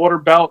made-to-order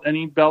belt,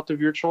 any belt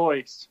of your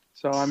choice.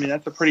 So, I mean,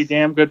 that's a pretty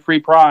damn good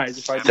free prize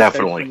if I do say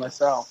so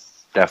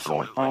myself.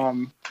 Definitely.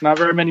 Not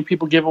very many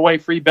people give away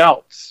free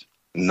belts.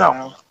 No.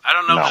 So. I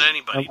don't know that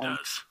anybody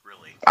does,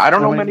 really. I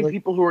don't know many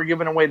people who are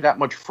giving away that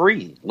much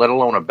free, let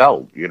alone a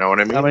belt. You know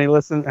what I mean? How many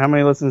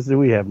listens do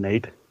we have,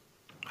 Nate?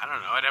 I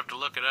don't know. I'd have to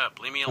look it up.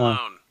 Leave me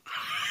alone.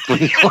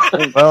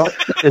 Well,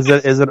 is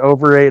it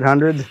over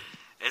 800? Is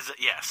it?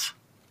 Yes.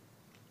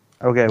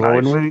 Okay.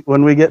 Nice. Well,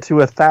 when we get to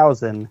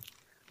 1,000,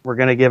 we're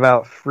going to give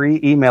out free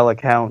email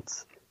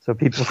accounts so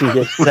people can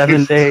get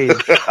 7 days.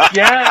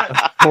 Yeah. Of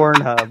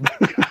Pornhub.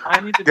 I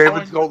need to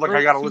David's going like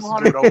I got to listen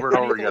to it over and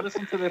over again.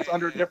 Listen to this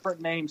under different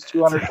names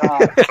 200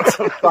 times.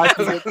 So I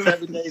can get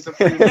 7 days of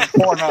free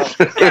Pornhub.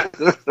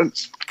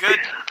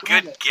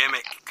 Good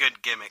gimmick.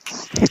 Good gimmick.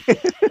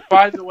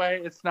 By the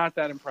way, it's not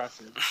that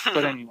impressive.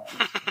 But anyway.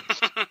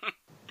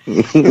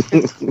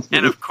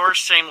 And of course,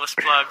 shameless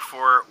plug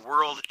for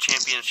World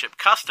Championship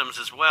Customs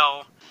as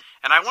well.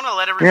 And I want to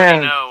let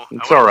everybody know.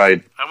 It's all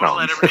right. I want to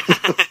let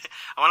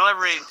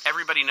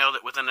everybody know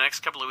that within the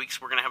next couple of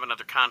weeks, we're going to have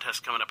another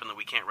contest coming up in the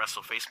We Can't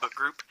Wrestle Facebook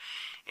group.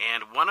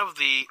 And one of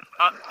the,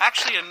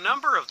 actually a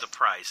number of the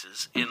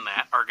prizes in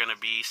that are going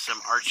to be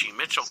some Archie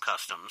Mitchell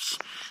customs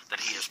that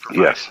he has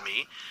provided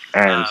me.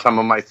 And some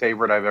of my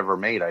favorite I've ever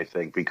made, I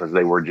think, because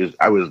they were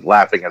I was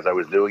laughing as I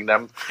was doing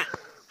them.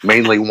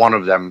 Mainly one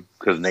of them,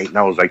 because Nate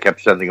knows I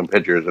kept sending him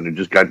pictures, and it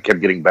just kept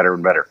getting better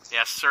and better.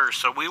 Yes, sir.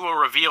 So we will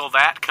reveal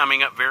that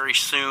coming up very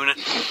soon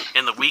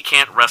in the We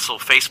Can't Wrestle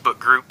Facebook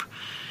group.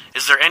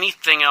 Is there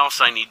anything else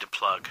I need to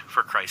plug,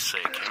 for Christ's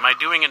sake? Am I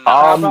doing enough?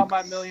 How about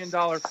my $1 million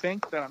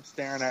fink that I'm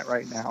staring at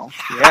right now?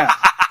 Yeah.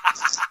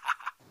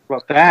 What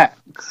about that?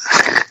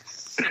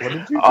 What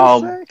did you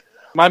just say?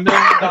 My $1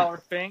 million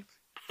fink.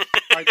 All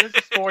right, there's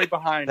a story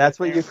behind That's it.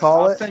 what you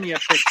call I'll it? send you a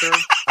picture.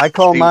 I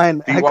call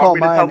mine. Do you want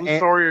me to tell the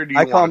story, or do you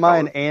I call want to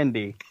mine tell it?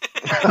 Andy.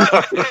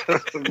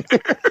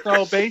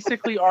 So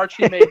basically,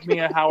 Archie made me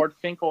a Howard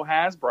Finkel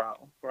Hasbro,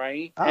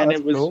 right? Oh, and that's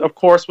it was, cool. of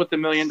course, with the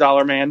 $1 Million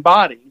Man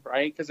body,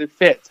 right? Because it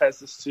fits, has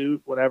the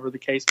suit, whatever the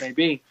case may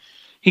be.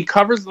 He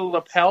covers the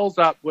lapels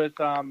up with,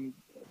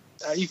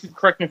 you can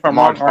correct me if I'm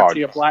wrong, Mod Podge.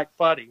 Archie, a black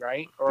buddy,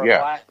 right? Or Yeah. a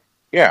black,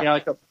 Yeah.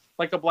 like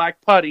like a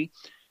black putty,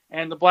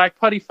 and the black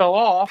putty fell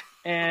off,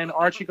 and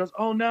Archie goes,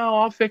 "Oh no,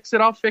 I'll fix it.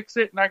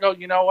 And I go,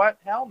 "You know what?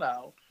 Hell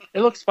no.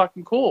 It looks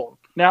fucking cool."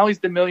 Now he's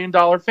the $1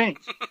 million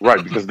Fink.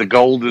 Right, because the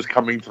gold is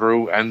coming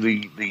through and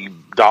the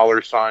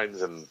dollar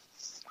signs and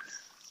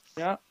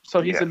yeah,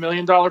 so he's $1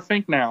 million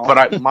Fink now.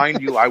 But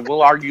mind you, I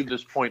will argue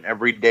this point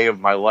every day of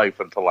my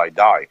life until I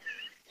die.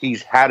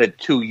 He's had it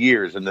 2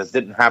 years, and this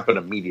didn't happen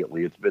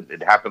immediately.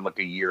 It happened like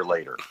a year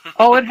later.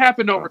 Oh, it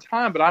happened over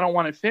time, but I don't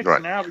want it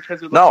fixed now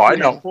because it looks I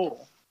know.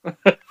 Cool.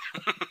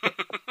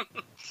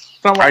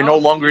 I no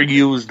longer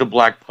use the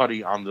black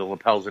putty on the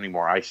lapels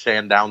anymore. I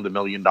sand down the $1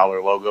 million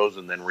logos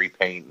and then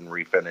repaint and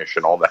refinish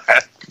and all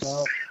that.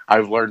 Well,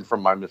 I've learned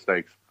from my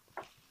mistakes.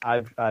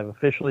 I've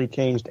officially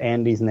changed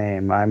Andy's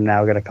name. I'm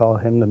now going to call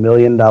him the $1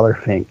 million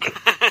Fink.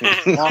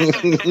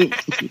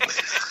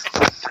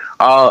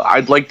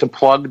 I'd like to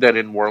plug that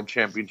in World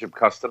Championship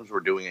Customs, we're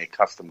doing a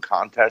custom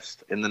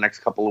contest in the next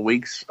couple of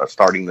weeks,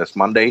 starting this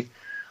Monday.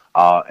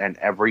 And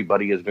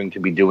everybody is going to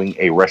be doing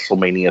a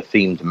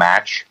WrestleMania-themed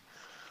match.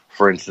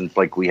 For instance,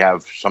 like we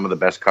have some of the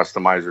best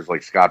customizers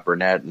like Scott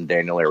Burnett and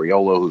Daniel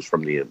Ariolo, who's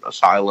from the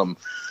Asylum,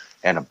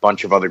 and a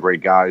bunch of other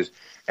great guys.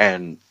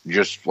 And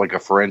just like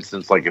for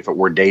instance, like if it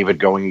were David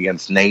going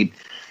against Nate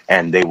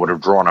and they would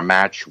have drawn a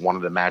match, one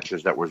of the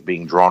matches that was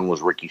being drawn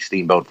was Ricky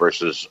Steamboat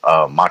versus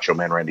Macho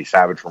Man Randy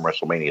Savage from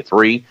WrestleMania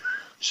 3.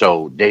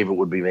 So David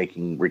would be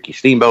making Ricky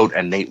Steamboat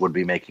and Nate would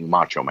be making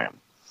Macho Man.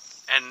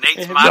 And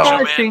Nate's have Macho you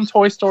guys Man. seen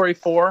Toy Story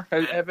 4?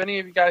 Have any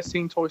of you guys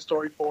seen Toy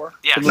Story 4?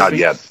 Yes. Not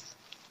yet.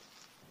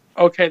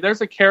 Okay,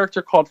 there's a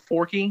character called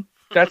Forky.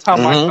 That's how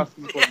my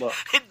customs would look.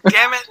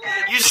 Damn it!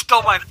 You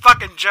stole my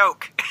fucking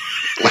joke.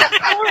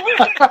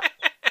 Well,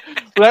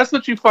 that's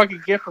what you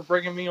fucking get for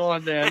bringing me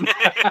on then.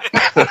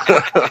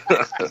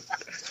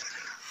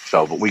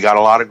 But we got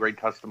a lot of great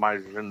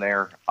customizers in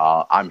there.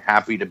 I'm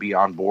happy to be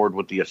on board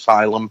with the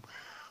Asylum.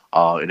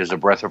 It is a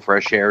breath of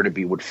fresh air to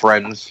be with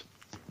friends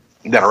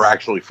that are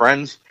actually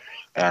friends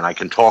and I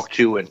can talk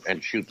to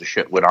and shoot the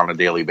shit with on a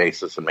daily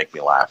basis and make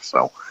me laugh.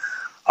 So,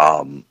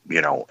 and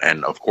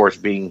of course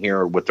being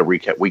here with the We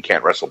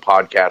Can't Wrestle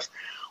podcast,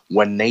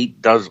 when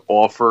Nate does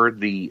offer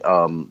the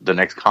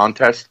next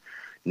contest,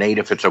 Nate,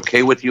 if it's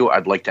okay with you,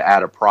 I'd like to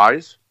add a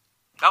prize.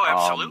 Oh,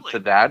 absolutely. To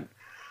that.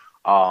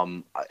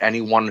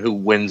 Anyone who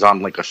wins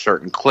on like a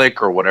certain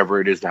click or whatever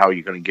it is, how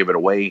you're going to give it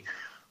away,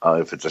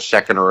 if it's a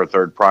second or a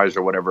third prize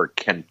or whatever,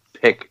 can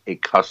pick a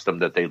custom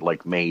that they'd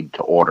like made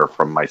to order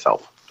from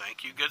myself.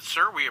 Thank you, good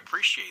sir. We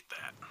appreciate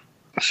that.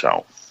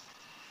 So.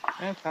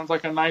 That sounds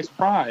like a nice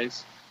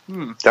prize.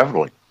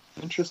 Definitely.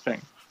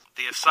 Interesting.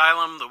 The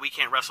Asylum, the We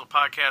Can't Wrestle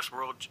podcast,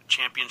 World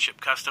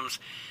Championship Customs.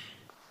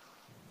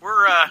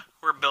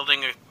 We're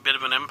building a bit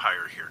of an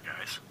empire here,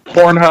 guys.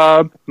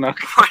 Pornhub. No.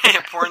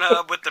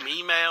 Pornhub with them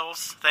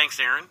emails. Thanks,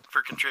 Aaron,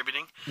 for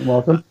contributing. You're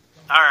welcome.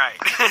 All right.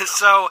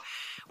 So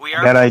we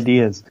are. I got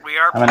ideas. We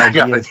are. I'm an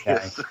ideas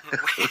guy.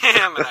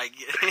 I'm an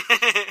idea.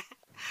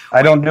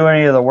 I don't do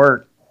any of the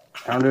work.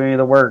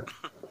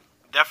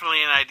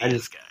 Definitely an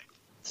ideas guy.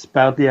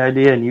 Spout the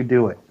idea and you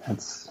do it.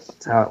 That's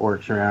how it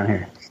works around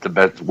here. It's the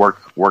best.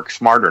 Work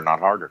smarter, not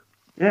harder.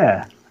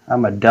 Yeah,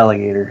 I'm a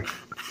delegator.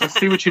 Let's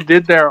see what you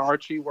did there,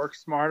 Archie. Work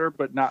smarter,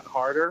 but not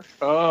harder.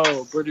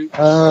 Oh, pretty.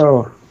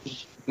 Oh,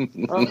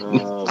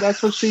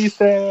 that's what she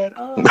said.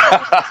 Oh.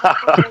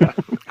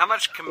 How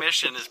much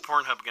commission is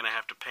Pornhub going to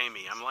have to pay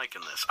me? I'm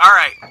liking this. All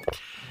right.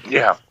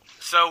 Yeah.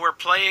 So we're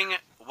playing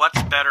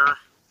What's Better,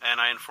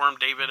 and I informed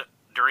David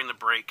during the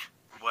break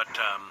what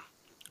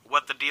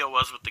the deal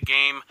was with the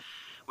game.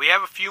 We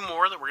have a few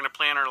more that we're going to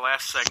play in our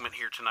last segment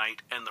here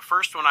tonight, and the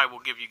first one I will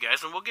give you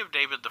guys, and we'll give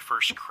David the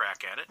first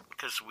crack at it,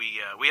 because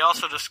we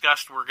also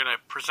discussed we're going to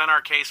present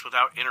our case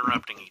without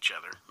interrupting each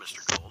other,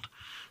 Mr. Gold.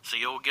 So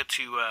you'll get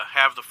to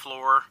have the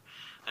floor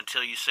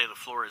until you say the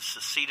floor is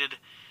seceded.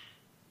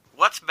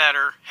 What's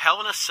better, Hell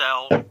in a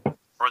Cell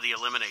or the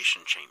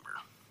Elimination Chamber?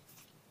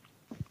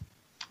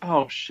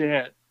 Oh,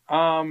 shit.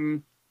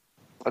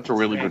 That's a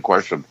really good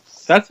question.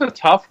 That's a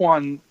tough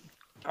one.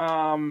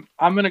 I'm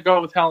going to go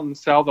with Hell in the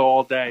Cell, though,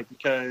 all day,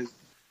 because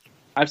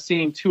I've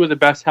seen two of the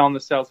best Hell in the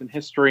Cells in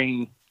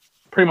history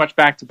pretty much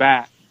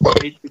back-to-back.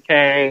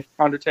 HBK,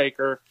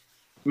 Undertaker,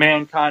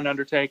 Mankind,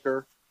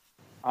 Undertaker.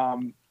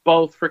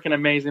 Both freaking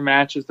amazing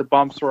matches. The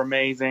bumps were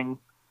amazing.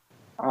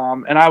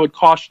 And I would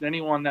caution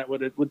anyone that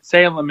would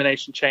say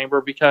Elimination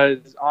Chamber,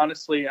 because,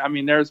 honestly, I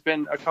mean, there's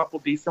been a couple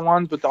decent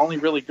ones, but the only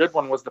really good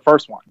one was the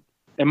first one,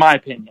 in my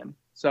opinion.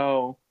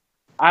 So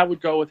I would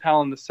go with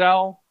Hell in the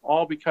Cell,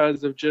 all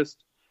because of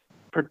just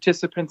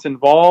participants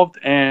involved,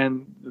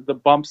 and the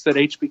bumps that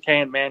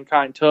HBK and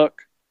Mankind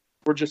took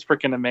were just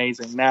freaking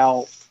amazing.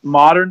 Now,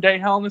 modern day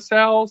Hell in the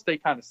Cells, they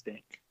kind of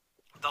stink.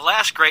 The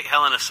last great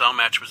Hell in a Cell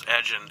match was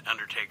Edge and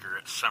Undertaker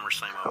at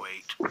SummerSlam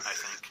 08, I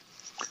think.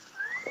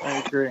 I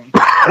agree.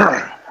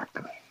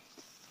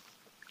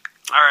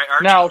 All right,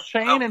 Archie. Now,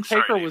 Shane and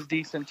Taker was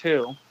decent,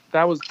 too.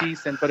 That was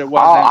decent, but it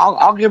wasn't.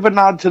 I'll give a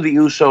nod to the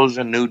Usos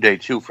and New Day,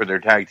 too, for their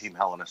tag team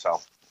Hell in a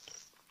Cell.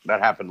 That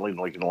happened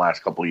like in the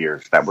last couple of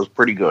years. That was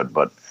pretty good,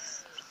 but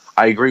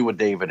I agree with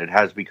David. It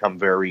has become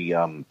very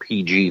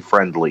PG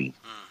friendly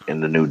in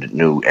the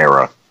new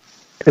era.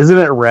 Isn't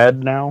it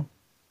red now?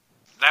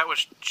 That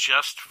was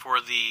just for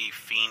the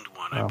Fiend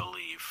one, I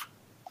believe.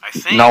 I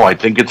think. No, I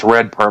think it's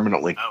red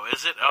permanently. Oh,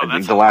 is it? Oh, I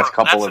think the last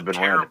couple have been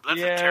red. That's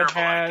yeah, a terrible it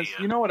has. idea.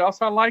 You know what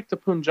else I liked? The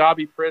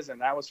Punjabi prison.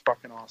 That was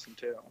fucking awesome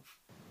too.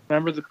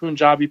 Remember the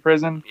Punjabi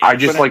prison? I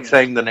just like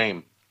saying the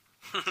name.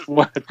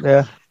 What?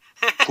 Yeah.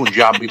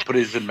 Punjabi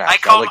prison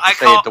match. I like to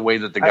say it the way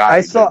that the guy.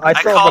 I saw the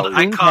called-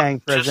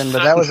 Poontang prison,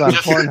 but that was on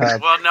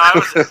Pornhub. Well, no, I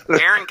was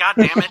Aaron. God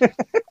damn it!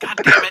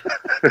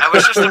 I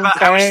was just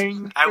about.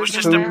 I was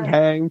just.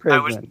 Poontang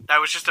prison. I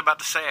was just about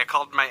to say I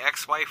called my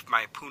ex-wife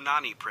my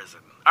Punani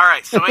prison. All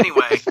right. So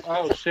anyway.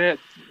 Oh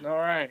shit! All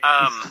right.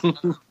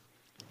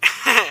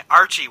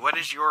 Archie, what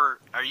is your?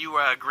 Are you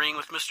agreeing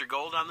with Mr.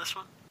 Gold on this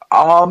one?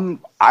 I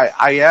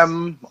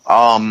am.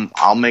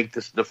 I'll make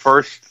this the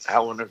first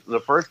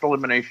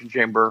Elimination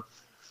Chamber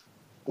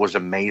was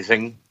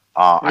amazing.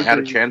 I had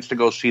a chance to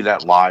go see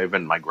that live,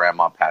 and my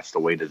grandma passed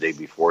away the day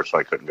before, so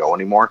I couldn't go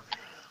anymore.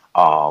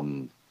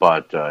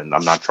 But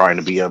I'm not trying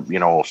to be a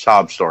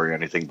sob story or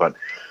anything. But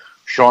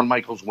Shawn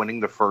Michaels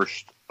winning the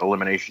first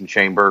Elimination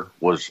Chamber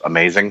was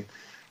amazing,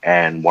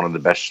 and one of the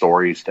best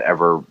stories to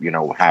ever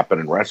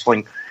happen in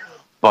wrestling.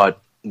 But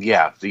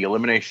yeah, the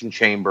Elimination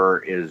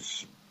Chamber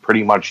is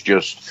pretty much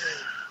just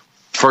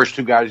first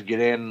two guys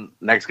get in,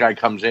 next guy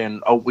comes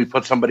in, oh, we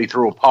put somebody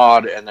through a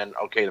pod, and then,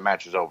 okay, the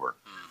match is over.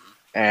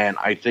 And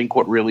I think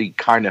what really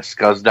kind of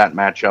scuzzed that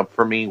match up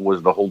for me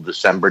was the whole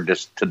December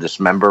to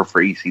Dismember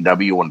for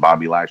ECW when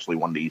Bobby Lashley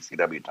won the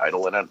ECW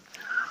title in it.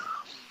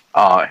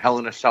 Hell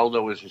in a Cell,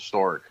 though, is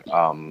historic.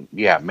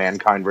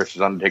 Mankind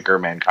versus Undertaker,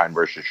 Mankind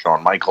versus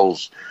Shawn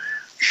Michaels,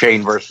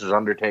 Shane versus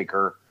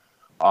Undertaker.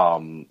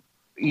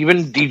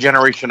 Even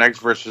D-Generation X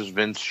versus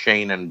Vince,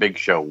 Shane, and Big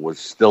Show was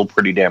still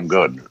pretty damn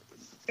good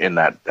in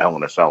that Hell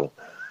in a Cell.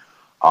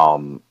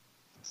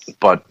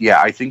 But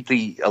yeah, I think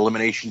the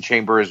Elimination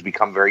Chamber has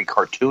become very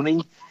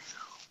cartoony,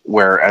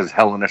 whereas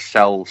Hell in a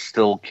Cell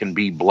still can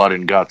be blood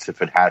and guts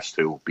if it has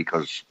to,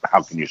 because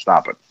how can you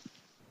stop it?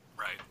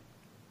 Right.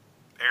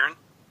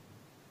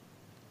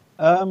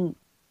 Aaron?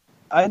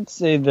 I'd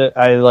say that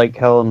I like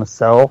Hell in a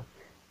Cell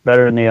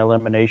better than the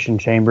Elimination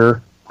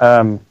Chamber.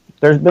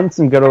 There's been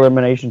some good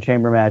Elimination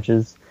Chamber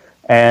matches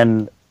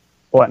and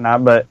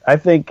whatnot, but I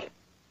think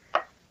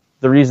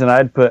the reason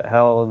I'd put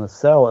Hell in the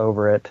Cell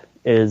over it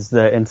is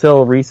that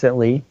until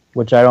recently,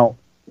 which I don't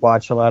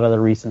watch a lot of the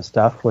recent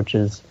stuff, which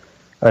is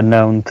a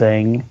known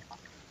thing,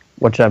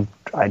 which I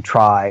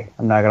try.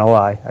 I'm not going to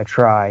lie. I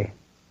try.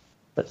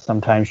 But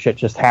sometimes shit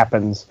just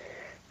happens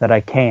that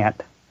I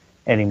can't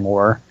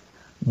anymore.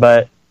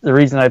 But the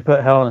reason I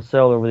put Hell in a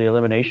Cell over the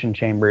Elimination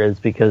Chamber is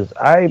because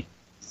I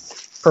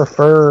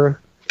prefer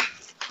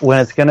when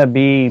it's going to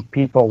be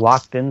people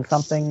locked in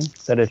something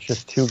that it's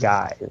just two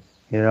guys,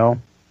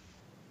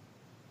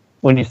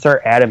 When you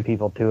start adding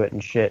people to it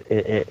and shit,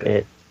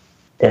 it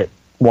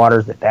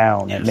waters it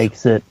down. Yes. It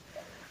makes it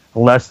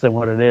less than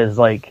what it is.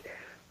 Like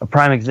a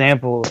prime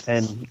example,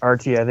 and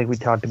Archie, I think we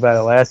talked about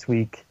it last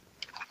week,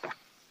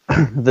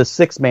 the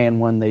 6-man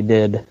one they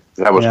did.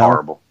 That was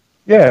horrible.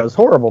 Yeah, it was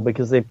horrible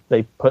because they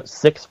put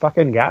 6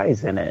 fucking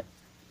guys in it.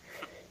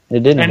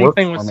 It didn't work.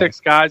 Anything with 6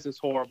 guys is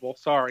horrible.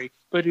 Sorry.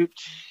 But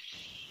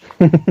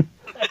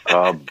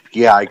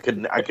I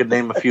could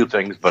name a few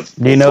things, but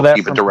do you know that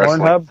keep from it to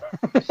wrestling. Pornhub?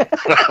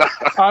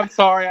 I'm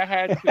sorry, I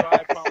had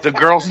to. The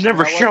girls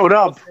never showed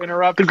up.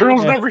 The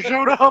girls never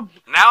showed up.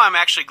 Now I'm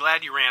actually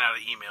glad you ran out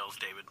of emails,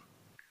 David.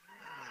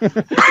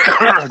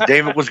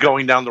 David was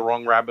going down the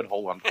wrong rabbit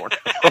hole on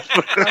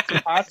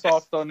Pornhub. I saw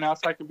stuff now,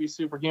 so I could be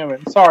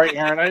superhuman. Sorry,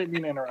 Aaron, I didn't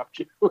mean to interrupt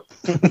you.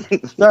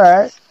 It's all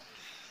right.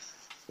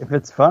 If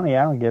it's funny,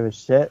 I don't give a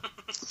shit.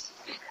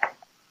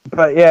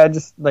 But yeah,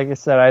 just like I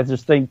said, I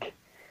just think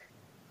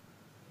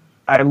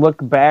I look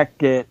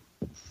back at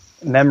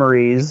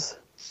memories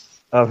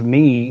of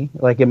me,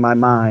 like in my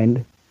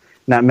mind,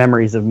 not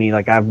memories of me,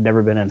 like I've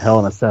never been in Hell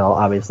in a Cell,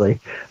 obviously.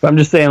 But I'm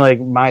just saying, like,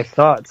 my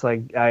thoughts,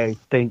 like, I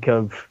think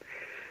of,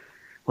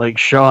 like,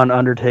 Shawn,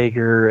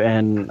 Undertaker,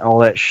 and all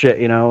that shit,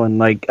 and,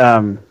 like,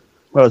 what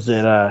was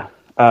it,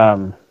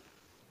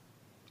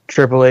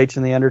 Triple H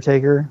and The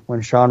Undertaker,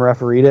 when Shawn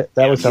refereed it?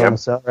 That was Hell in a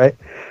Cell, right?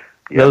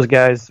 Yep. Those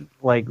guys,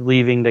 like,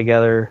 leaving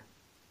together,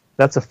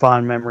 that's a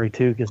fond memory,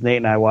 too, because Nate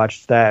and I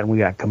watched that, and we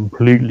got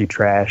completely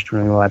trashed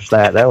when we watched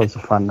that. That was a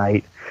fun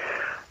night.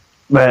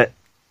 But,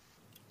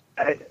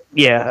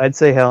 I'd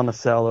say Hell in a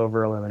Cell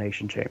over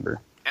Elimination Chamber.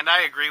 And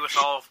I agree with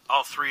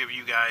all three of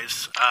you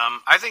guys.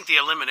 I think the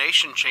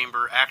Elimination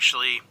Chamber,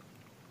 actually,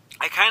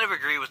 I kind of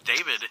agree with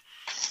David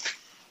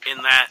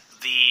in that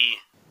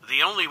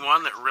the only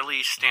one that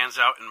really stands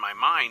out in my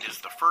mind is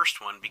the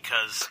first one,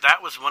 because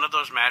that was one of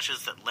those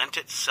matches that lent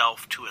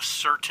itself to a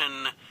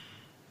certain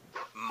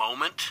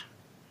moment,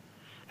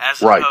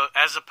 as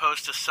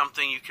opposed to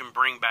something you can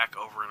bring back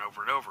over and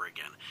over and over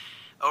again.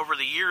 Over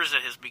the years,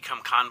 it has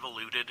become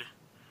convoluted.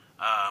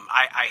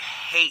 I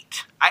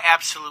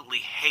absolutely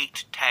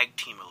hate tag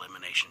team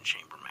elimination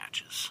chamber matches.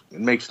 matches. It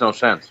makes no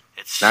sense.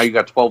 It's Now you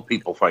got 12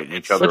 people fighting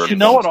each other. But you in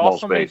know one what small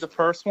also made space. the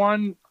first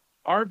one?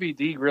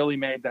 RVD really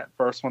made that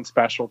first one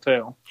special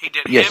too. he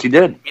did. Yes, he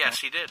did. Yes,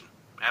 he did.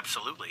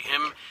 Absolutely,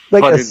 him.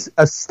 Like But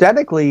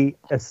aesthetically,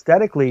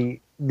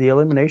 the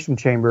Elimination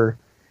Chamber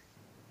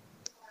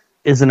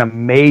is an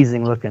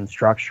amazing looking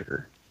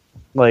structure.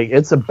 Like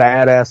it's a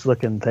badass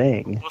looking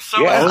thing. Well,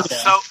 so Yeah.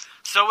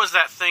 so was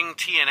that thing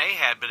TNA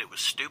had, but it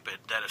was stupid.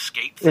 That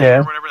escape thing Yeah.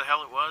 or whatever the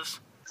hell it was.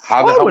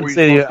 How Well, the I hell would were you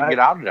say supposed to get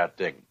out of that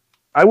thing?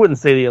 I wouldn't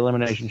say the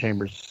Elimination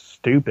Chamber's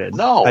stupid.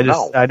 No,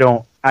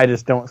 I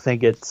just don't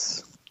think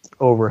it's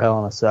over Hell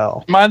in a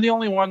Cell. Am I the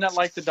only one that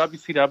liked the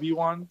WCW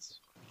ones?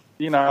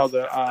 You know, Tower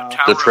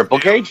The of triple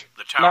Doom. cage?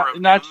 The Tower of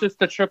not Doom. just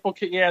the triple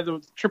cage. Yeah,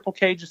 the triple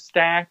cage is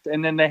stacked,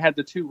 and then they had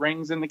the 2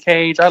 rings in the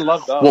cage. I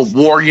love those.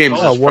 Well, War Games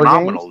Oh, is War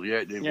phenomenal.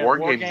 Yeah, War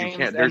War Games, Games, you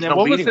can't. and There's then no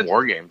what was beating the-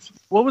 War Games.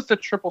 What was the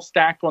triple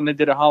stacked one they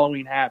did at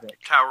Halloween Havoc?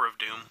 Tower of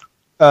Doom.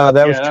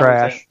 That was Yeah, that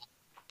trash. was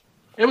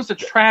It was a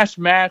trash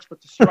match,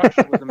 but the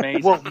structure was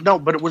amazing. Well, no,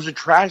 but it was a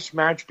trash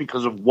match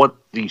because of what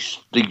the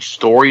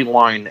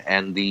storyline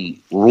and the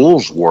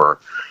rules were.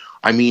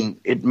 I mean,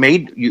 it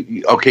made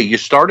you okay. You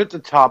start at the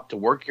top to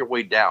work your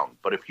way down,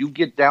 but if you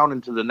get down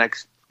into the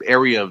next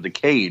area of the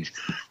cage,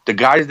 the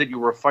guys that you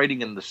were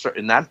fighting in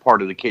that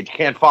part of the cage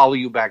can't follow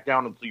you back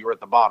down until you're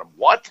at the bottom.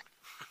 What?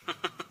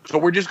 So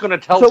we're just going to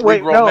tell So three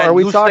wait, grown no, men, are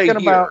we you talking stay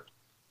about? here.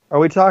 Are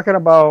we talking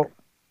about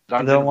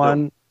Dungeon the of one?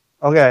 Doom.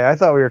 Okay, I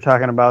thought we were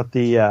talking about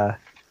the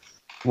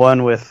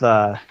one with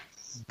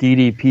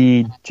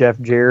DDP, Jeff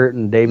Jarrett,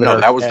 and David. No,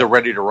 that was Arquette. the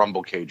Ready to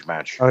Rumble cage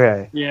match.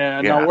 Okay.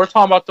 Yeah, Yeah. no, we're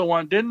talking about the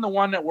one. Didn't the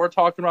one that we're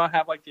talking about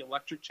have like the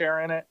electric chair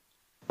in it?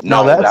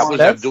 No, that's, that was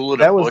that's, Abdullah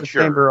that the was Butcher.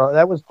 the Chamber.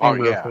 That was Oh,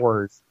 Chamber yeah. of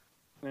Horrors.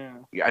 Yeah.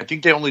 Yeah, I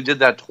think they only did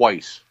that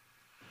twice.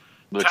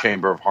 The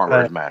Chamber of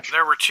Horrors match.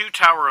 There were 2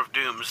 Tower of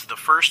Dooms. The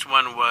first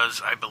one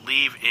was, I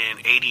believe, in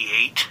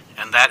 '88,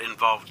 and that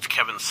involved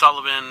Kevin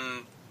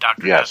Sullivan,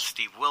 Dr. Yes. Death,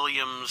 Steve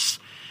Williams,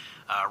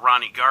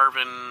 Ronnie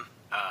Garvin.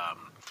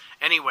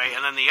 Anyway,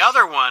 and then the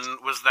other one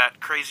was that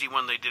crazy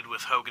one they did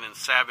with Hogan and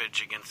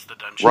Savage against the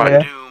Dungeon Right.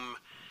 of Doom.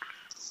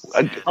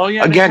 Oh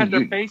yeah, Again, they had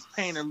their you- face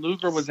paint, and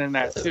Luger was in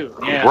that too.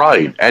 Yeah.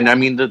 Right, and I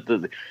mean,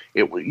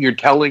 you're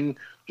telling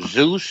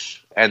Zeus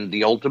and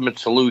the Ultimate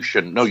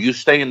Solution, no, you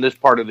stay in this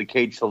part of the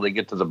cage till they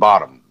get to the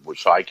bottom,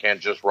 so I can't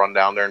just run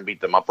down there and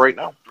beat them up right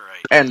now.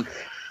 Right. And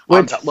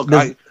Which look,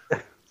 does-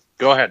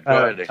 go ahead.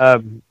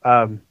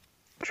 Dave.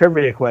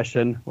 Trivia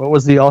question: what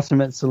was the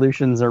Ultimate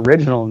Solution's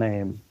original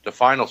name? The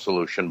Final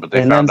Solution, but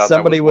they And found then out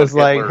somebody that was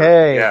what like, Hitler-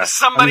 "Hey, yeah. I'm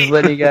Somebody, just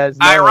letting you guys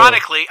know."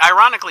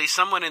 ironically,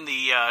 someone in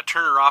the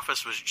Turner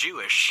office was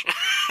Jewish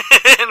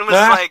and was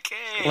like,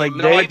 "Hey, Like,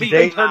 No, I think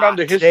they turned on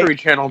the History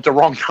Channel at the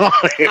wrong time.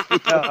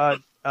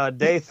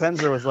 Dave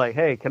Penzer was like,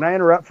 "Hey, can I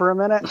interrupt for a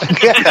minute?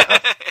 Yeah.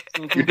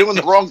 You're doing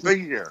the wrong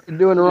thing here. You're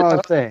doing the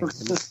wrong thing."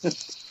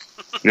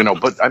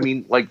 But I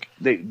mean, like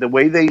the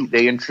way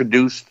they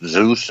introduced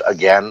Zeus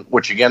again,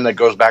 which again that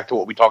goes back to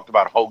what we talked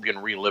about Hogan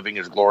reliving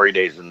his glory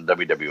days in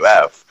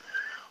WWF.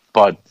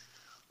 But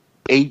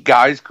 8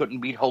 guys couldn't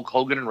beat Hulk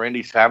Hogan and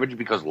Randy Savage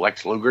because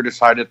Lex Luger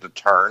decided to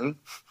turn.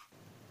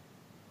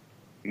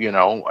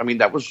 I mean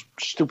that was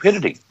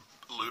stupidity.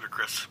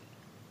 ludicrous."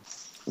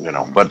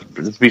 But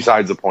it's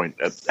besides the point.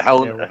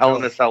 Hell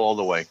in a Cell all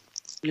the way.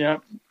 Yeah.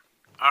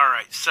 All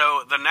right,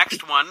 so the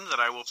next one that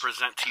I will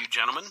present to you,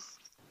 gentlemen,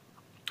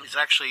 is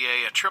actually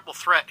a triple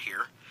threat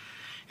here,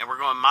 and we're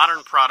going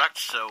modern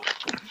products. So,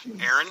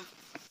 Aaron,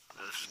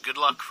 this is good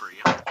luck for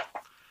you.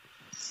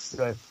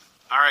 Good.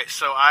 All right,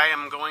 so I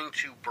am going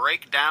to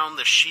break down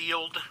the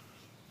Shield,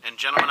 and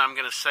gentlemen, I'm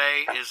going to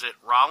say, is it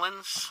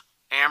Rollins,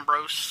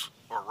 Ambrose,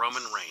 or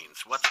Roman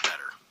Reigns? What's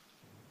better?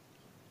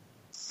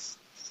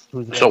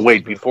 So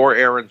wait, before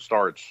Aaron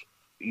starts,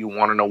 you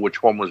want to know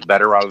which one was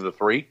better out of the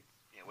 3?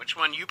 Yeah, which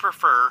one you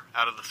prefer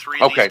out of the 3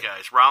 of Okay. these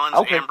guys? Rollins,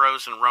 Okay.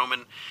 Ambrose, and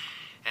Roman.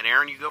 And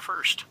Aaron, you go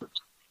first.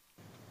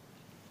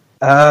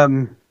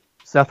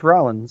 Seth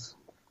Rollins.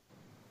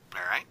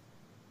 All right.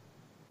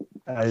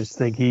 I just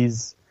think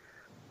he's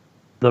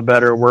the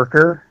better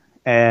worker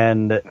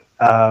and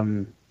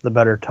the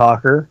better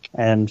talker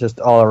and just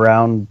all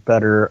around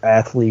better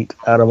athlete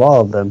out of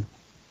all of them.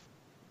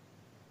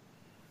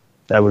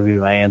 That would be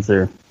my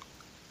answer.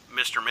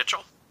 Mr.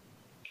 Mitchell?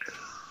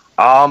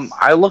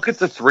 I look at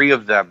the 3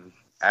 of them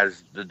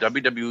as the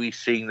WWE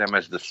seeing them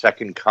as the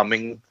second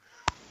coming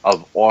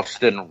of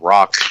Austin,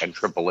 Rock, and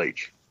Triple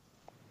H.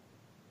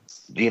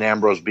 Dean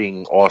Ambrose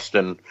being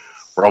Austin,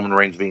 Roman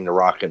Reigns being The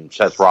Rock, and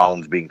Seth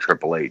Rollins being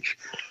Triple H.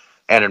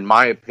 And in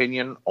my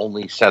opinion,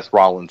 only Seth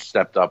Rollins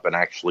stepped up and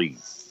actually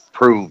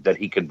proved that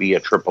he could be a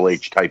Triple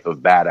H type of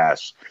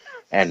badass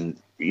and,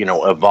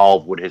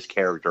 evolve with his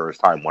character as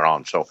time went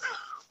on. So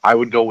I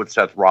would go with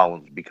Seth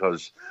Rollins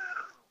because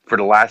for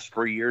the last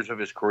 3 years of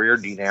his career,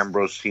 Dean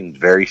Ambrose seemed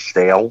very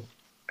stale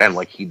and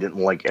like he didn't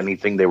like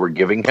anything they were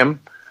giving him.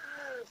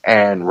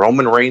 And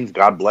Roman Reigns,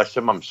 God bless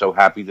him, I'm so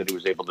happy that he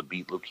was able to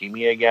beat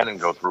leukemia again and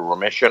go through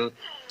remission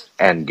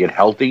and get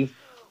healthy.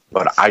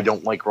 But I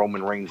don't like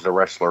Roman Reigns, the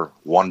wrestler,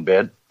 one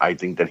bit. I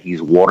think that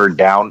he's watered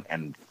down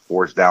and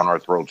forced down our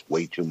throats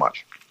way too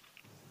much.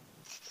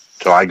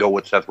 So I go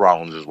with Seth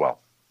Rollins as well.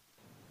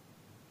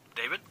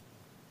 David?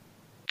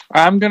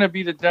 I'm going to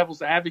be the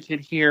devil's advocate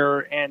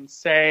here and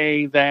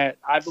say that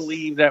I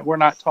believe that we're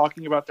not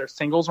talking about their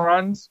singles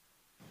runs.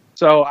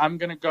 So I'm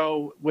going to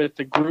go with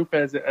the group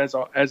as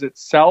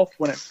itself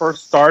when it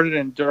first started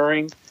and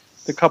during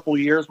the couple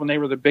years when they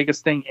were the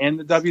biggest thing in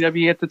the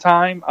WWE at the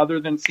time, other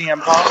than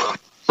CM Punk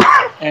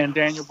and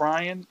Daniel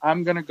Bryan.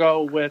 I'm going to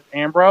go with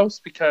Ambrose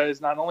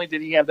because not only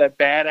did he have that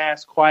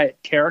badass, quiet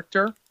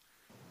character,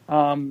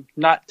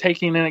 not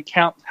taking into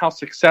account how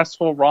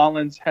successful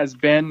Rollins has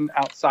been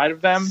outside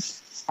of them,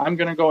 I'm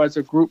going to go as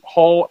a group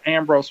whole.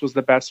 Ambrose was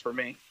the best for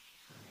me.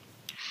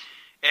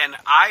 And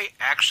I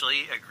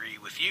actually agree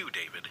with you,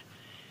 David.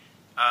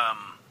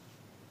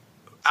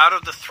 Out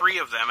of the three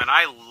of them, and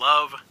I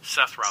love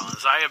Seth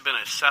Rollins. I have been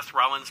a Seth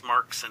Rollins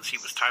mark since he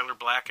was Tyler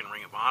Black in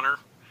Ring of Honor.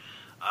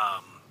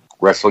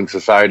 Wrestling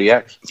Society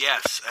X.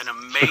 Yes, an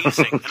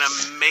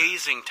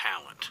amazing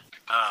talent.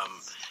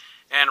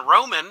 And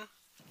Roman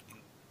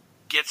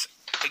gets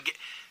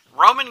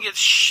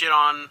shit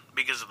on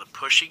because of the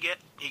push he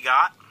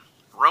got.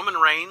 Roman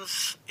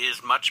Reigns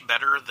is much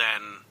better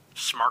than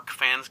Smark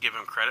fans give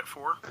him credit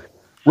for.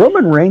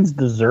 Roman Reigns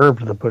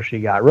deserved the push he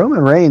got.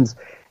 Roman Reigns,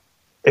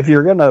 if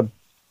you're going to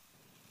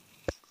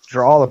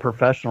draw the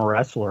professional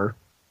wrestler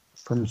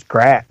from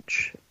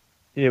scratch,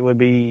 it would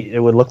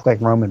look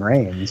like Roman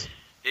Reigns.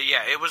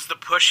 Yeah, it was the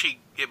push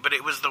but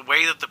it was the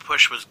way that the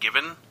push was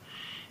given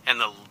and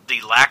the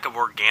lack of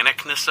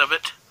organicness of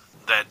it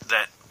that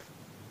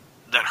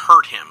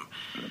hurt him.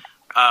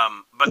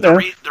 But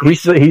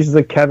he's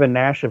the Kevin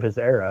Nash of his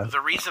era. The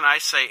reason I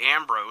say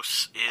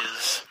Ambrose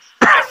is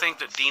I think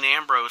that Dean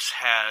Ambrose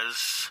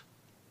has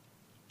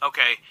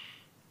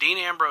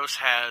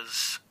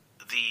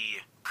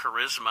the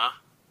charisma.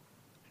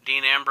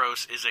 Dean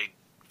Ambrose is a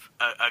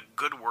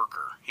good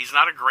worker. He's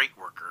not a great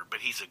worker, but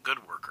he's a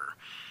good worker.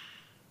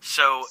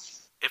 So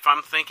if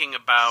I'm thinking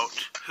about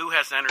who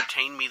has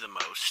entertained me the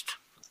most,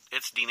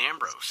 it's Dean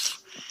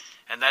Ambrose.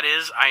 And that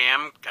is,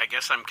 I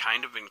guess I'm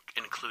kind of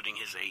including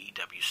his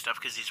AEW stuff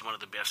because he's one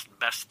of the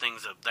best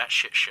things of that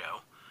shit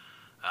show.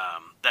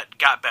 That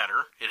got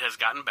better. It has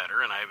gotten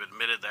better, and I've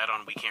admitted that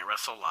on We Can't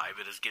Wrestle Live.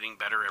 It is getting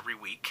better every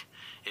week.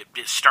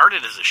 It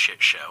started as a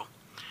shit show,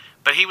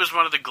 but he was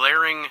one of the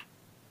glaring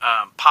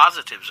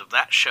positives of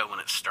that show when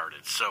it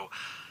started. So,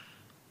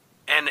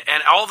 and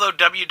although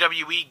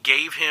WWE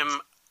gave him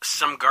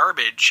some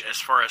garbage as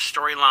far as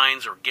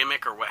storylines or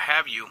gimmick or what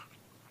have you,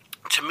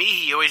 to me,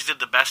 he always did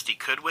the best he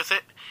could with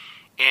it,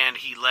 and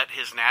he let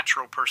his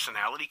natural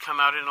personality come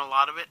out in a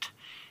lot of it,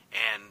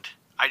 and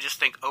I just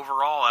think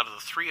overall, out of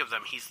the three of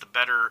them, he's the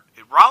better.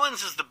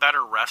 Rollins is the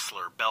better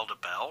wrestler, bell to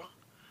bell,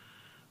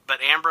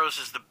 but Ambrose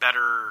is the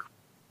better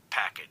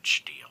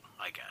package deal,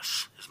 I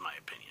guess, is my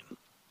opinion.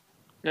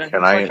 Yeah, he's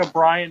like a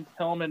Brian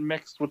Pillman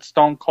mixed with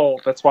Stone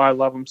Cold. That's why I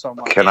love him so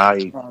much. Can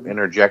I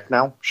interject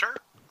now? Sure.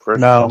 For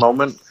a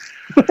moment?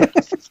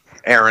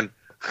 Aaron.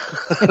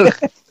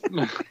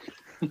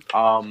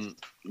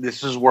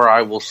 This is where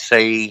I will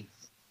say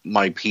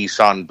my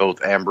piece on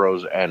both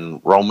Ambrose and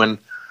Roman.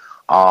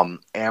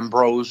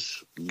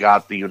 Ambrose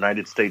got the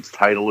United States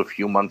title a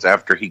few months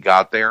after he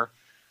got there,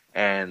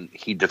 and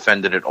he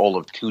defended it all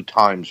of 2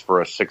 times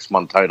for a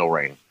 6-month title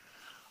reign.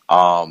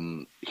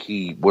 Maybe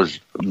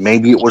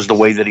it was the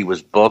way that he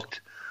was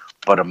booked,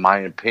 but in my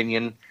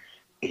opinion,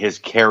 his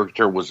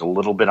character was a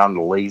little bit on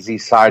the lazy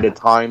side at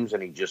times,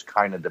 and he just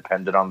kind of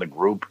depended on the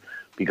group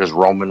because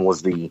Roman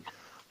was the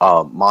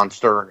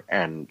monster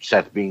and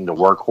Seth being the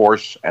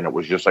workhorse, and it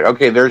was just like,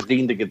 okay, there's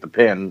Dean to get the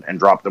pin and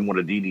drop them with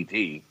a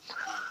DDT.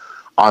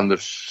 On the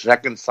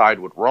second side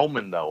with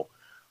Roman, though,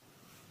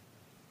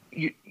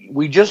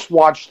 we just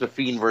watched The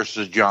Fiend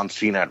versus John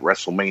Cena at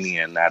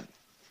WrestleMania in that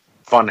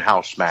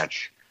Funhouse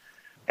match,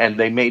 and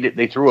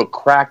they threw a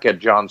crack at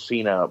John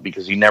Cena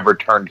because he never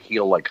turned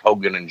heel like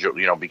Hogan and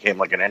became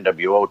like an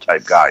NWO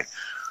type guy.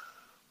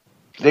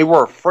 They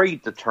were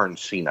afraid to turn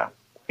Cena.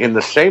 In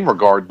the same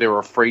regard, they were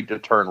afraid to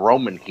turn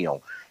Roman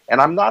heel. And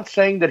I'm not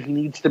saying that he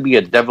needs to be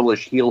a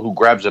devilish heel who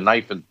grabs a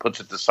knife and puts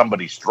it to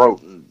somebody's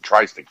throat and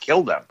tries to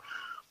kill them.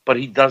 But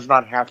he does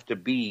not have to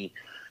be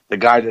the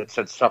guy that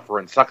said suffer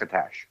and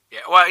succotash.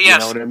 Yeah, well, yes, you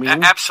know what I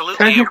mean? Absolutely.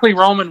 Technically,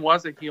 Roman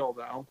was a heel,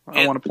 though.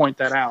 I want to point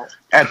that out.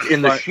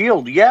 The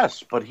Shield,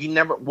 yes, but he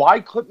never... Why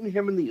couldn't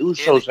him and the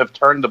Usos have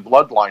turned the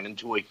Bloodline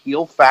into a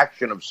heel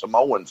faction of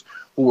Samoans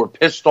who were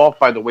pissed off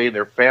by the way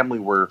their family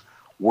were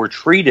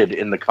treated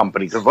in the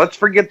company? Because let's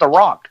forget The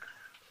Rock.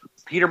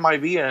 Peter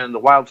Maivia and the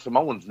Wild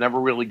Samoans never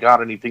really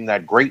got anything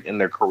that great in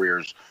their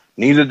careers.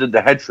 Neither did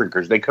the Head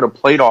Shrinkers. They could have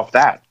played off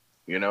that.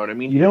 You know what I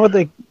mean? You know what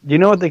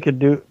they could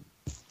do?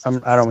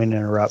 I don't mean to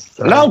interrupt.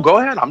 Sorry. No, go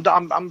ahead.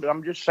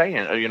 I'm just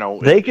saying.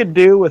 They could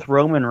do with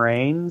Roman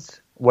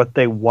Reigns what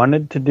they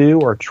wanted to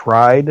do or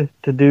tried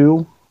to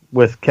do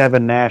with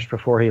Kevin Nash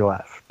before he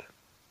left.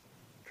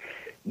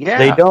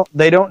 Yeah.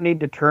 They don't need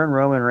to turn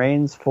Roman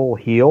Reigns full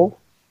heel.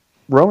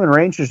 Roman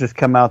Reigns should just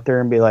come out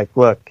there and be like,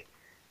 look,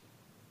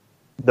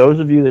 those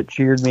of you that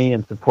cheered me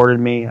and supported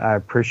me, I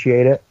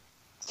appreciate it.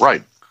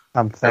 Right.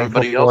 I'm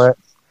thankful for it.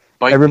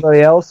 But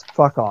Everybody else,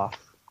 fuck off.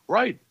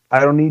 right, I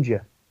don't need you.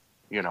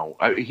 you know,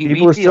 he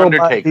beat the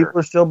Undertaker.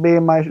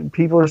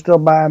 People are still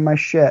buying my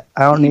shit.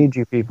 I don't need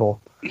you people.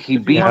 He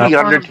beat You wanna the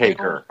turn him heel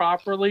Undertaker.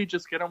 properly,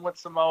 just get him with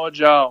Samoa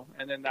Joe,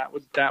 and then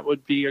that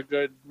would be a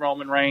good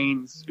Roman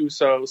Reigns,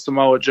 Uso,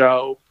 Samoa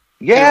Joe.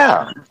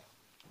 Yeah.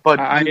 But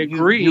I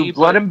agree, You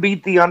let him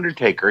beat the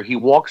Undertaker. He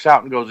walks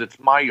out and goes, "It's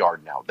my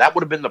yard now." That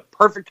would have been the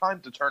perfect time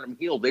to turn him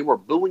heel. They were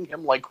booing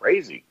him like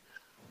crazy.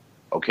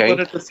 Okay. But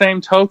at the same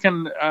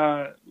token,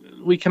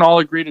 we can all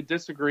agree to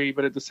disagree.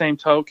 But at the same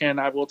token,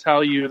 I will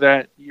tell you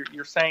that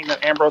you're saying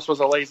that Ambrose was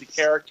a lazy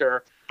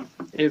character.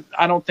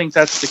 I don't think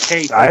that's the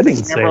case. I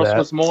didn't say Ambrose that.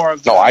 was more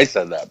of. No, I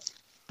said that.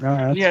 No,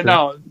 that's true.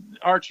 No.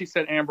 Archie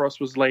said Ambrose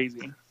was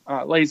lazy,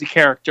 lazy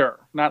character,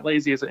 not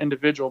lazy as an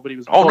individual, but he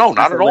was. Oh, no, booked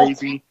not as at a all.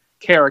 lazy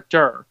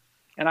character.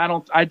 And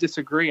I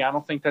disagree. I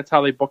don't think that's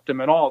how they booked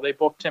him at all. They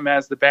booked him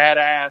as the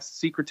badass,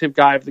 secretive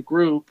guy of the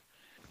group.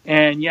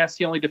 And yes,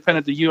 he only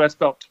defended the U.S.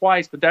 belt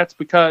twice, but that's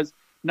because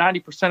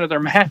 90% of their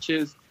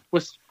matches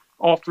was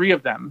all three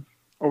of them,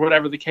 or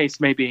whatever the case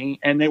may be.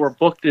 And they were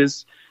booked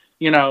as,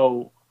 they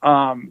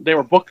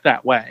were booked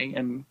that way.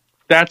 And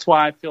that's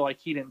why I feel like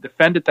he didn't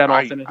defend it that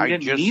often. And he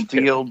didn't just need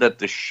feel to. that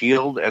the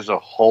Shield as a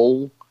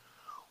whole,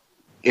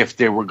 if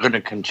they were going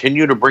to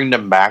continue to bring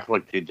them back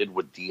like they did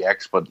with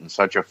DX, but in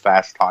such a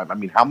fast time. I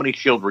mean, how many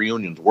Shield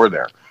reunions were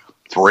there?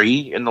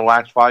 3 in the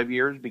last 5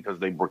 years because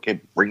they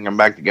kept bringing them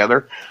back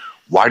together.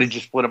 Why did you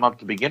split them up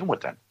to begin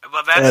with then?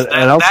 Well, that's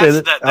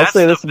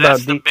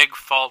the big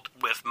fault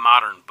with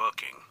modern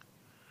booking.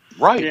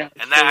 Right. Yeah.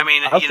 And that, I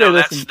mean,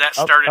 that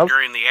started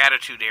during the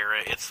Attitude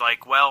Era. It's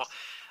like, well,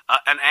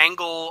 an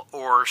angle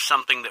or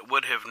something that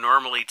would have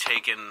normally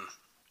taken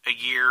a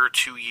year,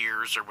 2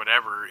 years, or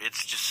whatever,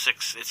 it's just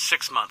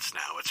 6 months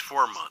now. It's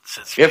 4 months.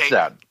 It's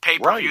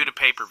pay-per-view to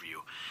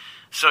pay-per-view.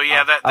 So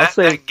yeah,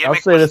 that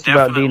gimmick was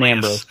about Dean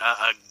Ambrose.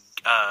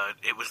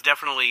 It was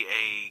definitely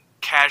a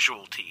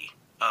casualty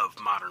of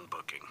modern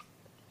booking.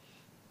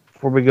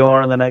 Before we go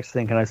on to the next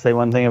thing, can I say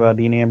one thing about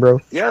Dean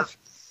Ambrose? Yes.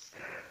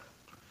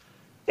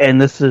 And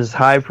this is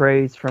high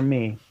praise from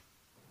me.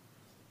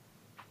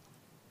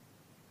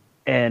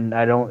 And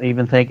I don't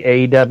even think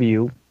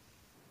AEW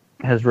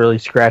has really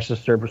scratched the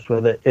surface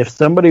with it. If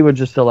somebody would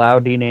just allow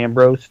Dean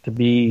Ambrose to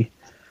be,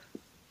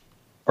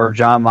 or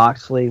John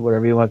Moxley,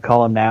 whatever you want to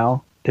call him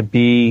now, to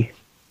be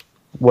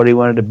what he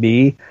wanted to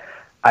be,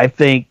 I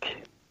think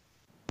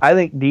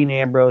Dean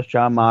Ambrose,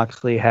 John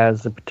Moxley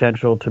has the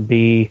potential to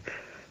be,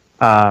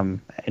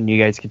 and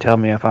you guys can tell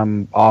me if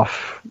I'm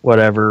off,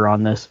 whatever,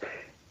 on this,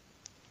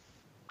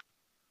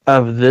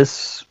 of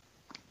this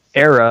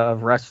era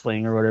of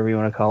wrestling, or whatever you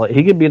want to call it.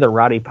 He could be the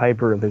Roddy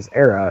Piper of his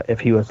era if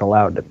he was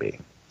allowed to be.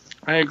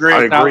 I agree,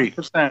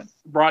 1,000%.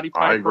 Roddy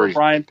Piper,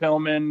 Brian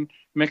Pillman,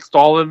 mixed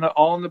all in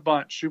the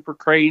bunch. Super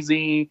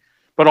crazy,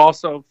 but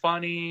also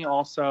funny,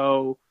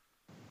 also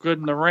good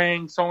in the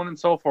ring, so on and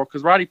so forth.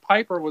 Because Roddy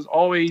Piper was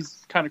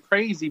always kind of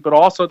crazy, but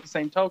also at the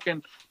same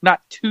token,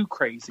 not too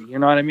crazy. You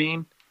know what I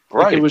mean?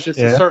 Right. Like it was just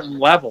a certain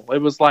level.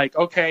 It was like,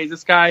 okay,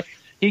 this guy,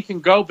 he can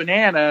go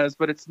bananas,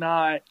 but it's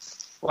not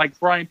like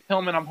Brian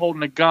Pillman, I'm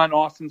holding a gun,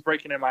 Austin's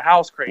breaking in my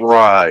house crazy.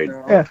 Right. You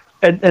know? Yeah.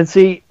 And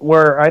see,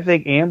 where I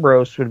think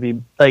Ambrose would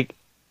be, like,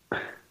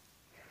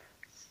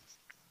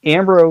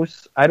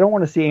 Ambrose, I don't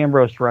want to see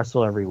Ambrose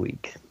wrestle every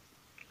week.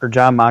 Or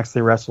John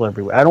Moxley wrestle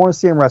every week. I don't want to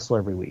see him wrestle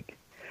every week.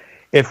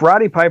 If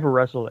Roddy Piper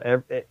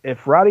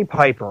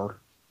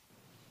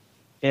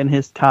in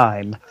his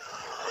time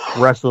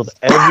wrestled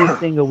every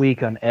single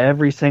week on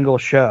every single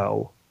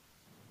show,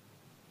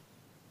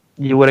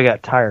 you would have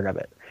got tired of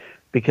it.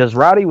 Because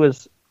Roddy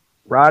was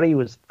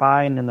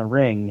fine in the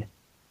ring,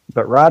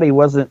 but Roddy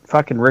wasn't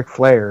fucking Ric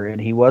Flair,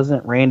 and he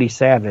wasn't Randy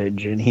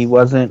Savage, and he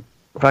wasn't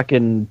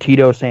fucking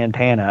Tito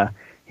Santana.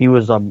 He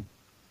was a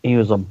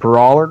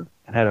brawler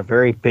and had a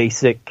very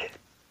basic.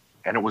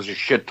 And it was a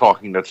shit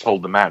talking that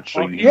sold the match.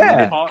 So you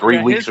needed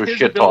 3 weeks of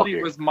shit talking.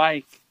 His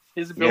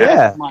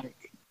ability was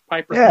Mike.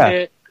 Piper's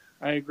hit.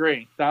 I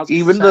agree. 1,000%.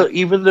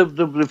 Even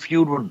the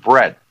feud with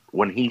Brett,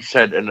 when he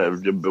said, and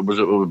it was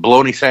a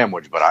bologna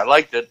sandwich, but I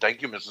liked it.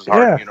 Thank you, Mrs.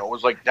 Hart. Yeah. You know, it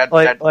was like that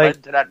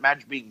led to that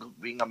match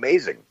being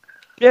amazing.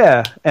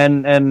 Yeah,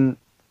 and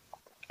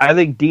I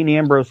think Dean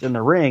Ambrose in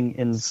the ring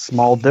in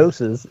small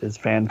doses is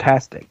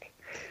fantastic.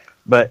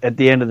 But at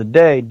the end of the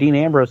day, Dean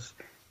Ambrose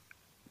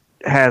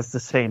has the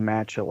same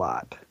match a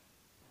lot.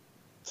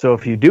 So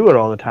if you do it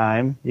all the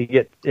time,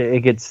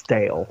 it gets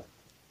stale.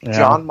 You know?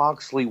 John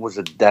Moxley was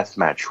a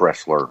deathmatch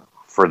wrestler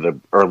for the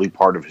early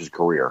part of his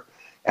career.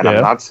 And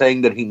I'm not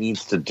saying that he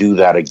needs to do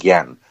that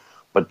again.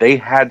 But they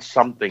had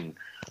something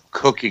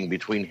cooking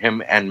between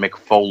him and Mick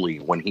Foley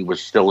when he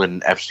was still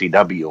in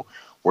FCW,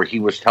 where he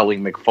was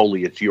telling Mick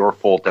Foley, it's your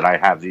fault that I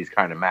have these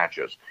kind of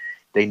matches.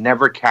 They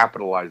never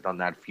capitalized on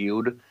that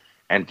feud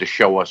and to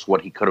show us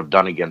what he could have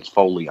done against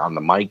Foley on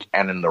the mic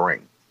and in the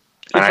ring.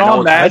 Can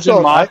you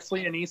imagine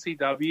Moxley in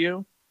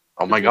ECW?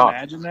 Oh my God.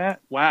 Imagine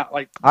that. Wow.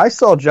 Like I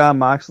saw John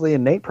Moxley,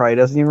 and Nate probably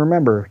doesn't even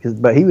remember,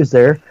 but he was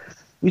there.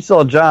 We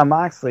saw John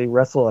Moxley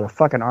wrestle at a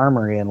fucking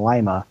armory in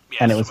Lima,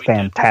 and it was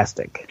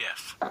fantastic.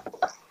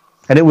 Yes.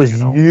 And it was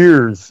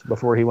years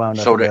before he wound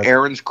up. So to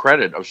Aaron's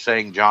credit of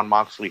saying Jon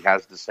Moxley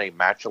has the same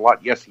match a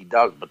lot, yes, he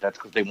does, but that's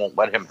because they won't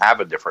let him have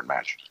a different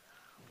match.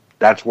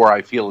 That's where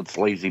I feel it's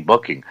lazy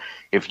booking.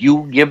 If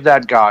you give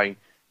that guy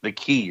the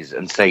keys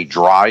and say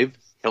drive,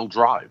 he'll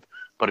drive.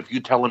 But if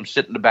you tell him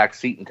sit in the back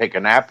seat and take a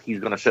nap,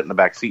 he's going to sit in the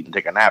back seat and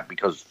take a nap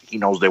because he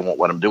knows they won't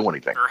let him do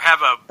anything. Or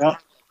have a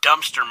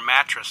dumpster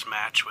mattress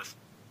match with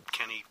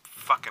Kenny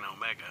fucking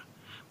Omega.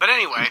 But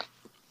anyway.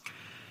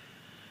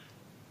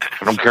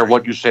 I don't care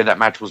what you say, that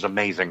match was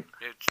amazing.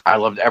 I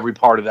loved every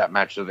part of that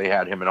match that they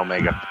had, him and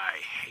Omega. I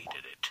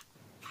hated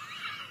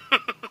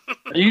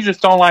it. You just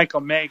don't like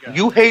Omega.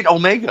 You hate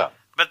Omega.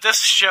 But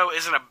this show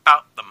isn't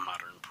about the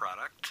modern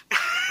product.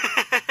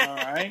 All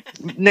right.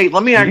 Nate,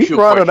 let me ask you a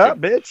brought question. it up,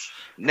 bitch.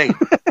 Nate.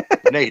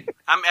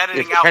 I'm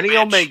editing if out Kenny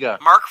bitch. Omega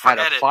Mark for had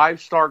edit. a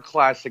 5-star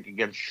classic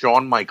against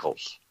Shawn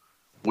Michaels,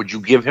 would you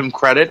give him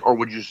credit or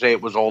would you say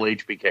it was all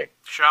HBK?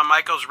 Shawn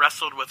Michaels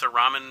wrestled with a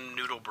ramen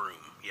noodle broom.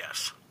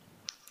 Yes.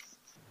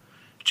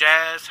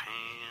 Jazz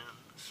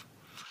hands.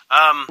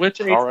 Which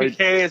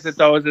HBK is it,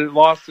 though? Is it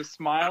Lost to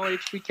Smile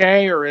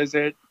HBK, or is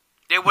it...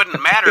 It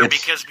wouldn't matter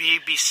because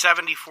he'd be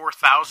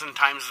 74,000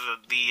 times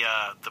the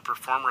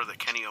performer that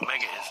Kenny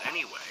Omega is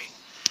anyway.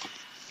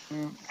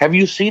 Have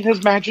you seen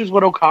his matches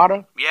with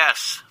Okada?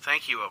 Yes,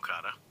 thank you,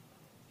 Okada.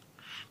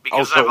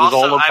 Because so it was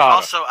all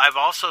Okada. I've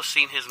also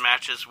seen his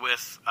matches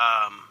with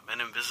an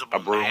Invisible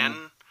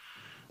Man,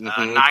 a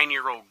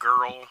 9-year-old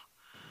girl,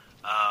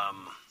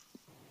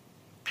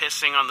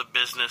 pissing on the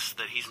business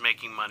that he's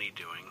making money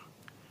doing,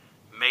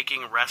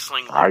 making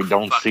wrestling. Look I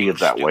don't see it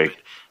that stupid. way.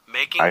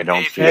 I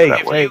don't see it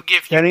that way.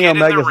 Kenny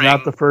Omega's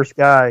not the first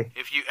guy.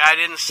 I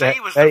didn't say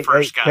he was the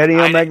first guy. Kenny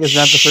Omega's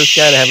not the first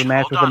guy to have a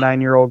match with a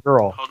 9-year-old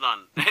girl. Hold on.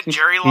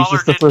 Jerry Lawler He's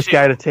just the first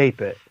guy to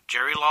tape it.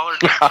 Jerry Lawler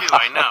did too,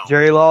 I know.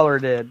 Jerry Lawler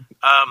did,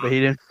 but he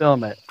didn't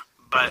film it.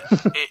 But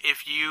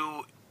if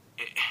you...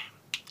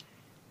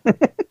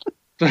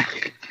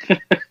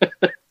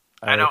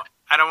 I don't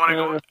want to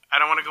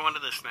go into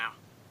this now.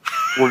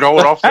 We're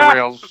going off the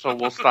rails, so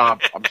we'll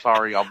stop. I'm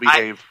sorry. I'll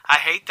behave. I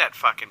hate that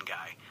fucking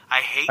guy.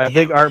 I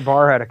think Art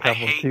Barr had a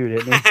couple too,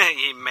 didn't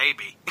he?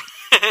 Maybe.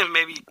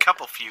 Maybe a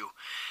couple few.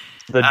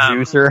 The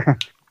juicer.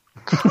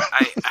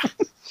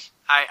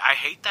 I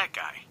hate that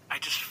guy. I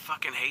just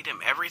fucking hate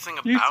him. Everything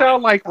about him. You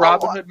sound like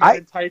Robin Hood Men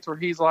in Tights, where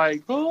he's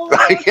like, oh,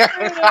 I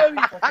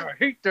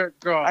hate that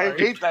guy. I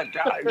hate that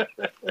guy.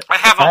 I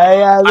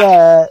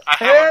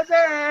have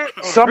a...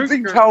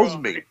 Something tells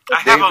me.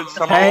 I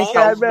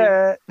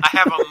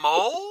have a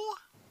mole.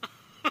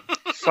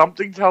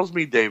 Something tells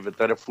me, David,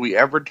 that if we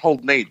ever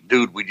told Nate,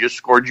 dude, we just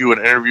scored you an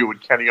interview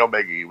with Kenny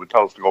Omega, he would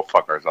tell us to go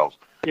fuck ourselves.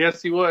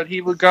 Yes, he would. He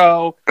would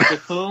go,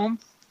 with whom?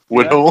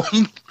 With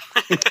whom?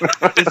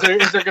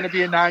 Is there going to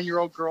be a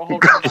 9-year-old girl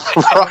holding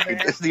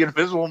right. Is the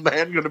Invisible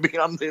Man going to be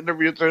on the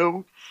interview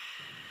too?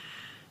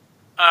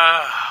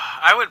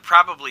 I would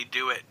probably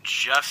do it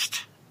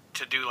just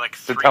to do like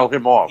to tell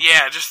him off.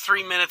 Yeah, just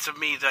 3 minutes of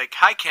me like,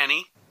 hi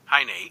Kenny,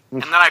 hi Nate,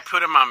 and then I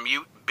put him on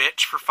mute,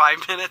 bitch, for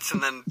 5 minutes,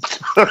 and then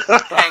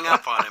hang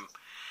up on him.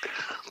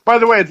 By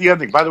the way, at the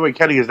ending,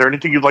 Kenny, is there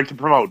anything you'd like to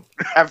promote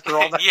after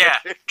all that? Yeah.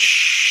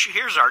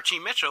 Here's Archie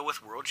Mitchell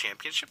with World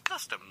Championship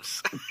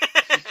Customs.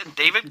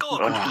 David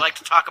Gold, would you like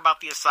to talk about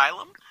the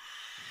Asylum?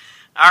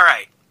 All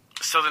right.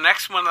 So the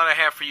next one that I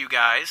have for you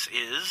guys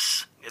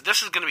is...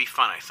 This is going to be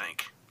fun, I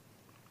think.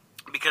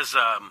 Because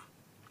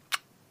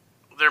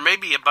there may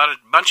be about a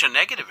bunch of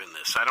negative in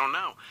this. I don't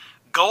know.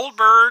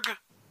 Goldberg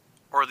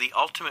or the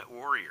Ultimate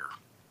Warrior?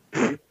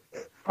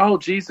 Oh,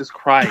 Jesus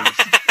Christ.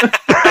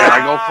 Can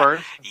I go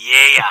first?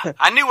 Yeah.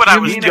 I knew what I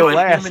was doing.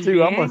 Last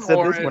too. I'm going to set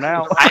this one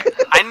out.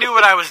 I knew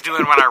what I was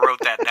doing when I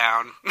wrote that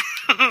down.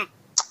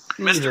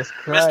 Mr.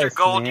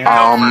 Gold, you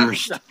go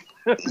first.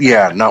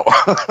 Yeah, no.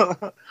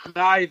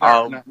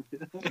 Neither.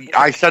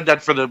 I said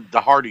that for the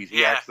Hardys.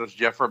 He asked us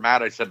Jeff or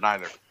Matt. I said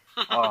neither.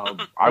 I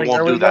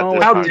won't do that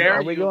this How time. dare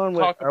you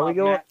talk about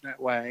Matt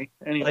that way?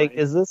 Anyway. Like,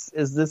 is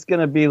this going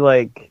to be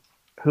like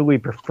who we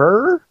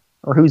prefer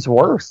or who's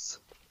worse?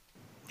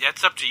 Yeah,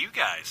 it's up to you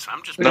guys.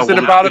 I'm just. Is it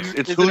about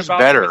it's who's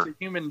better? As a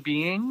human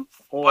being,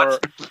 or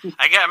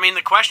I mean,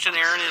 the question,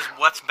 Aaron, is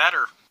what's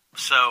better.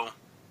 So,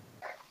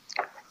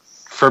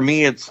 for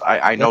me, it's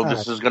I know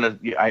this is gonna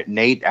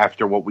Nate.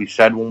 After what we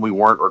said when we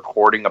weren't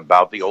recording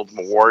about the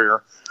Ultimate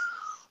Warrior,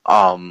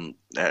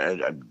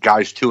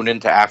 guys, tune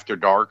into After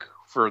Dark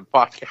for the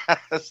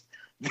podcast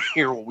to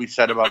hear what we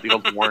said about the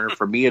Ultimate Warrior.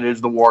 For me, it is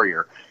the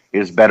Warrior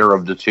is better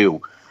of the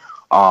two.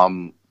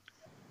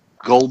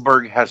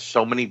 Goldberg has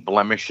so many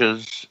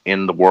blemishes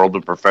in the world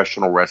of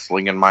professional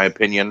wrestling, in my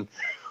opinion,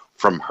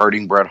 from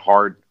hurting Bret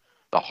Hart,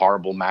 the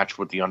horrible match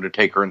with The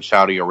Undertaker in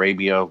Saudi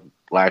Arabia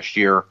last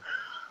year,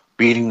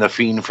 beating The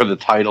Fiend for the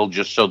title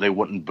just so they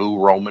wouldn't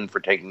boo Roman for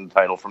taking the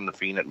title from The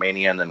Fiend at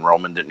Mania, and then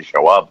Roman didn't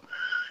show up.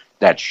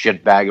 That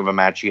shitbag of a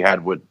match he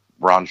had with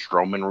Braun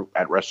Strowman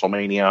at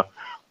WrestleMania,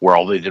 where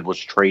all they did was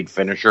trade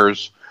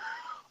finishers.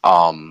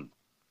 Him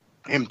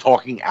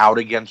talking out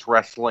against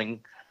wrestling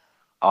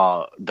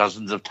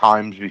dozens of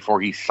times before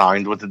he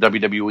signed with the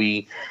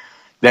WWE.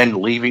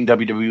 then leaving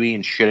WWE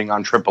and shitting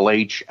on Triple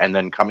H, and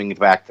then coming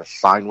back to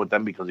sign with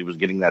them because he was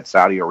getting that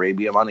Saudi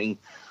Arabia money,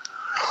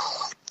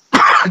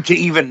 to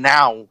even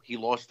now, he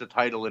lost the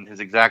title, and his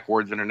exact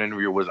words in an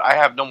interview was, "I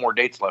have no more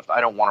dates left.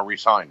 I don't want to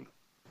resign."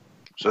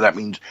 So that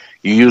means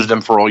you used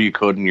them for all you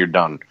could, and you're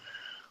done.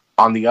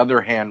 On the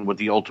other hand, with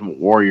the Ultimate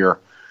Warrior,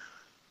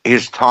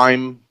 his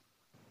time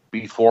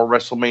before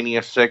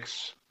WrestleMania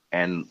 6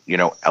 and,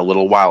 a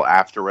little while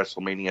after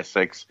WrestleMania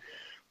 6,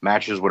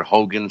 matches with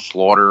Hogan,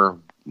 Slaughter,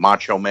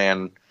 Macho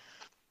Man,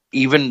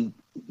 even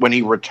when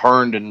he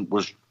returned and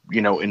was,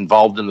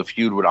 involved in the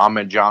feud with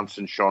Ahmed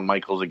Johnson, Shawn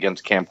Michaels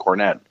against Camp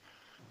Cornette,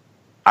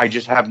 I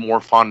just have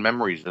more fond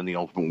memories than the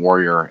Ultimate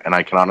Warrior, and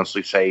I can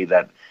honestly say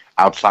that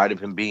outside of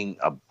him being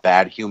a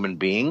bad human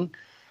being,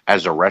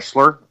 as a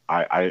wrestler,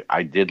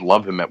 I did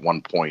love him at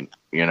one point,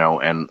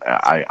 and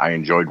I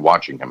enjoyed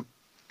watching him.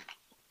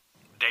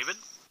 David?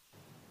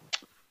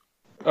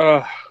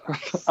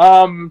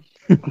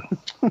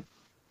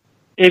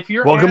 If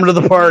you're welcome to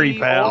the party,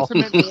 pal.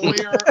 Ultimate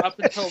Warrior up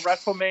until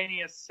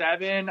WrestleMania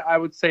 7, I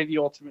would say the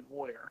Ultimate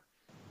Warrior.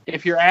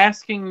 If you're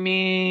asking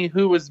me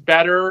who was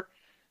better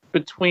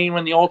between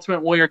when the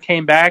Ultimate Warrior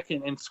came back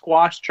and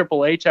squashed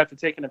Triple H after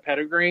taking a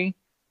pedigree,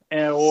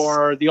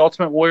 or the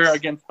Ultimate Warrior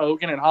against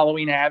Hogan and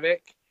Halloween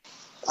Havoc,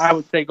 I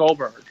would say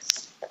Goldberg.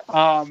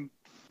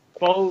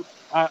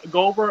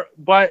 Goldberg.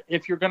 But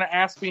if you're going to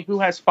ask me who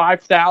has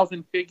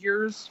 5,000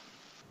 figures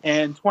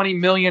and 20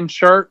 million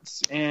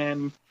shirts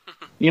and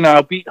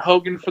beat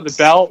Hogan for the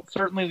belt,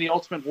 certainly the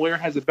Ultimate Warrior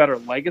has a better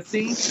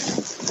legacy.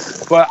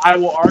 But I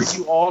will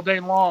argue all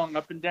day long,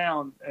 up and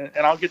down,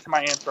 and I'll get to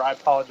my answer. I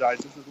apologize.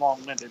 This is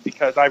long-winded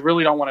because I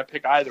really don't want to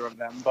pick either of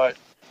them. But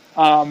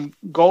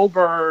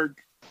Goldberg,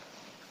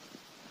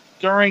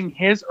 during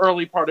his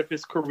early part of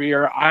his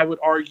career, I would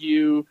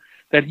argue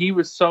that he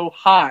was so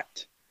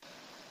hot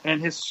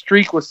and his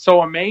streak was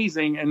so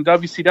amazing, and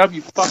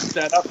WCW fucked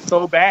that up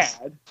so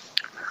bad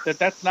that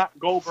that's not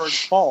Goldberg's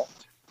fault.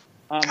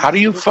 How do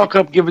you fuck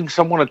up giving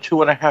someone a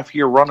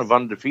 2.5-year run of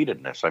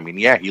undefeatedness? I mean,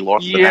 yeah, he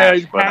lost the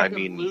match, but I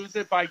mean, lose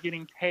it by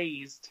getting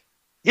tased.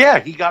 Yeah,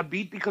 he got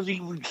beat because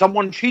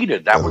someone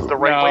cheated. That was the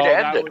right way to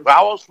end it.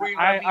 How else were you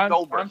going to beat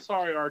Goldberg? I'm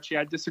sorry, Archie.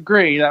 I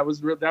disagree. That was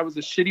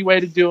a shitty way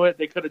to do it.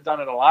 They could have done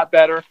it a lot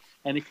better,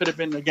 and it could have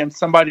been against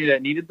somebody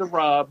that needed the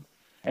rub.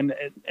 And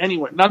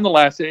anyway,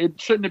 nonetheless,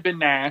 it shouldn't have been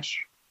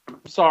Nash.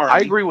 Sorry. I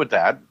agree with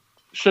that.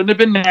 Shouldn't have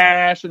been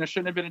Nash, and it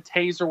shouldn't have been a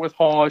taser with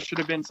Hall. It should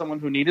have been someone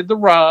who needed the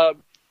rub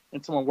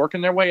and someone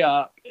working their way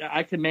up.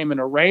 I could name an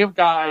array of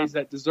guys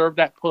that deserved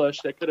that push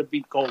that could have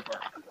beat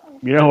Goldberg.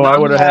 You know who I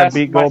would have had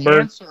beat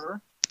Goldberg?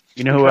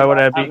 You know who I would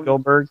have beat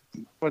Goldberg?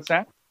 What's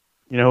that?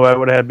 You know who I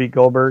would have beat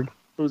Goldberg?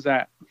 Who's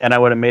that? And I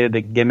would have made it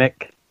a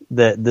gimmick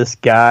that this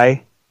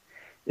guy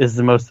is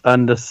the most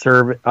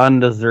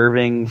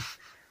undeserving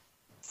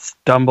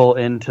stumble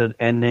into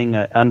ending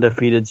an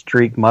undefeated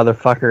streak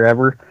motherfucker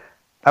ever.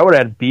 I would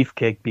have had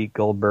Beefcake beat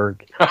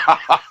Goldberg.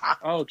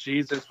 Oh,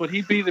 Jesus. Would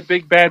he be the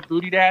big bad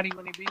booty daddy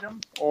when he beat him?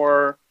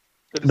 Or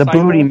the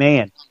booty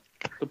man?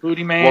 The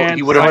booty man. Well,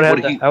 he would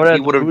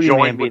have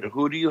joined.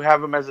 Who do you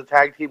have him as a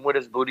tag team with?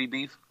 His Booty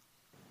Beef?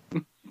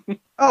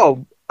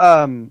 Oh,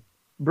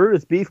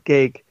 Brutus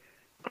Beefcake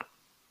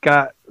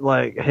got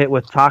hit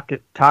with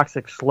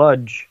toxic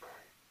sludge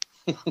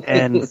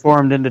and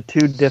formed into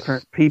two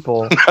different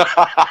people.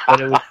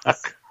 But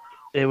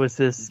it was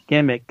his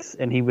gimmicks,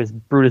 and he was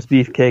Brutus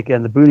Beefcake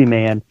and the Booty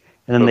Man,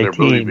 and then they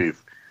teamed,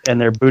 and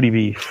they're Booty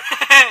Beef.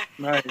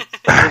 Nice.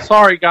 Well,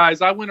 sorry,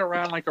 guys. I went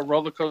around like a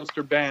roller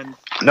coaster bend.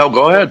 No,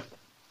 go ahead.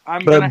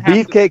 But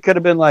Beefcake could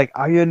have been like,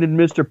 I ended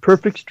Mr.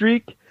 Perfect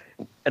streak,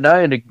 and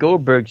I ended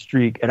Goldberg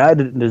streak, and I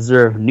didn't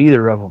deserve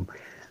neither of them.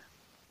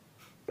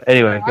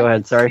 Anyway, go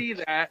ahead. Sorry. See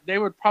that. They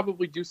would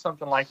probably do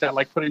something like that,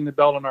 like putting the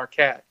belt on our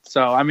cat.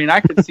 So, I mean, I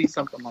could see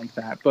something like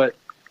that. But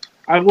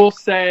I will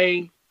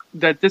say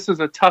that this is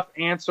a tough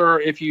answer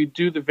if you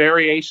do the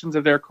variations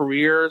of their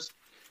careers,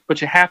 but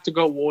you have to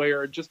go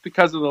Warrior just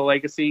because of the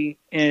legacy.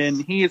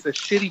 And he is a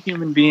shitty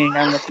human being.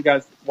 I don't know if you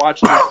guys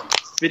watch his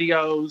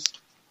videos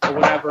or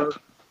whatever.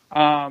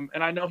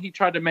 And I know he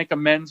tried to make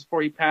amends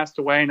before he passed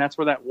away, and that's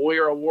where that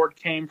Warrior Award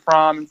came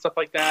from and stuff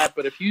like that.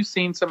 But if you've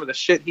seen some of the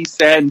shit he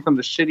said and some of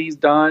the shit he's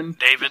done...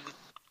 David,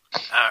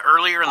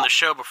 earlier in the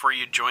show before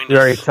you joined us... We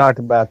already talked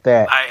about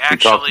that. I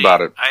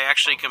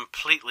actually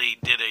completely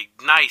did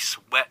a nice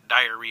wet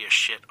diarrhea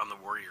shit on the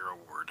Warrior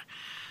Award.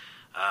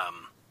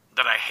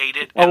 That I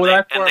hated. And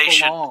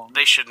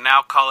they should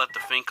now call it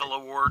the Finkel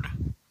Award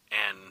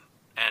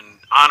and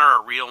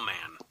honor a real man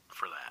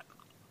for that.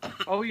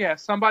 Oh, yeah,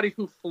 somebody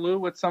who flew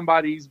with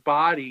somebody's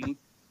body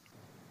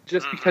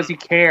just because he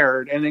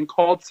cared and then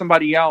called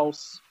somebody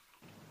else,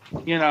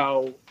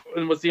 and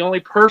was the only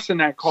person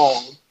that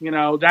called.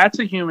 That's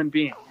a human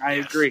being. I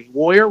agree.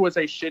 Warrior was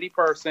a shitty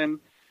person,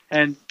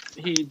 and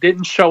he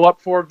didn't show up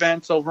for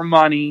events over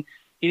money.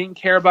 He didn't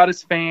care about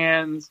his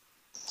fans.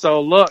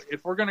 So, look,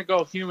 if we're going to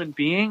go human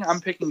being,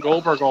 I'm picking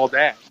Goldberg all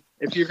day.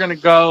 If you're going to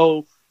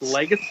go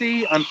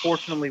legacy,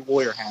 unfortunately,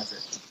 Warrior has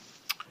it.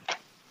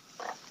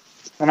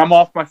 And I'm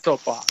off my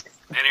soapbox.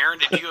 And Aaron,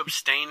 did you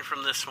abstain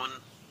from this one?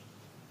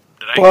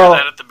 Did I hear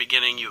that at the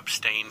beginning? You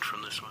abstained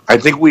from this one. I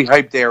think we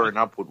hyped Aaron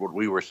up with what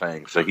we were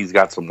saying, so he's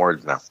got some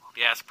words now.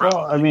 Yeah, it's probably.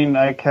 Well, I mean,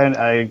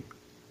 I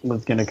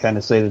was going to kind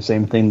of say the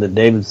same thing that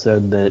David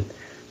said, that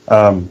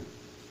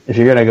if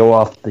you're going to go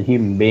off the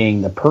human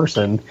being, the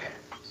person,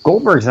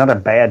 Goldberg's not a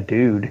bad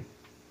dude,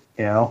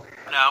 you know?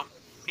 No,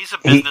 he's a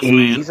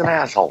businessman. He's an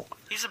asshole.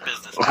 He's a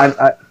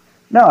businessman.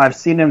 No, I've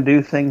seen him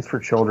do things for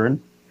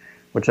children,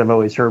 which I've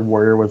always heard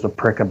Warrior was a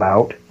prick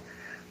about.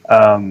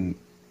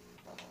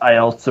 I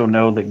also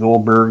know that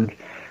Goldberg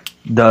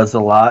does a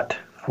lot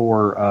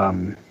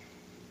for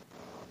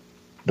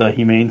the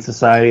Humane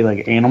Society,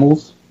 like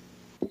animals.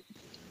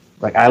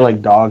 Like, I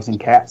like dogs and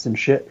cats and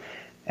shit,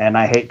 and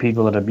I hate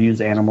people that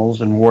abuse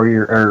animals, and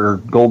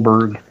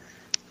Goldberg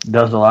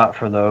does a lot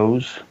for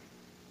those.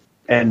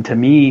 And to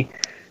me,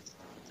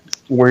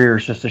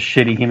 Warrior's just a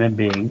shitty human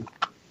being.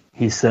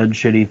 He said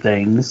shitty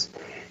things.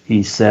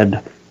 He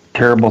said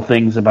terrible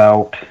things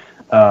about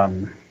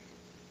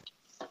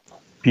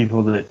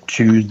people that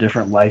choose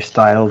different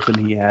lifestyles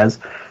than he has.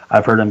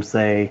 I've heard him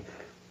say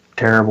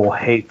terrible,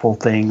 hateful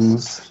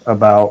things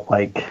about,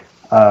 like,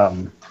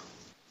 I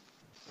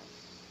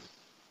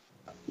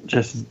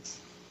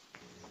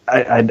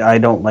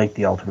don't like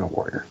the Ultimate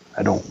Warrior.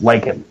 I don't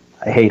like him.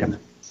 I hate him.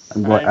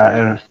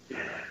 I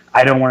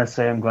don't want to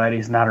say I'm glad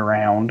he's not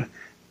around,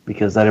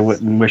 because I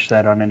wouldn't wish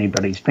that on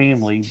anybody's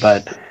family,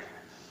 but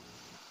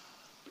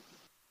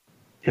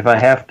if I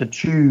have to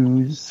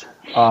choose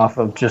off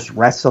of just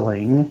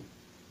wrestling,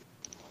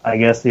 I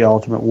guess the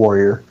Ultimate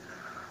Warrior.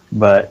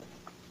 But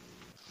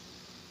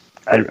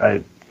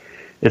I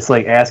it's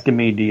like asking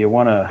me, do you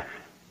want to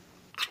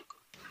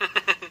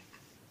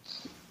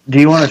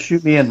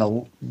shoot me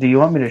do you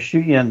want me to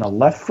shoot you in the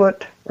left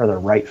foot or the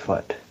right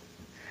foot?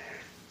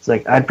 It's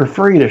like, I'd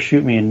prefer you to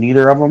shoot me in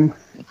neither of them.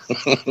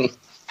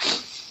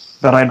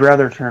 But I'd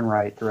rather turn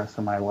right the rest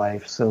of my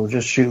life, so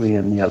just shoot me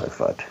in the other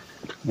foot.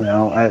 You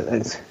know,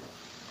 it's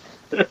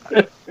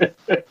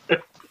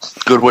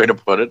good way to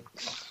put it.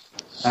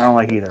 I don't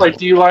like either. Like,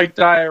 do you like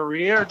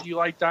diarrhea or do you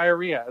like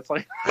diarrhea? It's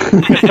like,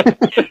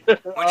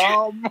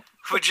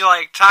 would you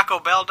like Taco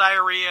Bell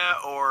diarrhea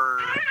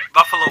or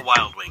Buffalo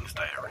Wild Wings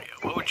diarrhea?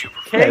 What would you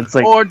prefer? Cake it's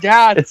like, or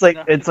dad? It's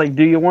like,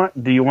 do you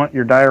want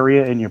your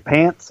diarrhea in your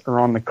pants or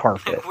on the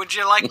carpet? Would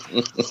you like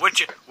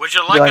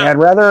I'd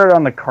rather it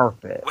on the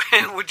carpet.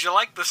 Would you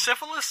like the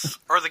syphilis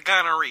or the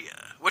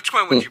gonorrhea? Which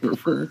one would you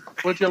prefer?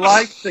 Would you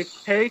like the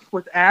cake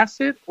with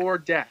acid or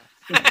death?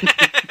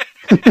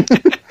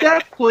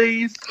 Death,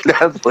 please.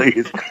 Death,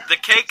 please. The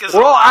cake is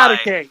We're all out of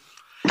cake.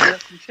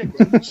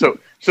 So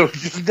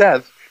just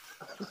death.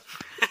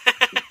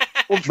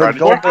 We'll try.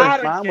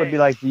 Goldberg's mom would be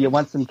like, "Do you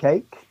want some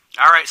cake?"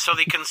 All right. So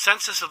the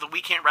consensus of the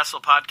We Can't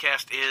Wrestle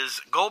podcast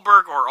is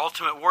Goldberg or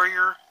Ultimate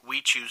Warrior.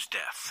 We choose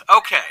death.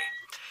 Okay.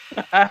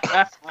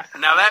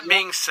 Now that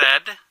being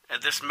said,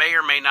 this may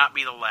or may not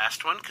be the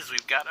last one, because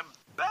we've got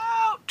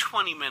about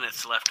 20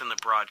 minutes left in the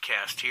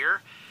broadcast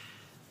here.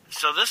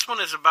 So this one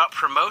is about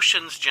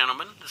promotions,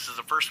 gentlemen. This is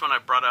the first one I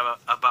brought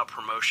up about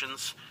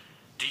promotions.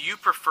 Do you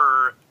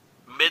prefer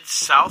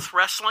Mid-South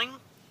Wrestling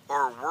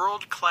or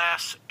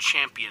World-Class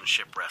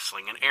Championship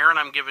Wrestling? And Aaron,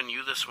 I'm giving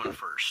you this one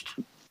first.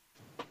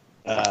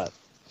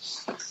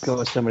 Go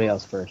with somebody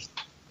else first.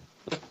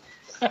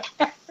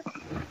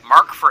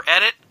 Mark for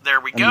edit. There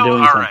we go.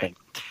 All right.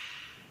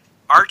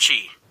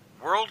 Archie,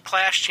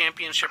 World-Class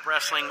Championship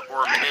Wrestling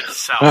or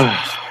Mid-South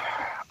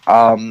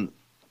Wrestling?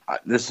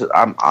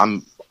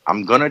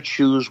 I'm gonna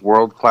choose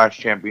World Class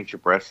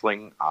Championship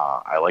Wrestling.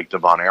 I like the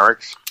Von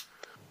Erichs.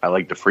 I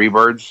like the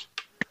Freebirds.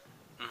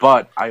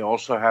 But I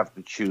also have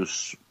to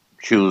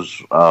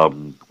choose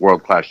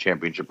World Class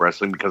Championship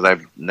Wrestling because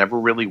I've never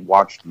really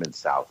watched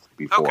Mid-South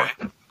before.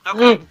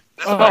 Okay.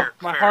 That's fair,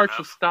 my fair heart enough.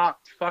 just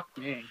stopped. Fuck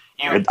me.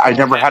 I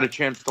never had a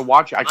chance to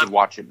watch it. I could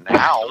watch it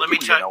now. Let me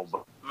tell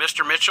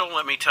Mr. Mitchell,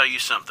 let me tell you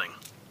something.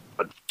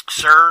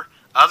 Sir,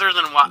 other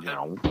than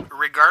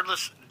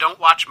regardless, don't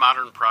watch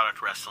Modern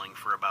Product Wrestling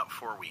for about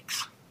 4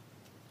 weeks.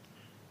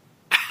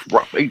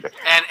 Right.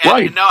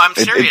 And no, I'm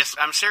serious.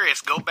 I'm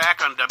serious. Go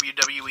back on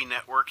WWE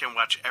Network and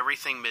watch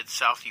everything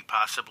Mid-South you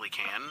possibly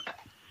can.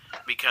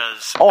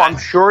 Because I'm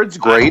sure it's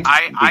great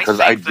because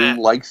I do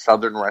like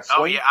Southern wrestling.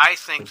 Oh yeah, I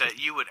think that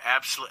you would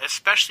absolutely,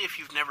 especially if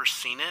you've never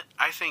seen it.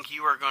 I think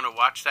you are going to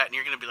watch that and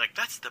you're going to be like,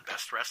 "That's the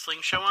best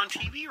wrestling show on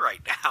TV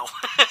right now."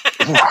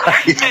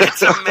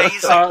 It's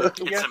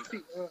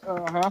amazing.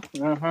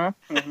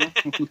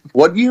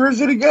 What year is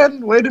it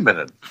again? Wait a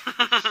minute.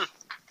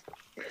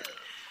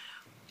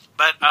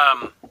 But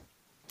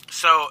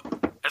so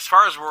as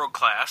far as World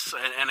Class,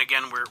 and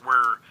again,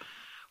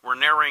 we're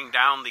narrowing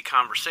down the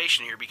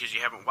conversation here because you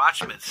haven't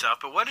watched Mid-South,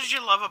 but what did you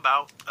love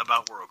about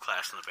World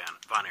Class and the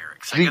Von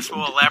Erichs? I guess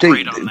we'll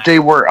elaborate on that. They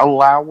were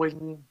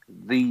allowing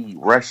the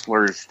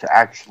wrestlers to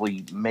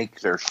actually make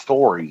their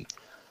story,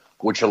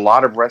 which a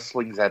lot of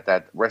wrestling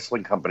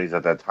companies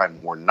at that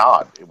time were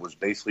not. It was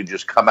basically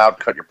just come out,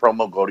 cut your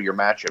promo, go to your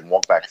match, and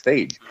walk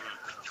backstage.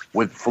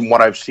 From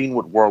what I've seen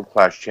with World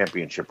Class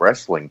Championship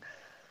Wrestling,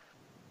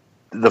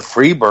 the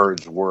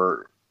Freebirds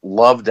were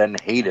loved and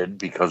hated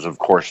because, of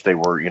course, they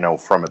were,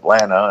 from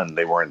Atlanta and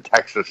they were in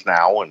Texas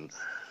now. And,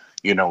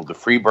 the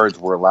Freebirds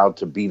were allowed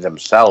to be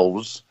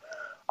themselves.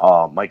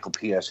 Michael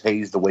P.S.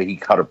 Hayes, the way he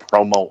cut a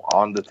promo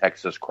on the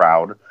Texas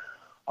crowd.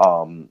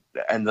 And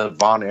the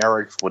Von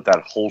Erichs with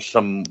that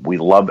wholesome, we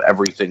love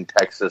everything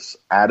Texas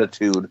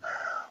attitude.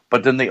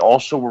 But then they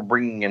also were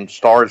bringing in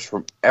stars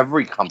from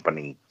every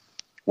company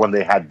when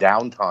they had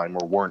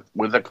downtime or weren't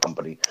with a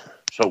company.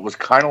 So it was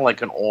kind of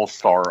like an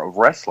all-star of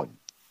wrestling.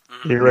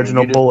 The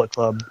original Bullet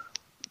Club.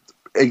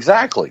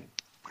 Exactly.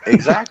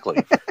 He's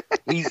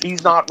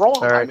not wrong.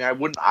 Sorry. I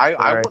mean,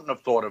 I wouldn't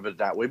have thought of it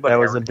that way. But that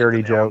was a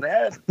dirty joke.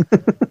 Aaron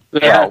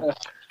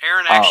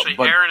actually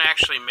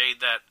made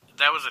that.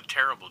 That was a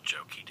terrible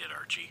joke he did,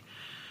 Archie.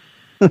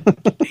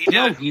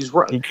 He's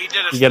right. He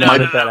did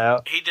a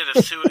out. He did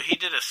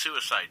a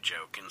suicide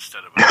joke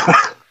instead of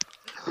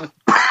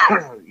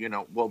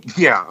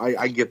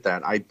I get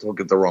that. I took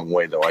it the wrong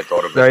way, though. I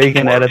thought of it. Sorry, you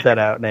can edit that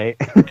out, Nate.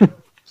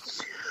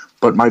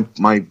 But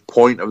my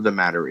point of the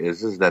matter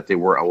is that they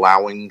were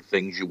allowing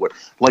things you would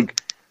like.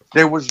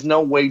 There was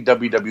no way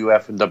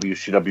WWF and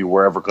WCW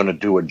were ever going to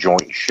do a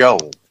joint show,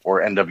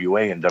 or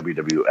NWA and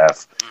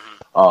WWF.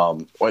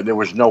 Or there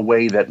was no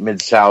way that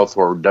Mid-South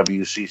or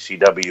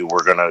WCCW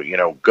were going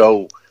to,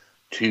 go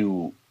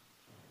to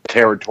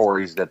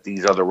territories that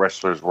these other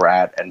wrestlers were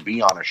at and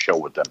be on a show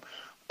with them.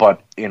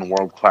 But in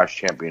World Class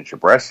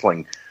Championship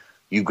Wrestling,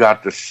 you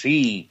got to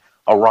see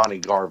a Ronnie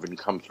Garvin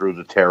come through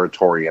the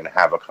territory and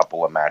have a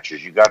couple of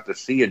matches. You got to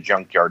see a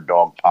Junkyard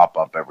Dog pop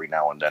up every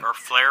now and then. Or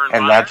Flair and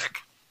Von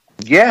Erich.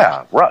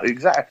 Yeah, right,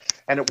 exactly.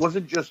 And it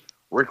wasn't just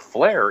Ric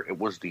Flair, it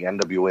was the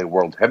NWA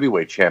World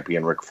Heavyweight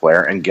Champion Ric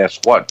Flair, and guess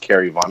what?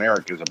 Kerry Von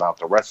Erich is about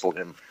to wrestle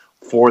him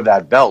for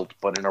that belt,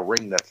 but in a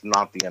ring that's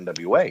not the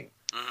NWA.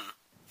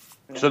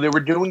 Mm-hmm. So they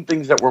were doing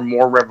things that were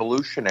more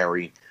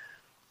revolutionary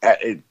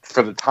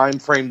for the time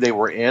frame they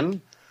were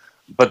in,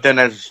 but then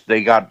as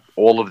they got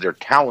all of their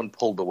talent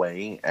pulled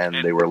away and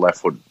they were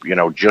left with,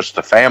 just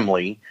the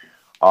family,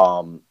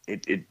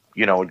 it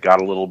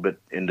got a little bit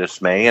in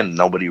dismay, and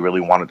nobody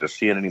really wanted to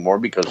see it anymore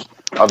because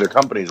other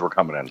companies were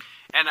coming in.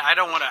 And I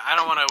don't want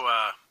to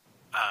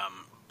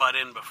butt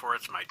in before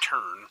it's my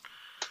turn.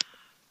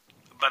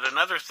 But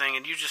another thing,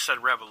 and you just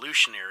said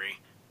revolutionary.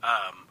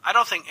 I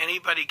don't think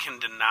anybody can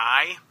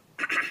deny,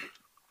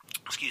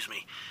 excuse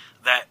me,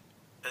 that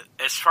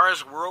as far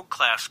as world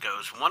class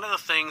goes, one of the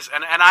things,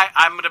 and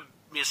I'm going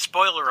to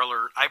spoiler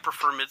alert, I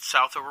prefer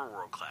Mid-South over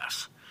world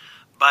class,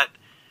 but.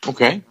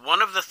 Okay.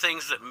 One of the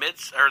things that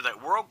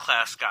that World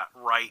Class got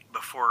right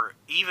before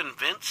even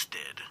Vince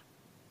did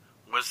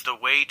was the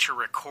way to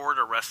record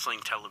a wrestling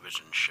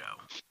television show.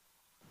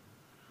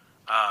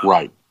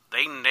 Right.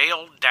 They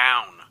nailed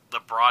down the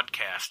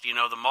broadcast,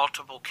 the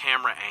multiple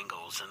camera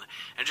angles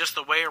and just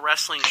the way a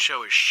wrestling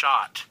show is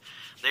shot.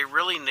 They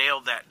really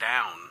nailed that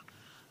down.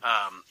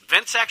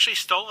 Vince actually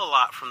stole a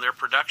lot from their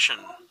production,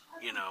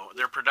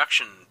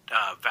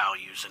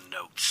 values and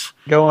notes.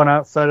 Going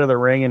outside of the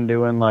ring and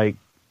doing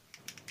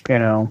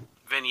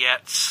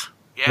vignettes.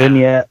 Yeah.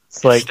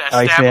 Vignettes, like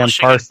Iceman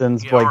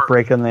Parsons,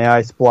 breaking the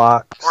ice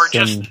blocks. Or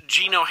just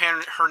Gino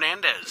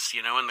Hernandez,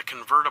 in the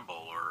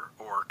convertible,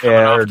 or coming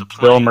off the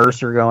plane. Bill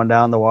Mercer going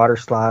down the water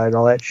slide,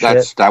 all that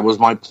shit. That was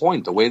my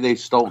point. The way they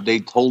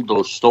told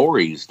those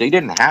stories, they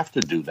didn't have to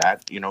do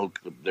that.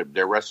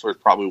 Their wrestlers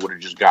probably would have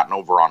just gotten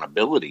over on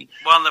ability.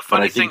 Well, and the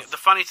funny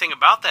thing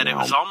about that, it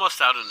was almost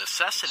out of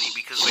necessity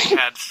because they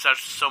had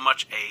so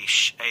much a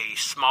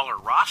smaller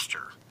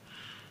roster.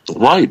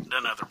 Right.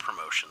 Than other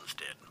promotions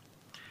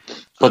did.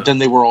 But then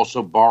they were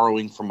also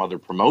borrowing from other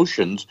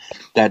promotions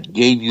that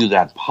gave you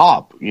that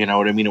pop. You know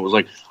what I mean? It was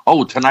like,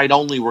 oh, tonight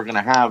only we're going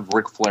to have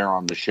Ric Flair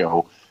on the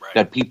show, right,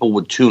 that people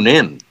would tune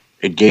in.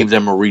 It gave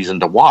them a reason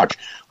to watch.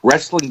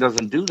 Wrestling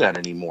doesn't do that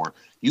anymore.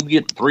 You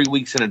get 3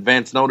 weeks in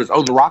advance notice.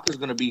 Oh, The Rock is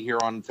going to be here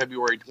on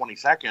February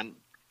 22nd.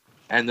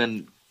 And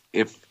then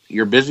if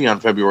you're busy on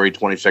February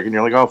 22nd,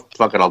 you're like, oh,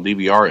 fuck it, I'll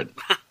DVR it.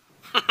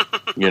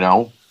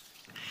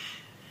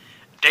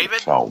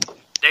 David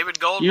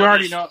Gold.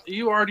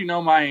 You already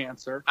know my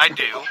answer. I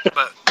do,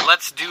 but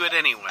let's do it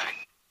anyway.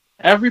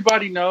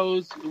 Everybody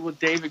knows what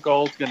David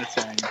Gold's going to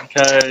say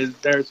because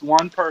there's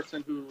one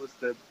person who was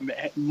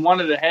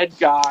one of the head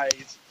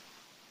guys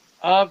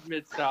of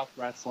Mid-South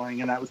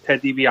Wrestling, and that was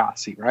Ted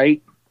DiBiase,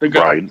 right?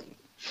 Right.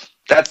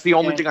 That's the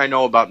only thing I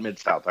know about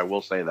Mid-South. I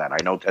will say that. I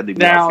know Ted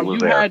DiBiase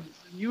was there.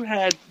 You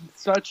had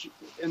such,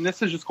 and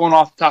this is just going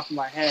off the top of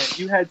my head,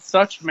 you had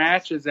such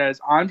matches as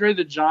Andre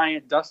the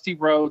Giant, Dusty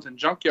Rhodes, and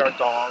Junkyard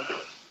Dog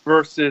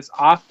versus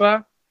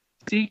Afa,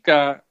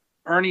 Sika,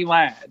 Ernie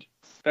Ladd.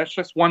 That's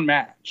just one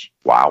match.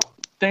 Wow.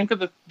 Think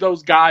of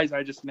those guys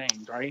I just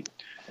named, right?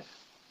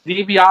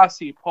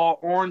 DiBiase, Paul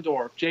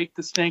Orndorff, Jake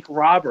the Snake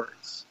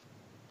Roberts.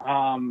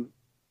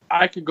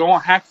 I could go on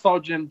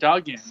Hacksaw Jim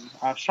Duggan,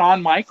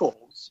 Shawn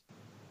Michaels,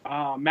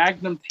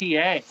 Magnum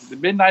TA, the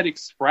Midnight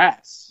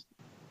Express.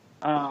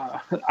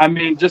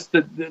 Just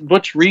the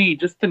Butch Reed,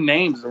 just the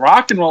names. The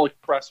Rock and Roll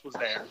Express was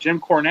there. Jim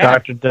Cornette.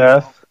 Dr.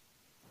 Death.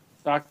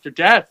 Dr.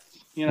 Death.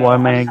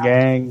 One Man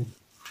Gang.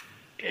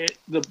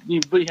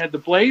 you had the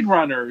Blade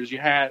Runners. You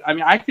had, I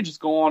mean, I could just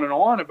go on and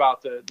on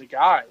about the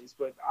guys,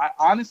 but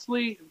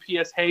honestly,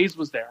 P.S. Hayes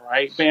was there,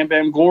 right? Bam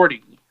Bam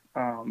Gordy.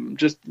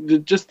 Just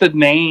the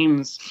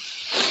names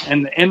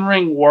and the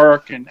in-ring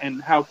work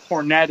and how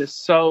Cornette is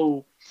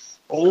so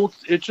old.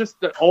 It's just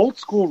the old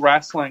school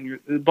wrestling.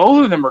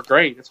 Both of them are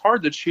great. It's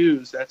hard to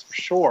choose, that's for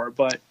sure.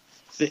 But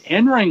the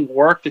in-ring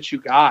work that you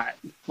got,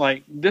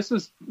 like, this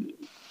is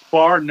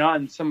bar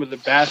none some of the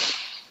best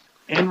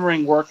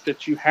in-ring work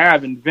that you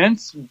have. And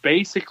Vince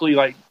basically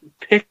like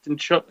picked and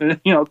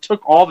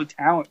took all the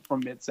talent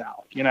from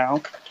Mid-South,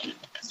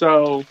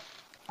 So,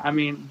 I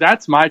mean,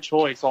 that's my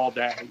choice all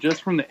day,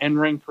 just from the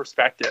in-ring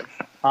perspective.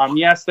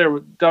 Yes, there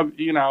was,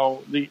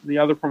 the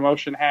other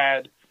promotion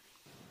had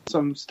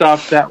some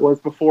stuff that was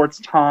before its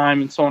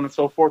time and so on and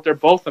so forth. They're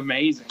both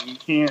amazing. You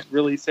can't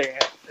really say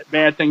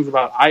bad things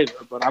about either,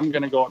 but I'm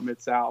going to go at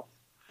Mid-South.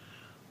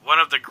 One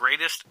of the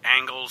greatest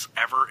angles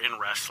ever in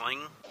wrestling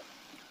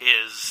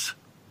is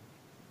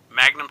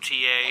Magnum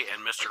TA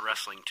and Mr.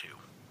 Wrestling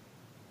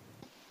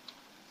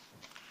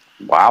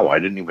 2. Wow, I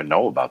didn't even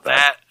know about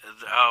that.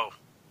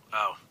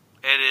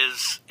 It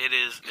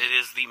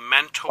is the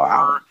mentor.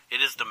 Wow.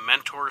 It is the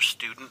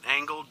mentor-student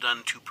angle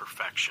done to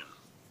perfection.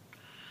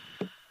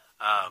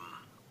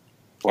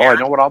 Well, I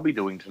know what I'll be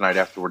doing tonight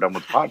after we're done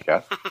with the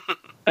podcast.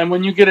 And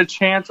when you get a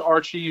chance,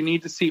 Archie, you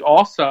need to see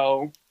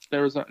also.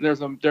 There's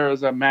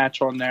a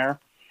match on there.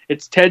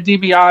 It's Ted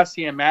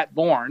DiBiase and Matt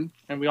Bourne,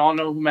 and we all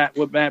know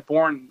what Matt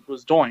Bourne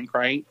was doing,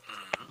 right?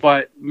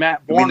 But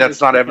Matt Bourne. I mean, that's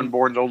not Evan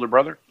Bourne's older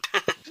brother?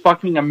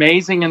 Fucking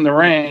amazing in the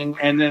ring,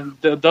 and then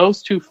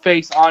those two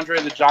face Andre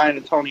the Giant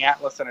and Tony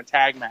Atlas in a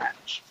tag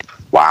match.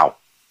 Wow.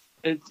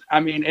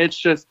 It's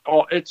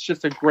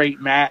just a great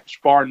match,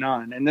 bar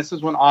none. And this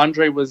is when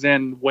Andre was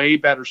in way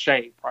better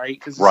shape, right?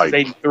 Because this is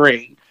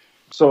 83.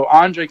 So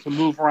Andre can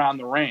move around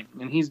the ring,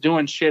 and he's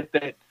doing shit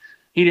that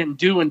he didn't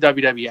do in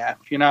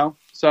WWF,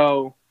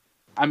 So,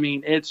 I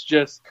mean, it's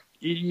just,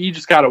 you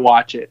just got to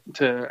watch it.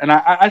 And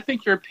I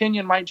think your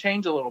opinion might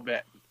change a little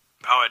bit.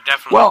 Oh, it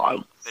definitely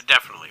will. It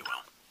definitely will.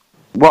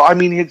 Well, I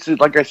mean, it's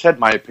like I said,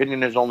 my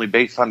opinion is only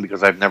based on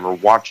because I've never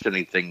watched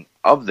anything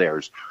of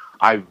theirs.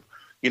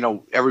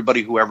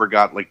 Everybody who ever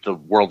got like the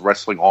World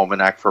Wrestling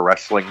Almanac for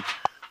wrestling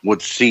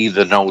would see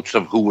the notes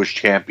of who was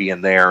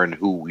champion there and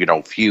who,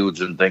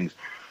 feuds and things.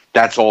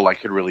 That's all I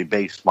could really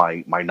base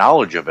my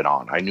knowledge of it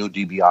on. I knew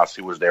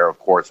DiBiase was there, of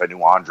course. I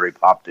knew Andre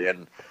popped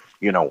in,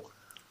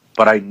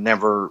 but I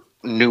never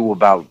knew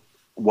about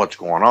what's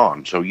going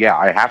on. So, yeah,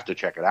 I have to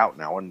check it out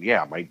now. And,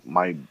 yeah,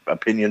 my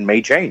opinion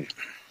may change.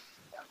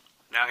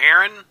 Now,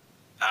 Aaron,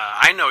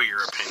 I know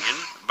your opinion,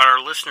 but our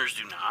listeners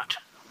do not.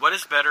 What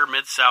is better,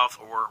 Mid-South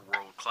or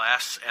World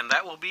Class? And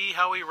that will be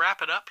how we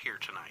wrap it up here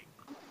tonight.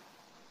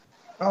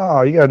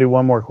 Oh, you got to do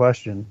one more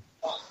question.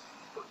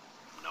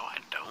 No, I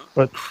don't.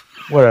 But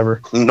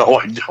whatever. No,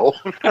 I don't.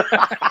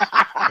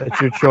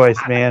 That's your choice,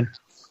 man.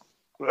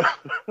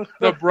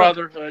 The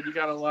brotherhood, you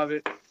got to love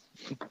it.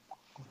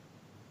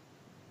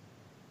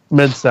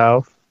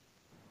 Mid-South.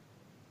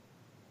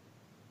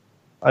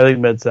 I think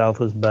Mid-South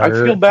was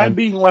better. I feel bad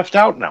being left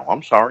out now.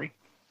 I'm sorry.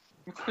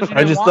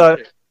 I just thought...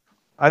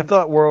 I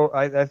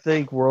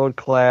think World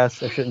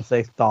Class, I shouldn't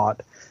say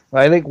thought,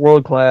 but I think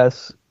World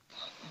Class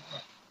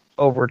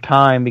over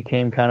time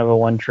became kind of a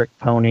one-trick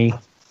pony,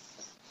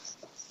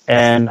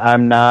 and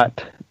I'm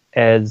not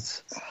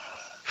as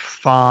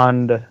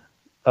fond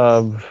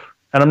of,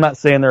 and I'm not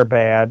saying they're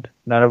bad,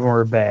 none of them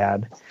are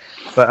bad,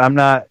 but I'm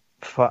not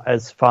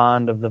as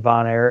fond of the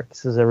Von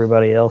Erichs as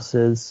everybody else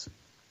is.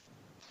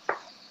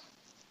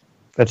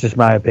 That's just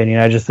my opinion.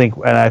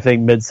 I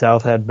think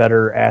Mid-South had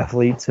better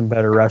athletes and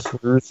better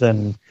wrestlers,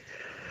 and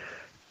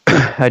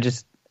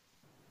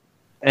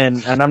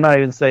and I'm not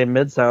even saying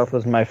Mid-South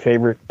was my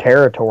favorite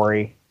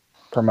territory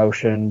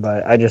promotion,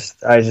 but I just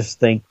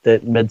think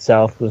that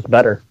Mid-South was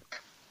better.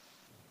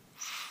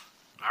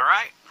 All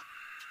right.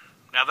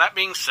 Now that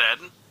being said,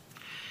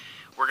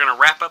 we're going to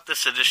wrap up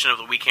this edition of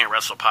the We Can't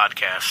Wrestle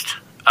podcast.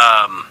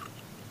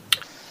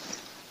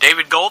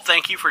 David Gold,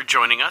 thank you for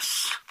joining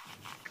us.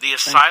 The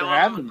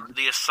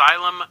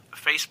Asylum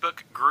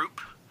Facebook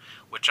group,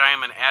 which I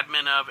am an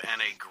admin of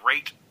and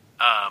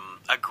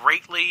a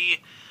greatly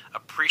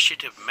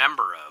appreciative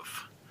member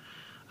of.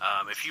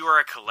 If you are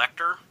a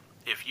collector,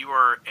 if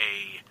you're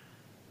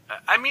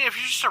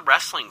just a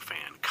wrestling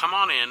fan, come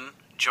on in,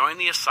 join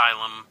the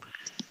Asylum.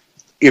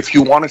 If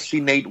you want to see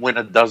Nate win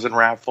a dozen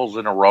raffles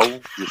in a row,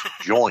 just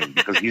join,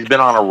 because he's been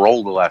on a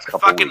roll the last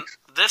couple of weeks.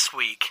 This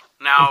week.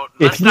 Now,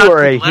 if you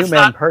are a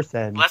human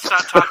person, let's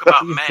not talk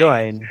about May.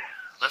 Join.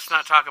 Let's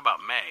not talk about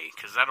May,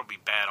 because that'll be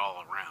bad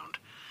all around.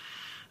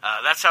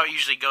 That's how it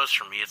usually goes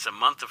for me. It's a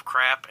month of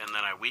crap, and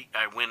then I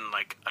win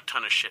like a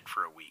ton of shit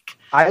for a week.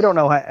 I don't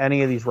know how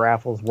any of these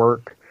raffles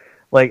work.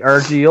 Like,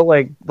 Archie,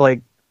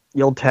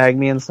 you'll tag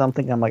me in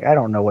something. I'm like, I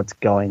don't know what's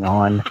going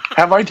on.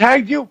 Have I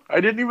tagged you? I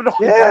didn't even know.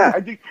 Yeah.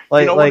 I think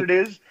you know what it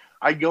is?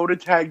 I go to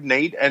tag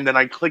Nate, and then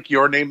I click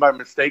your name by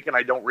mistake, and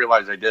I don't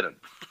realize I didn't.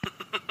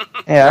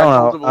 Yeah,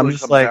 I don't know. I'm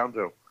just like,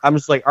 I'm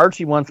just like,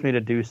 Archie wants me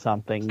to do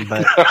something,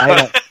 but I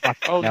don't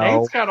fucking know.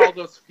 Nate's got all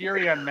those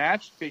Fury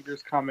Unmatched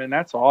figures coming.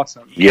 That's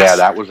awesome. Yeah,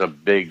 that was a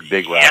big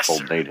Yes, raffle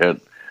sir. Nate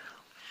hit.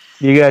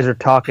 You guys are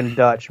talking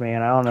Dutch,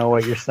 man. I don't know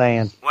what you're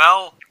saying.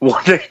 Well,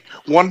 One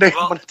day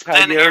Well, I'm going to tag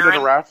then Aaron in the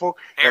Aaron- raffle,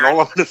 and all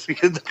I'm going to see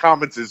in the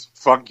comments is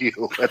 "fuck you."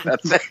 And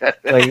that's it.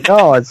 Like,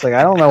 no, it's like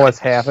I don't know what's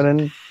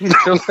happening.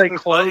 He'll say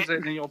close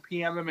it, and you'll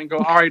PM him and go,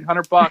 all right,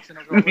 $100, and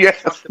he'll go, what the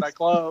fuck did I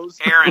close?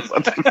 Aaron,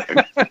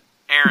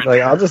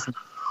 Like, I'll just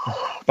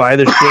buy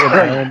the shit with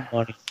my own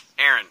money.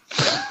 Aaron,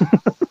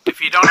 if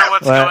you don't know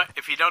what's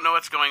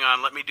What? going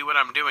on, let me do what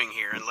I'm doing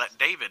here and let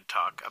David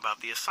talk about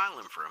the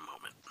asylum for a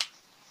moment.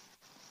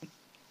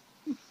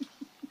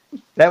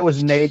 That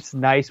was Nate's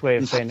nice way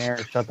of saying,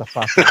 Aaron, shut the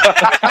fuck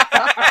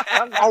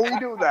up. Oh, we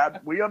knew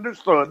that. We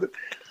understood.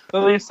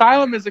 So the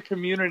Asylum is a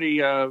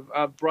community of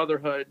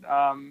brotherhood.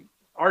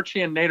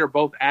 Archie and Nate are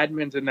both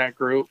admins in that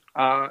group.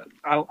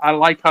 I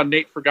like how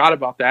Nate forgot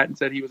about that and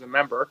said he was a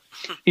member.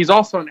 He's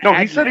also an No,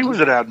 admin he said he was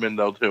an admin,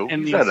 though, too. in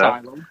He the said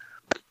that. Asylum.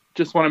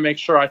 Just want to make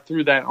sure I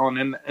threw that on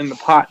in the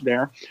pot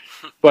there.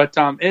 But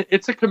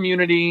it's a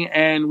community,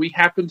 and we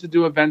happen to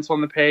do events on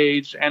the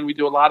page, and we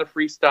do a lot of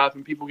free stuff,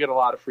 and people get a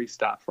lot of free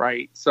stuff,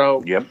 right?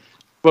 So, Yep.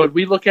 but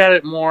we look at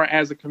it more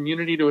as a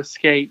community to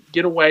escape,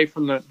 get away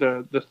from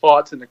the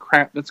thoughts and the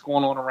crap that's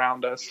going on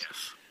around us.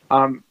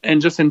 Yes. And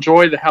just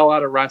enjoy the hell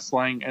out of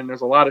wrestling. And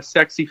there's a lot of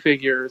sexy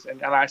figures,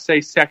 and I say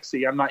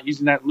sexy, I'm not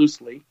using that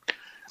loosely.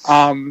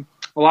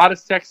 A lot of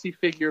sexy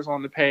figures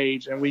on the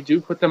page, and we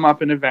do put them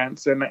up in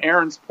events. And to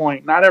Aaron's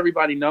point, not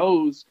everybody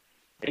knows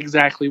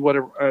exactly what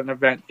an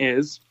event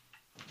is.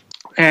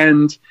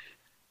 And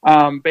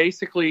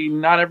basically,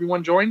 not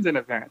everyone joins an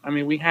event. I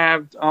mean, we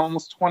have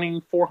almost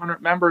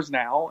 2,400 members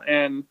now,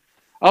 and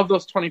of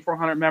those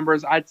 2,400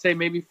 members, I'd say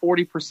maybe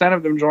 40%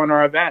 of them join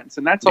our events,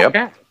 and that's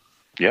okay.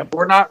 Yep.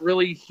 We're not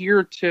really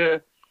here to.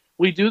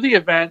 We do the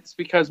events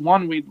because,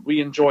 one,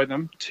 we enjoy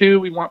them. Two,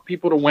 we want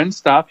people to win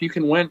stuff. You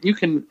can win.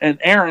 And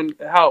Aaron,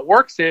 how it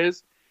works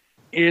is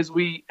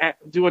we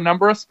do a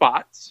number of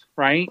spots,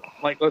 right?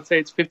 Like, let's say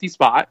it's 50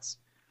 spots.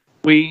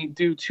 We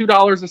do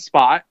 $2 a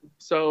spot,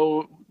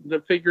 so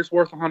the figure's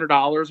worth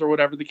 $100 or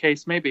whatever the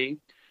case may be.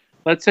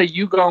 Let's say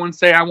you go and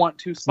say, I want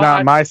 2 spots.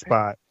 Not my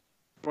spot.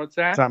 What's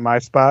that? It's not my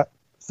spot.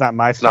 It's not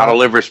my It's spot. not a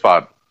liver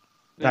spot.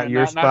 Not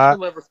your Not spot?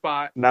 your liver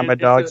spot. Not my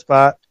It's dog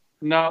spot.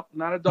 No,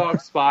 not a dog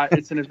spot.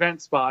 It's an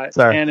event spot.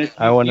 Sorry, and if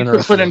I wasn't you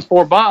could put in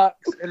interested. $4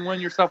 and win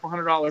yourself a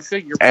 $100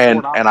 figure. For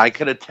And $4. and I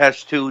can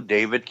attest to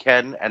David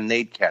Ken and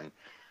Nate Ken.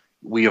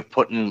 We have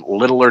put in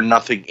little or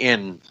nothing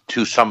in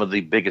to some of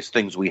the biggest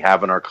things we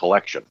have in our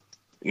collection.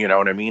 You know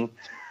what I mean?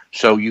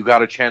 So you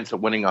got a chance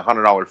at winning a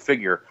 $100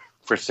 figure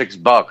for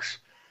 $6,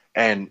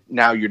 and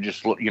now you're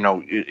just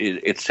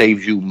it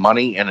saves you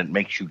money and it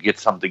makes you get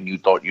something you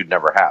thought you'd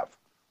never have.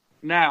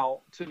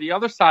 Now, to the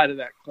other side of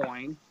that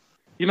coin,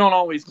 you don't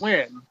always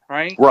win,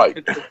 right?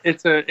 Right.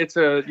 It's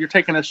a you're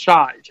taking a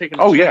shot. You're taking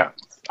a Oh chance.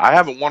 yeah, I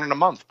haven't won in a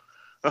month.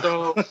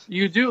 So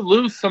you do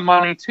lose some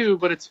money too,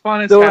 but it's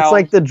fun as So hell. it's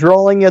like the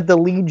drawing at the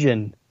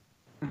Legion.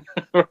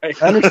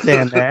 Right. I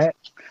understand that.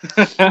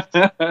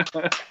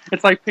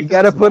 It's like You picking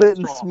got to a put it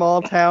in straw.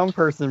 small town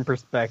person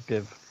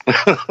perspective.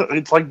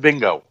 It's like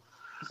bingo.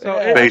 So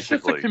it's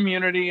just a basically.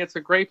 community. It's a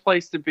great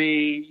place to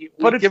be.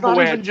 We But it's give not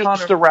away even a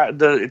just ton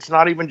of- it's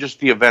not even just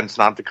the events.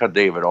 Not to cut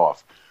David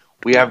off,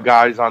 we have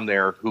guys on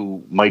there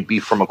who might be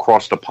from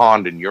across the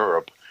pond in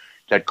Europe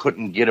that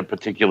couldn't get a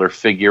particular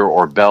figure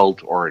or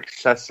belt or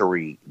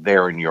accessory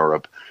there in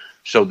Europe,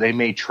 so they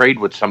may trade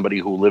with somebody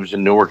who lives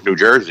in Newark, New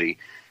Jersey,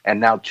 and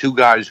now 2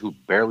 guys who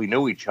barely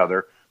knew each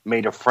other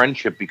made a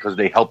friendship because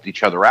they helped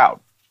each other out.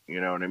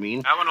 You know what I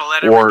mean? I want to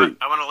let Or- everybody.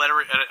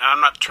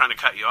 I'm not trying to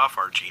cut you off,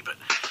 Archie, but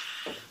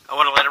I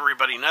want to let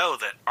everybody know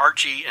that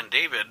Archie and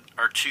David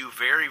are 2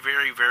 very,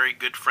 very, very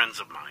good friends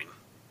of mine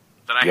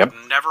that I Yep.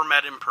 have never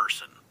met in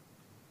person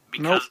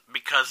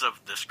because of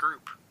this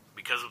group,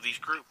 because of these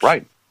groups.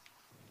 Right.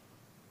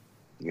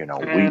 You know,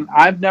 And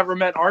I've never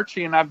met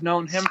Archie, and I've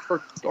known him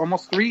for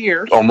almost 3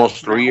 years.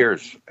 almost 3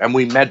 years. And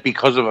we met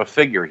because of a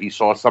figure. He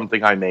saw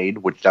something I made,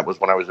 which that was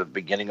when I was at the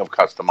beginning of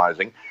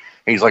customizing. And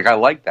he's like, I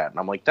like that. And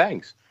I'm like,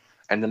 thanks.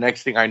 And the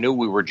next thing I knew,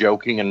 we were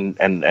joking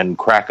and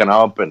cracking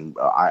up. And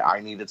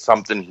I needed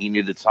something. He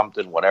needed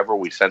something, whatever.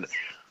 We said,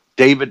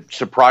 David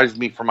surprised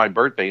me for my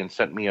birthday and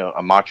sent me a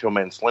Macho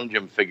Man Slim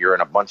Jim figure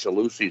and a bunch of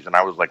Lucy's. And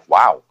I was like,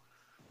 wow.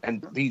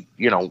 And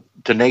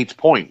to Nate's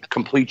point,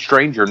 complete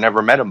stranger,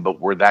 never met him, but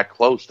we're that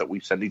close that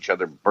we send each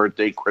other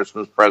birthday,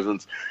 Christmas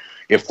presents.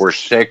 If we're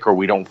sick or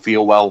we don't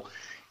feel well,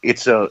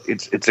 it's a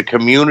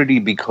community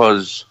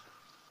because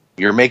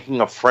you're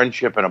making a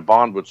friendship and a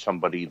bond with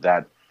somebody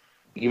that,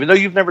 even though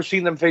you've never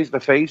seen them face to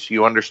face,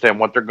 you understand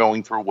what they're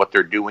going through, what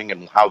they're doing,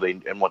 and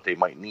what they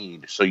might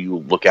need. So you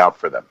look out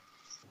for them.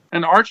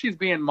 And Archie's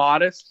being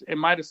modest. It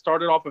might have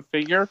started off a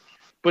figure,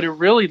 but it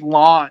really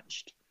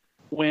launched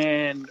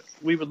when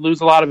we would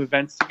lose a lot of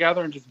events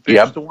together and just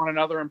bitch to one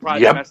another in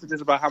private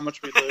messages about how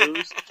much we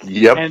lose.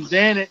 Yep. And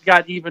then it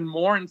got even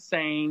more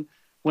insane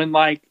when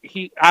like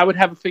I would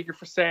have a figure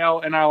for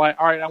sale, and I like,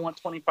 all right, I want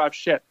 25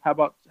 ship. How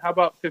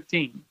about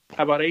 15?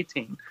 How about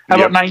 18? How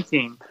about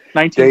 19?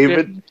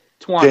 19,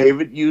 20.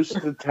 David used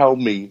to tell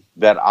me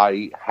that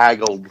I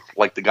haggled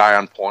like the guy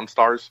on Pawn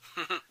Stars.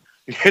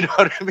 You know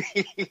what I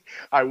mean?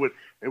 I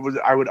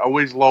would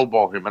always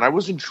lowball him, and I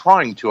wasn't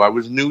trying to. I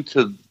was new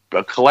to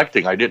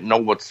collecting. I didn't know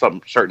what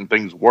some certain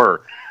things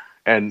were.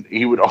 And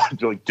he would always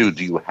be like, dude,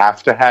 do you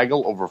have to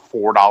haggle over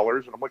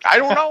 $4? And I'm like, I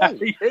don't know.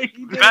 He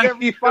did it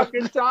every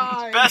fucking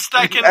time. Best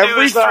I can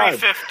do is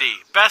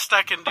 $350. Best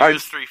I can do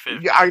is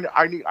 $350. Yeah,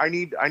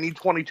 I need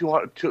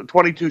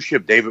 22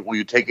 ship. David, will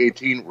you take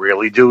 18?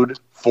 Really, dude?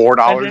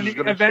 $4 is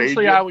going to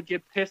eventually I would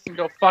get pissed and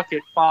go, fuck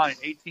it, fine,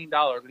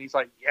 $18. And he's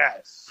like,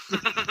 yes.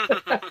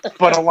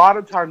 But a lot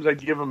of times I'd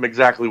give him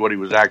exactly what he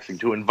was asking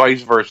to, and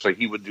vice versa.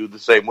 He would do the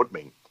same with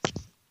me.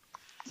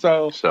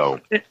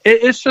 So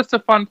it's just a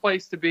fun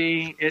place to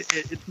be.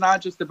 It's not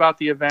just about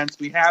the events.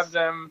 We have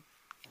them,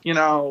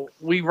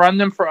 we run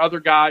them for other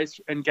guys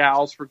and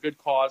gals for good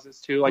causes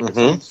too. Like if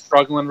someone's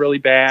struggling really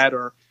bad,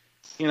 or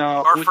there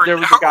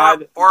was a guy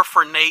or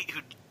for Nate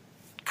who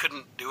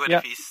couldn't do it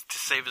to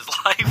save his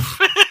life.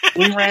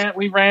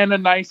 we ran a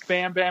nice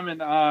Bam Bam, and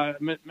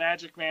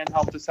Magic Man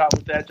helped us out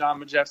with that.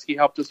 John Majewski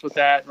helped us with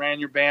that. Ran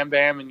your Bam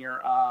Bam and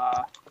your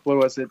what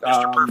was it?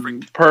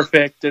 Mr.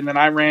 Perfect. And then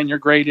I ran your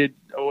graded.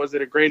 Was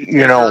it a graded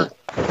taker?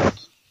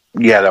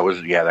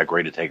 That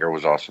graded taker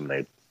was awesome,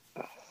 Nate.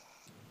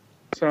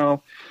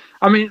 So,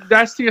 I mean,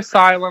 that's the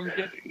asylum.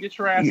 Get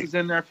your asses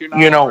in there if you're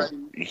not already.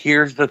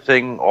 Here's the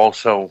thing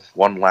also,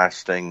 one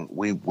last thing.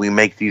 We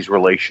make these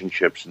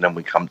relationships, and then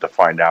we come to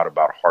find out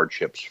about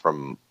hardships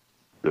from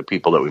the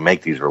people that we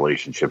make these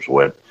relationships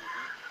with.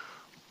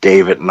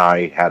 David and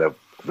I had a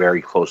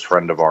very close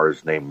friend of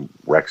ours named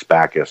Rex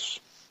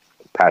Backus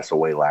pass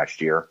away last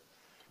year.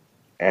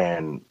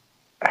 And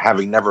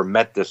having never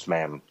met this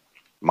man,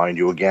 mind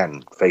you,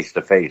 again, face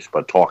to face,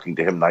 but talking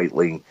to him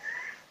nightly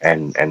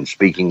and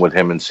speaking with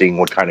him and seeing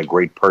what kind of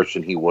great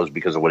person he was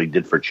because of what he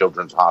did for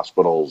children's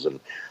hospitals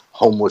and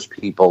homeless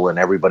people and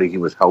everybody he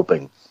was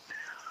helping.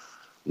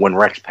 When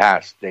Rex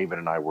passed, David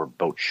and I were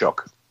both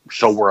shook.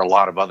 So were a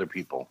lot of other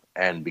people.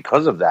 And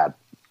because of that,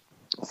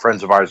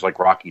 friends of ours like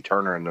Rocky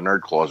Turner and the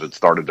Nerd Closet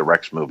started the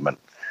Rex movement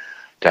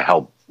to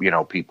help,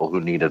 people who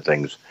needed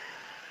things.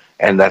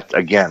 And that,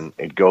 again,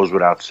 it goes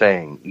without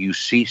saying, you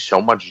see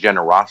so much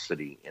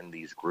generosity in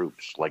these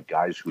groups, like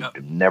guys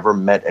who've never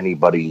met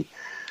anybody.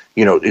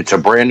 It's a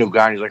brand new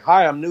guy, and he's like,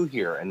 hi, I'm new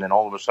here. And then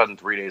all of a sudden,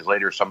 3 days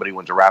later, somebody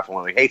wins a raffle,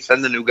 and like, hey,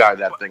 send the new guy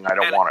that thing. I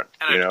don't want it.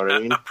 You know what I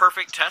mean? A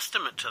perfect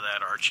testament to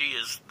that, Archie,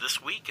 is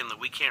this week in the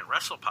We Can't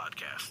Wrestle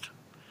podcast.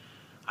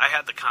 I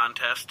had the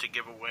contest to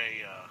give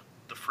away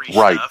the free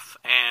stuff,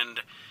 and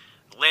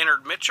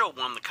Leonard Mitchell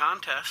won the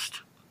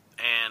contest.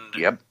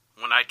 And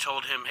when I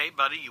told him, hey,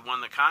 buddy, you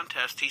won the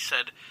contest, he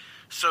said,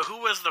 so who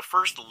was the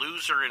first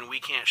loser in We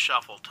Can't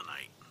Shuffle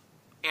tonight?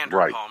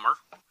 Andrew Palmer.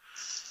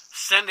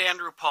 Send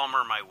Andrew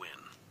Palmer my win.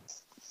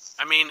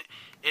 I mean,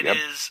 it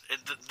is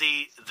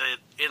the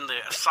in the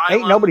asylum.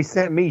 Ain't nobody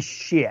sent me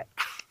shit.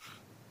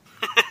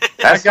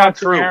 That's not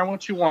true. Aaron,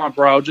 what you want,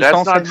 bro?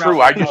 That's not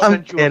true. I just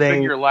sent you a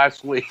figure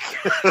last week.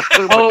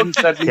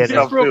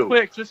 Just real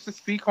quick, just to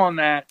speak on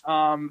that.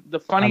 The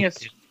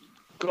funniest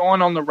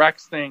going on the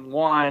Rex thing.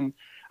 One,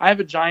 I have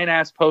a giant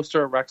ass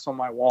poster of Rex on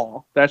my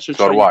wall. That's just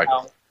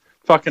how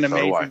fucking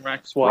amazing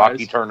Rex was.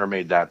 Rocky Turner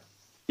made that.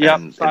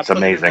 Yep, it's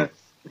amazing.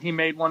 He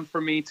made one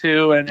for me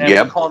too, and we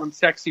called him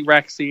Sexy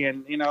Rexy,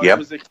 and it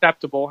was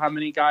acceptable. How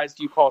many guys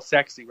do you call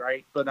sexy,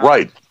 right? But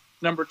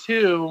number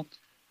two,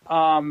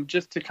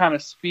 just to kind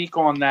of speak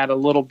on that a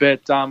little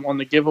bit, on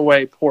the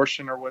giveaway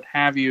portion or what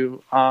have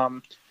you,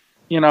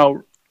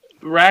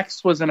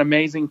 Rex was an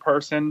amazing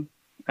person,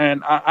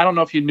 and I don't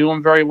know if you knew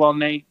him very well,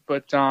 Nate,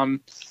 but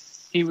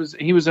he was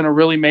a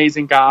really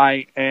amazing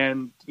guy,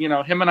 and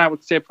him and I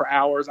would sit for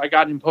hours. I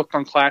got him hooked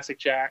on Classic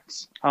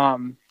Jacks.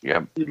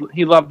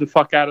 He loved the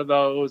fuck out of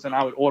those, and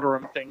I would order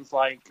him things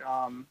like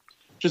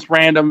just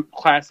random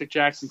Classic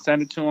Jacks and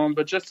send it to him.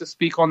 But just to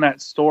speak on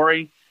that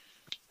story,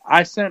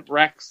 I sent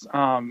Rex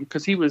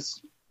because he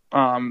was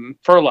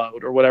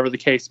furloughed or whatever the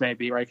case may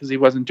be, right? Because he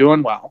wasn't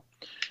doing well,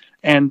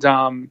 and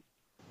I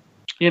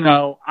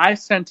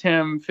sent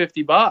him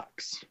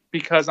 $50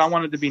 because I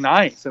wanted to be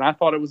nice, and I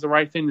thought it was the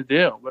right thing to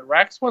do. But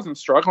Rex wasn't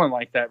struggling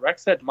like that.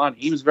 Rex had money.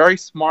 He was very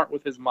smart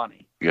with his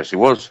money. Yes, he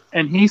was.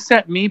 And he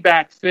sent me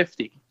back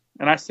 $50,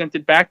 and I sent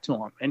it back to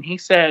him. And he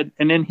said,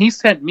 and then he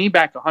sent me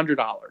back $100,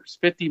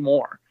 $50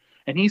 more.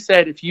 And he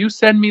said, if you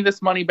send me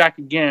this money back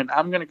again,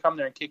 I'm going to come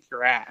there and kick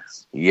your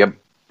ass. Yep.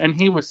 And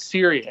he was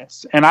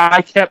serious, and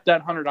I kept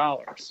that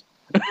 $100.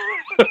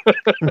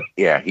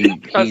 Yeah,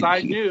 because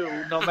I knew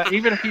no matter,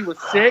 even if he was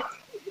sick,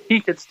 he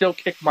could still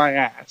kick my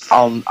ass.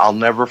 I'll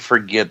never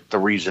forget the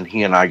reason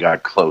he and I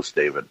got close,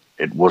 David.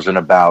 It wasn't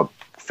about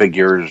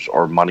figures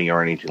or money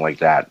or anything like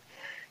that.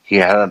 He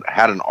had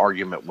an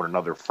argument with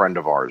another friend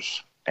of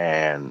ours,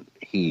 and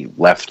he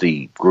left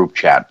the group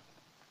chat.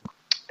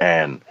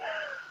 And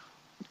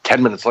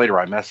 10 minutes later,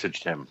 I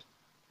messaged him,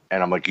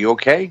 and I'm like, "You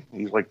okay?"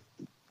 He's like,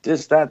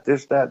 this, that,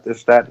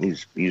 and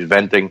he's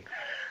venting.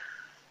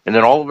 And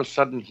then all of a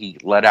sudden he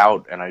let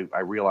out, and I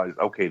realized,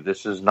 okay,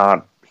 this is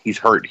not, he's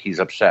hurt, he's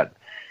upset.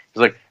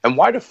 He's like, and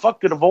why the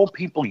fuck did of all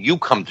people you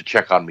come to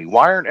check on me?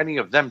 Why aren't any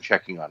of them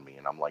checking on me?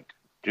 And I'm like,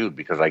 dude,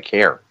 because I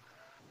care.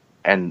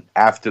 And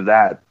after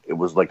that, it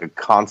was like a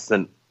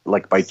constant,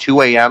 like by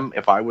 2 a.m.,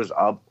 if I was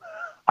up,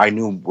 I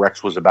knew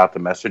Rex was about to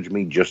message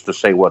me just to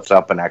say what's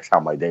up and ask how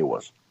my day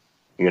was.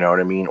 You know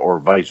what I mean? Or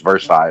vice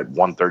versa. At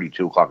 1:30,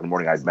 2 o'clock in the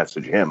morning, I'd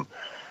message him.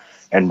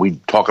 And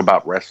we'd talk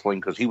about wrestling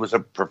because he was a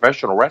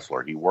professional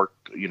wrestler. He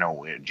worked, at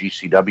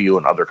GCW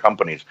and other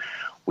companies.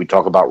 We'd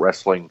talk about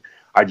wrestling.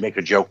 I'd make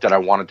a joke that I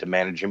wanted to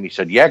manage him. He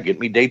said, yeah, get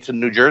me dates in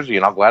New Jersey,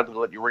 and I'll gladly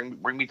let you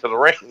bring me to the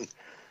ring.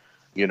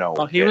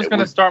 Well, he was going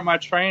to start my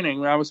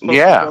training. I was supposed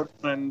to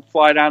go and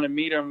fly down and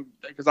meet him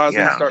because I was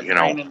going to start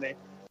training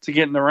to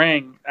get in the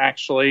ring,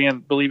 actually,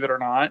 and believe it or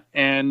not.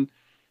 And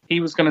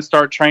he was going to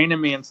start training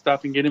me and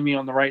stuff and getting me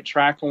on the right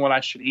track on what I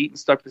should eat and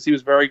stuff because he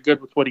was very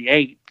good with what he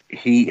ate.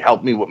 He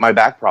helped me with my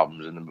back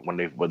problems, and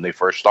when they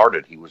first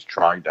started, he was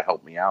trying to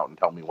help me out and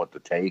tell me what to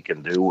take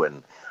and do.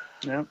 And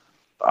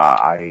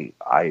I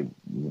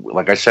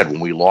like I said, when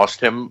we lost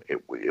him,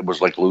 it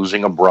was like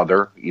losing a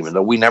brother. Even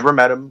though we never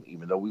met him,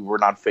 even though we were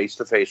not face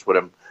to face with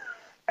him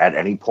at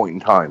any point in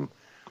time,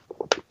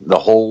 the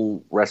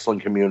whole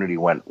wrestling community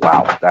went,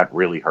 "Wow, that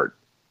really hurt.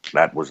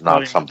 That was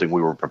not something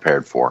we were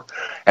prepared for."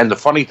 And the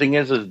funny thing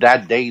is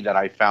that day that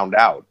I found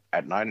out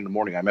at 9 a.m,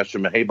 I messaged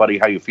him, "Hey, buddy,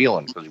 how you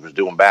feeling?" Because he was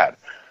doing bad.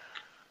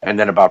 And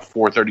then about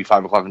 4:30,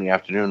 5 o'clock in the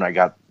afternoon, I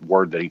got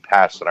word that he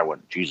passed, and I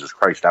went, Jesus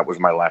Christ, that was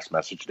my last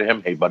message to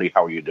him. Hey, buddy,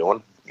 how are you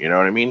doing? You know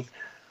what I mean?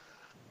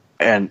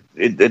 And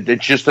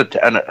it's just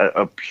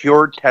a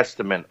pure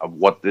testament of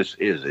what this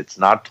is. It's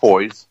not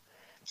toys.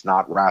 It's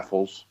not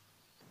raffles.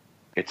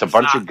 It's a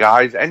bunch of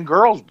guys and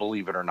girls,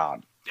 believe it or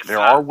not. There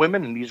are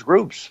women in these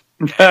groups.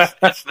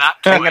 It's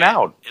not toys. Hanging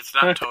out. It's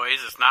not toys.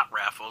 It's not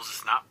raffles.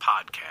 It's not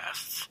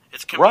podcasts.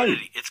 It's community.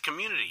 Right. It's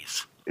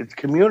communities. It's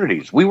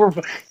communities.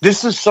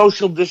 This is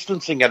social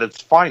distancing at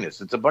its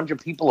finest. It's a bunch of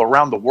people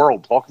around the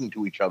world talking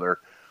to each other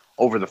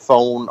over the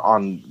phone,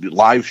 on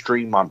live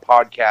stream, on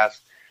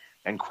podcast,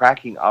 and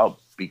cracking up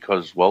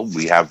because, well,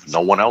 we have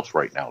no one else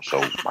right now, so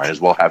might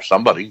as well have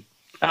somebody.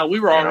 We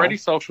were already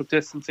social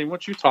distancing.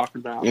 What you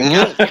talking about? You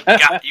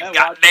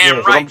got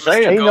damn right. I'm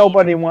saying. Ain't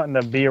nobody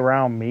wanting to be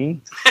around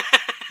me.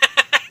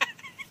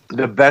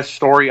 The best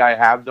story I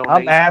have, though,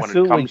 I'm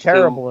absolutely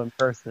terrible in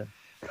person.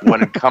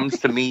 When it comes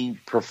to me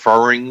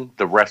preferring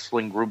the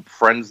wrestling group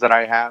friends that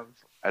I have,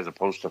 as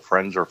opposed to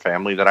friends or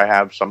family that I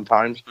have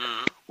sometimes,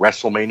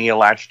 WrestleMania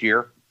last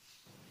year,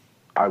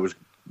 I was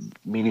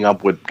meeting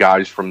up with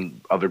guys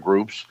from other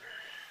groups,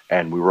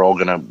 and we were all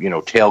going to,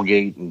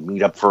 tailgate and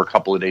meet up for a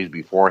couple of days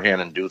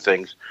beforehand and do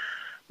things.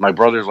 My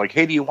brother's like,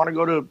 hey, do you want to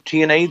go to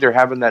TNA? They're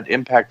having that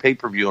Impact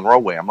pay-per-view in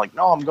Roadway. I'm like,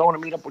 no, I'm going to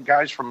meet up with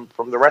guys from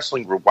the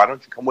wrestling group. Why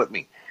don't you come with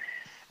me?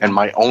 And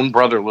my own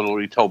brother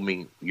literally told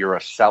me, you're a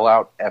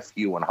sellout, F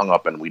you, and hung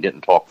up, and we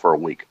didn't talk for a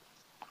week.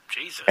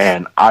 Jesus.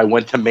 And I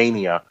went to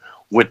Mania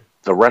with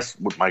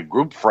my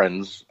group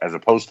friends, as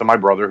opposed to my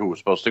brother, who was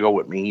supposed to go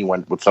with me. He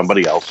went with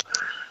somebody else.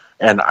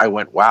 And I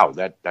went, wow,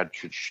 that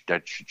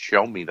should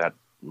show me that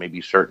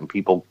maybe certain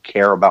people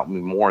care about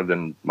me more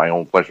than my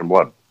own flesh and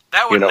blood.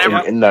 That would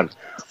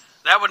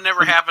that would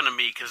never happen to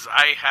me because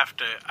I have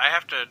to,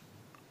 I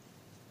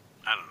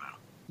don't know.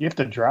 You have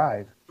to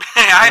drive.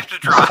 I have to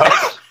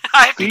drive.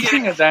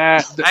 Speaking of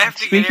that,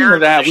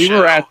 we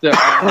were at the.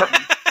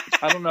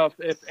 I don't know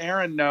if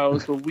Aaron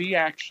knows, but we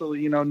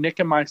actually, Nick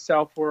and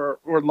myself were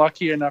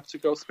lucky enough to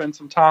go spend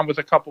some time with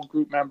a couple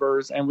group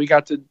members, and we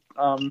got to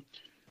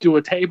do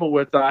a table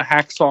with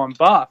Hacksaw and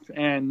Buff.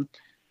 And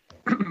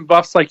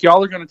Buff's like,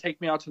 y'all are going to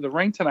take me out to the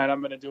ring tonight. I'm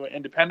going to do an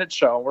independent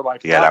show. We're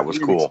like, yeah, that was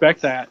cool.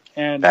 Expect that.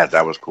 And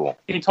that was cool.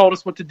 He told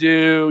us what to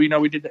do.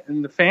 We did that,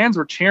 and the fans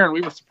were cheering.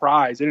 We were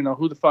surprised. They didn't know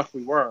who the fuck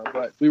we were,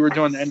 but we were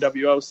doing the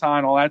NWO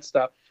sign, all that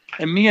stuff.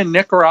 And me and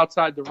Nick are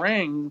outside the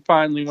ring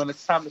finally when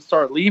it's time to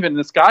start leaving.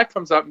 This guy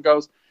comes up and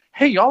goes,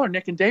 hey, y'all are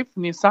Nick and Dave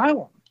from the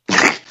Asylum.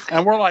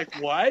 And we're like,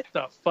 what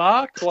the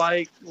fuck?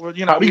 Like, well,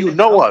 how do you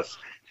know us?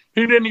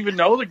 He didn't even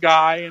know the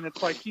guy. And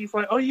it's like, he's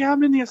like, oh, yeah,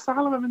 I'm in the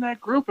Asylum. I'm in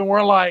that group. And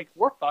we're like,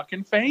 we're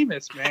fucking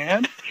famous,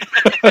 man.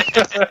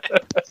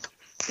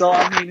 So,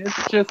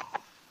 it's just,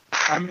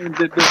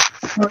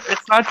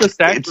 it's not just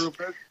that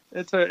group.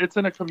 It's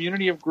in a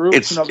community of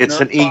groups. It's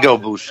an ego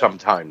boost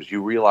sometimes.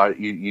 You realize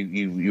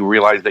you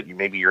realize that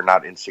maybe you're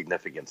not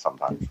insignificant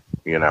sometimes.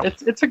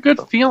 It's a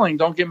good feeling.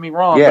 Don't get me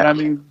wrong. Yeah.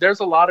 But there's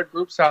a lot of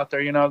groups out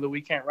there. The We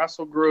Can't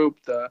Wrestle group,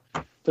 the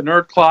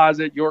Nerd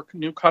Closet, your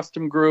new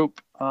custom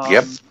group.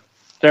 Yep.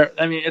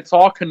 It's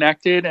all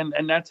connected,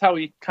 and that's how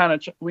we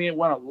we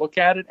want to look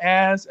at it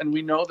as. And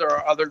we know there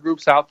are other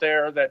groups out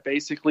there that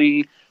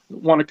basically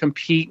want to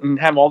compete and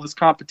have all this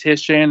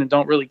competition and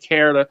don't really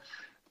care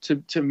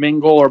to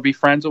mingle or be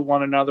friends with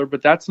one another,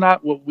 but that's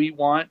not what we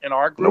want in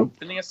our group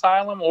in the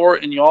Asylum or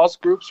in y'all's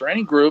groups or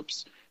any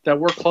groups that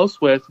we're close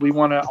with. We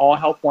want to all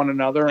help one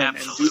another and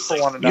do for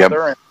one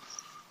another.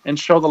 and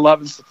show the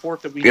love and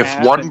support that we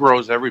have. If one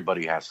grows,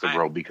 everybody has to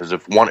grow, because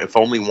if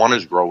only one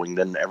is growing,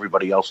 then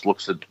everybody else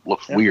looks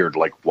weird.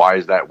 Like, why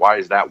is that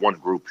one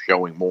group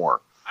showing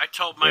more? I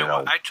told my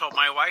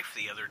wife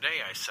the other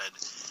day, I said,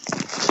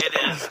 it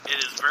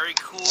is very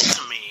cool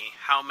to me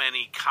how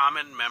many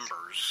common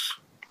members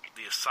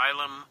the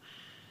Asylum,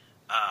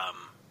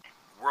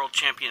 World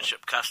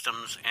Championship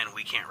Customs, and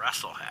We Can't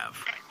Wrestle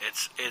have.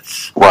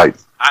 It's right.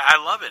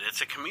 I love it.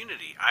 It's a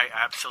community. I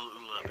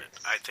absolutely love it.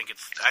 I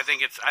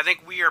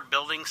think we are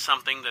building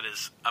something that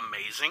is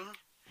amazing.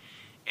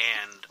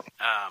 And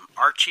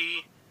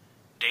Archie,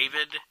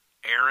 David,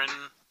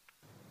 Aaron,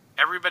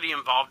 everybody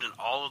involved in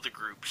all of the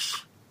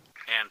groups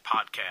and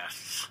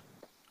podcasts.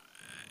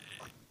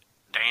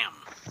 Damn.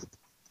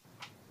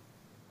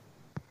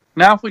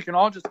 Now, if we can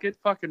all just get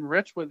fucking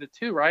rich with it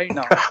too, right?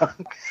 No.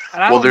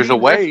 Well, there's a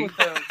way.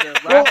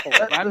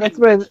 That's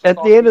what, at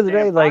the end of the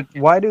day, like,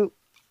 why do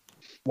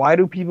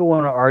people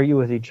want to argue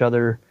with each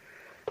other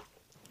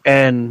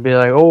and be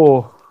like,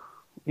 oh,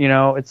 you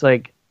know, it's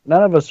like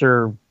none of us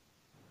are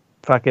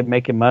fucking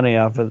making money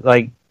off of,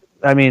 like,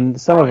 I mean,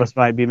 some of us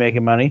might be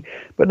making money,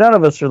 but none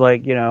of us are,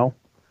 like, you know,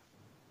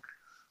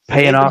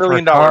 paying off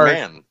our cars.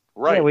 Man.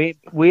 Right. Yeah,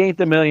 we ain't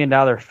the $1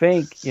 million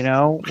fake, you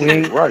know. We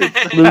ain't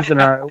losing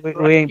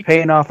we ain't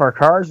paying off our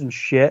cars and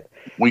shit.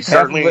 We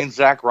certainly ain't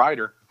Zack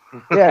Ryder.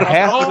 Yeah,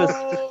 half of us.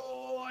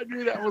 Oh, I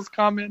knew that was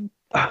coming.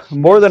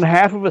 More than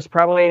half of us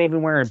probably ain't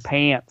even wearing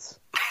pants.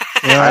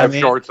 You know I have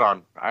shorts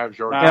on.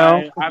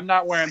 I'm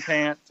not wearing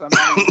pants. I'm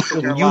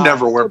not you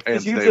never wear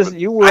pants, David.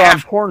 You were on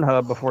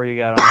Pornhub before you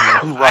got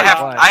on here. Right.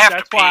 I have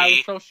That's to why pee. I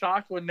was so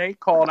shocked when Nate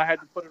called. I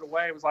had to put it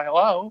away. It was like,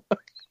 hello.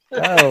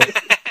 Oh.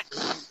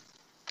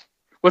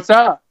 What's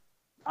up?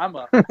 I'm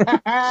up.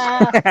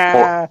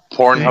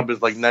 Pornhub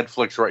is like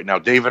Netflix right now.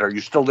 David, are you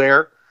still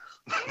there?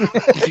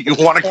 Do you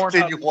want to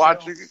continue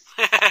watching?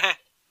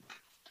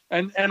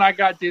 And I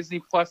got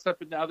Disney Plus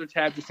up in the other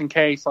tab just in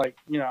case, like,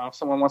 you know, if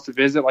someone wants to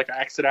visit, like, I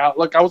exit out.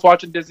 Look, I was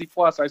watching Disney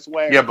Plus, I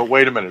swear. Yeah, but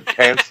wait a minute.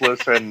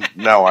 Pantsless, and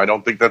no, I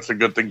don't think that's a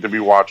good thing to be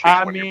watching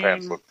when you're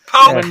pantsless.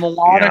 When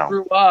Moana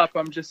grew up,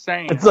 I'm just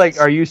saying. It's like,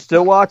 are you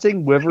still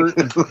watching Wizards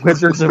of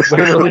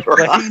Waverly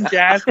Place?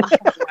 Jasmine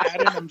from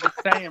Aladdin, I'm just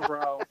saying,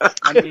 bro.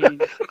 I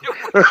mean...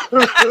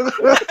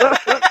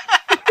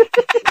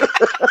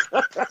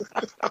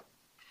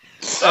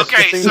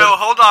 Okay, so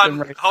hold on.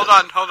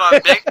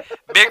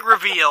 Big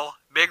reveal.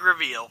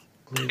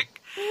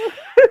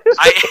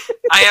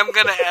 I am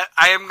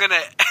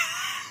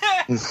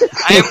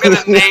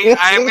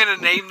gonna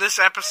name this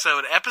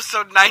episode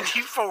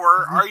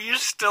 94. Are you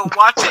still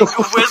watching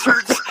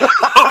Wizards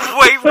of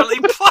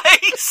Waverly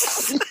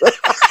Place?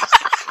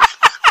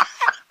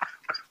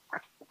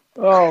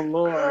 Oh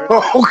Lord.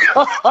 Oh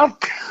God.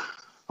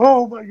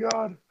 Oh my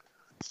God.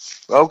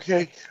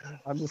 Okay.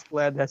 I'm just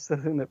glad that's the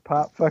thing that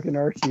popped fucking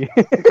Archie.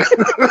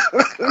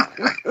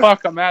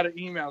 Fuck, I'm out of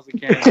emails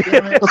again.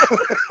 Damn it.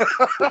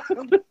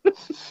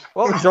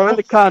 Well, join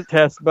the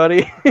contest,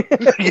 buddy.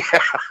 Yeah.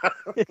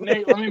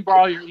 Nate, let me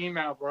borrow your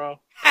email, bro.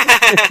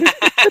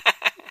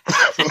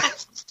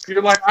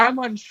 You're like, I'm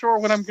unsure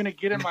what I'm going to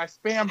get in my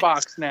spam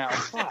box now.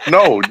 Fuck.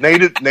 No,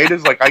 Nate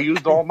is like, I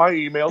used all my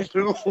emails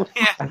too.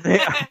 Yeah.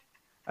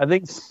 I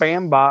think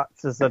Spam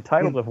Box is the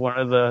title of one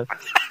of the...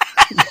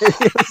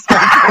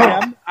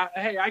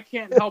 Hey, I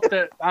can't help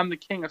that I'm the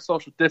king of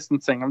social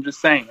distancing. I'm just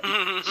saying.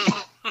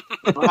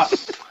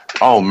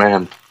 Oh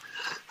man,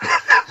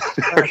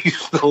 are you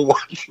still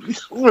watching?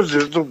 Was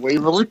it the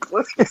Waverly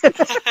Place?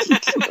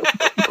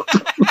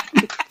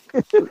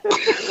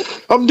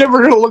 I'm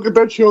never gonna look at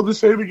that show the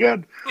same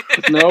again.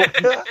 Nope.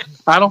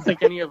 I don't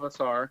think any of us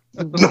are.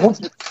 Nope.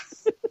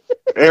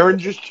 Aaron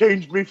just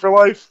changed me for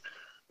life.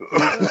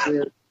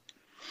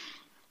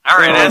 All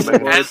right, as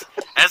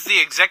the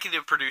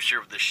executive producer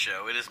of this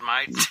show, it is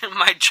my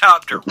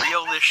job to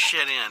reel this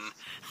shit in.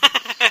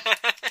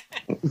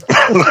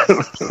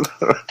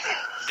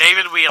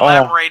 David, we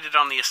elaborated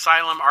on the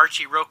Asylum.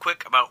 Archie, real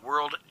quick about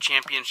World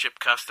Championship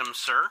Customs,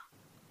 sir.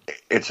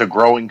 It's a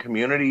growing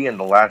community. In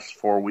the last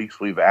 4 weeks,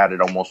 we've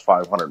added almost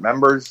 500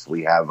 members.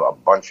 We have a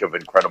bunch of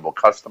incredible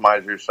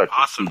customizers such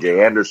as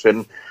CJ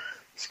Anderson,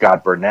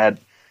 Scott Burnett,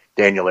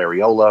 Daniel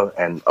Ariola,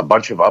 and a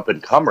bunch of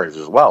up-and-comers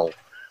as well.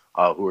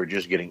 Who are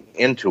just getting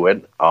into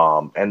it.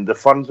 And the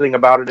fun thing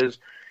about it is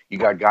you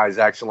got guys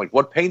asking, like,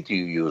 what paint do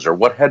you use? Or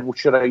what head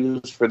should I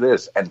use for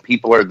this? And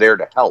people are there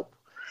to help,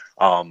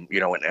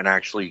 and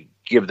actually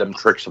give them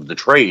tricks of the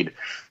trade,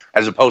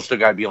 as opposed to a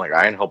guy being like,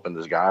 I ain't helping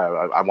this guy.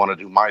 I want to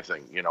do my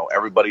thing. You know,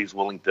 everybody's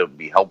willing to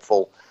be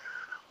helpful.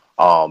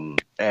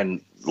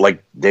 And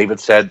like David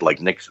said,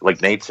 like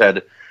Nate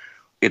said,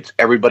 it's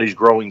everybody's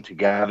growing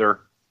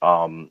together.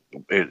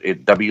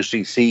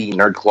 WCC,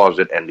 Nerd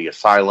Closet, and the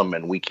Asylum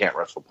and We Can't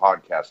Wrestle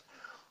podcast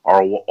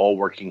are all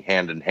working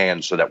hand in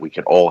hand so that we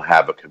can all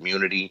have a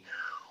community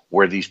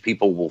where these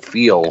people will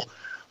feel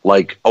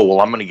like, oh, well,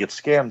 I'm going to get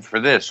scammed for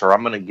this, or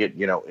I'm going to get,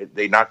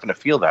 they're not going to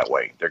feel that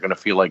way. They're going to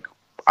feel like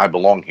I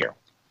belong here.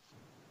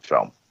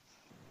 So.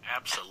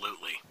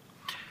 Absolutely.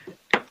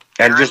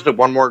 And just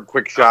one more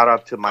quick shout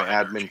out to my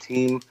admin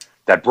team,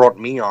 that brought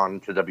me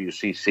on to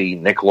WCC,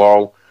 Nick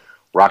Law,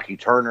 Rocky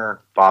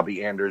Turner,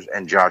 Bobby Anders,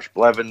 and Josh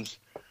Blevins.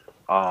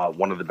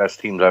 One of the best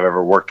teams I've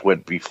ever worked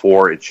with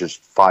before. It's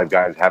just 5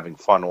 guys having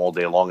fun all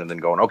day long and then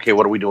going, okay,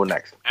 what are we doing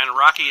next? And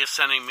Rocky is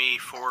sending me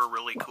 4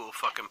 really cool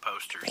fucking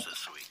posters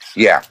this week.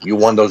 Yeah, you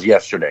won those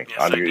yesterday. Yes,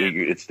 I did.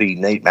 It's the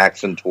Nate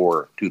Maxon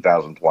Tour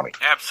 2020.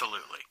 Absolutely.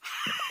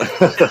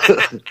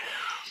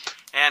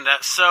 And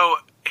so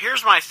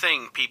here's my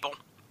thing, people.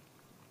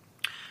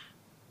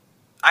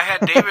 I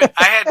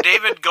had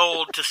David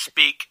Gold to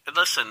speak.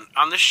 Listen,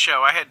 on this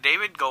show, I had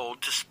David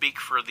Gold to speak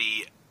for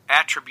the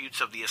attributes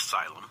of the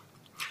asylum.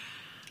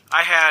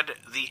 I had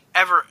the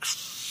ever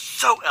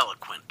so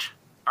eloquent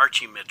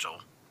Archie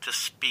Mitchell to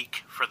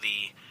speak for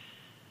the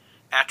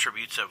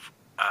attributes of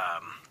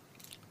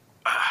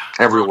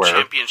Everywhere. World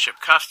Championship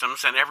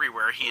Customs, and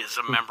everywhere he is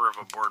a member of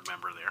a board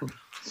member there.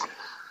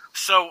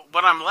 So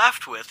what I'm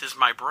left with is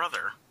my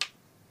brother.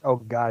 Oh,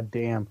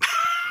 goddamn.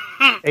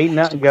 Ain't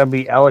nothing gonna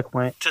be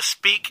eloquent. To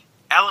speak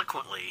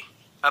eloquently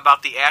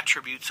about the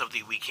attributes of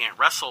the We Can't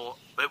Wrestle.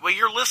 Well,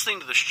 you're listening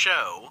to the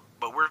show,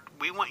 but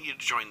we want you to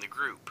join the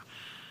group.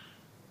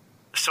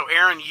 So,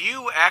 Aaron,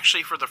 you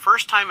actually, for the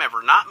first time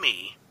ever, not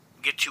me,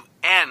 get to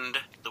end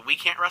the We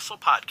Can't Wrestle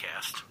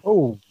podcast.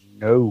 Oh,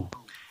 no.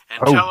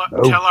 And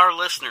tell our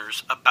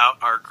listeners about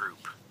our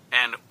group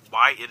and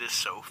why it is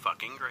so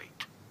fucking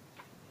great.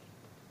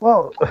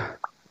 Well,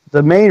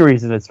 the main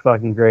reason it's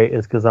fucking great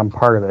is because I'm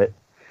part of it.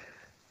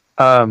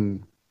 But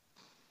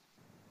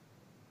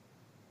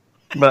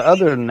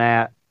other than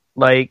that,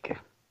 like,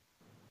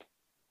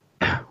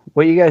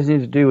 what you guys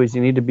need to do is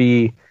you need to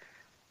be...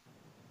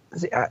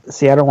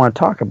 See, I don't want to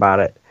talk about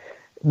it.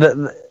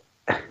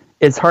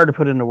 It's hard to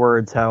put into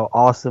words how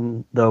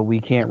awesome the We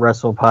Can't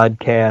Wrestle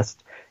podcast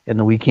and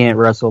the We Can't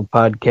Wrestle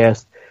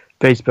podcast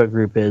Facebook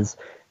group is.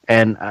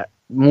 And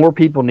more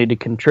people need to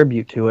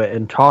contribute to it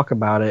and talk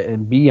about it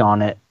and be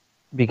on it,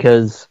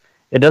 because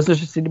it doesn't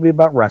just need to be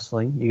about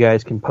wrestling. You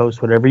guys can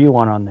post whatever you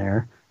want on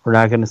there. We're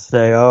not going to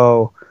say,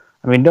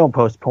 don't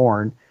post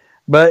porn.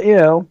 But,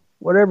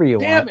 whatever you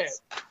want. Damn it!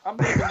 I'm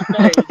making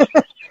the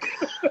page.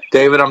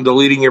 David, I'm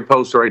deleting your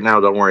post right now.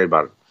 Don't worry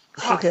about it.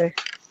 Okay.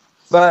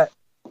 But,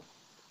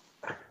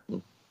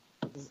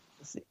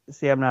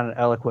 see, I'm not an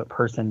eloquent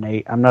person,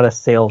 Nate. I'm not a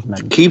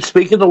salesman. Keep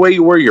speaking the way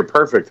you were. You're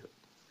perfect.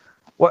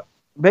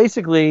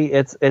 Basically,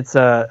 it's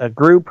a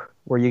group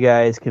where you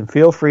guys can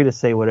feel free to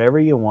say whatever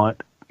you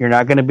want. You're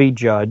not going to be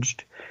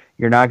judged.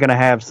 You're not going to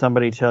have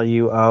somebody tell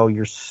you, oh,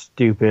 you're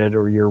stupid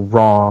or you're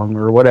wrong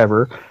or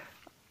whatever.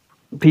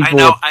 I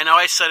know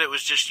I said it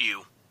was just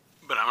you,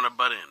 but I'm going to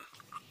butt in.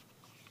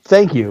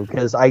 Thank you,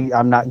 because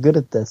I'm not good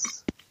at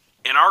this.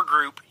 In our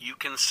group, you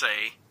can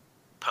say,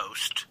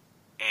 post,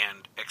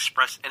 and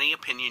express any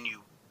opinion you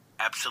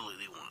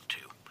absolutely want to.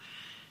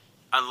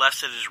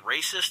 Unless it is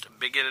racist,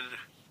 bigoted,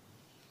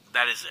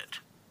 that is it.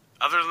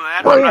 Other than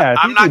that,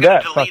 I'm not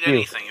going to delete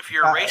anything. If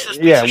you're a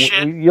racist piece of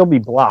shit, you'll be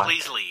blocked.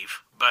 Please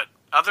leave. But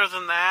other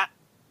than that...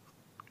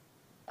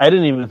 I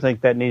didn't even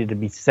think that needed to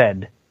be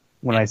said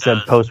when I said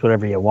post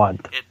whatever you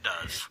want. It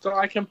does. So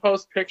I can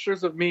post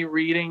pictures of me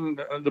reading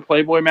the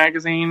Playboy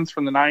magazines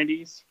from the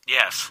 90s?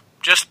 Yes.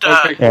 Just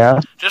scrub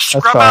out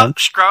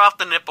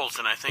the nipples,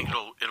 and I think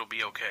it'll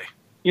be okay.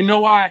 You know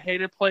why I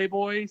hated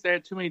Playboys? They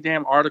had too many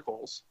damn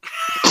articles.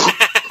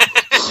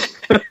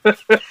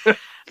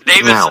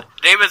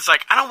 David's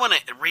like, I don't want to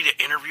read an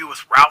interview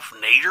with Ralph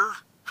Nader.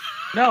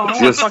 No,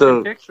 I want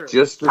fucking pictures.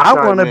 I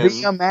want to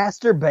be a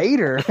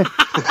masturbator.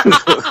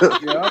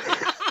 Yep.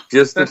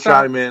 Just to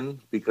chime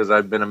in, because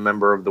I've been a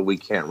member of the We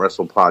Can't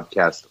Wrestle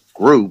podcast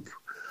group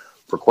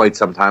for quite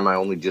some time. I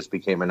only just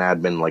became an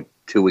admin like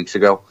 2 weeks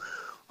ago.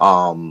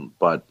 Damn,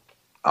 you're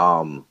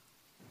an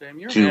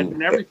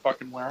admin every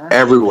fucking where.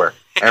 Everywhere.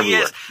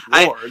 Yes.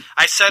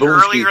 I said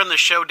earlier in the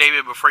show,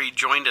 David, before you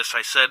joined us,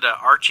 I said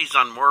Archie's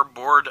on more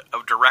board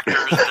of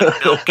directors than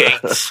Bill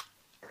Gates.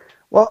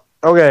 Well,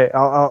 okay,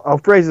 I'll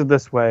phrase it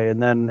this way,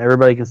 and then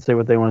everybody can say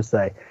what they want to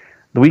say.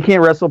 The We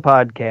Can't Wrestle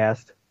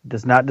podcast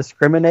does not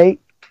discriminate.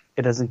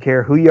 It doesn't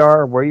care who you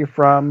are, where you're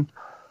from,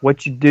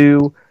 what you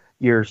do,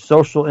 your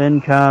social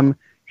income,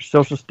 your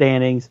social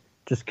standings.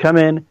 Just come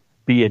in,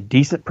 be a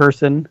decent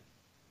person,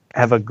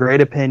 have a great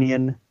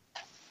opinion,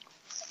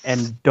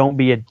 and don't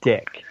be a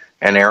dick.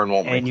 And Aaron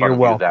won't make fun of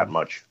you that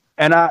much.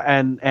 And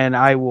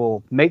I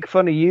will make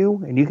fun of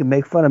you, and you can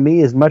make fun of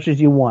me as much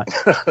as you want.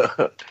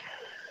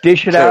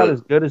 Dish it out as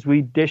good as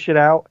we dish it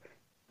out,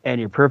 and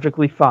you're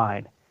perfectly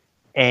fine.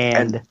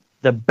 And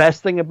the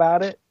best thing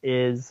about it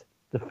is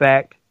the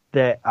fact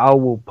that I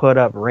will put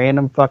up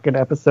random fucking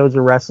episodes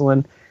of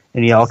wrestling,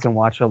 and y'all can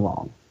watch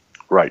along.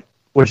 Right.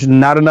 Which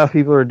not enough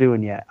people are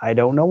doing yet. I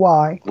don't know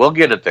why. We'll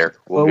get it there.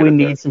 We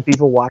need some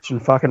people watching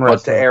fucking wrestling.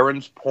 But to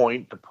Aaron's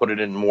point, to put it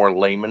in more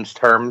layman's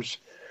terms,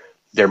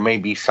 there may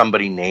be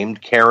somebody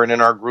named Karen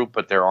in our group,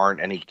 but there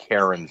aren't any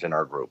Karens in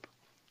our group.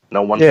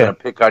 No one's going to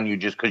pick on you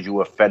just because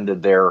you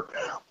offended their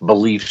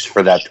beliefs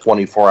for that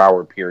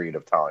 24-hour period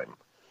of time.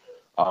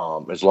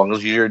 As long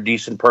as you're a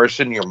decent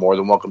person, you're more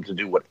than welcome to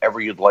do whatever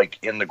you'd like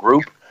in the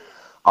group.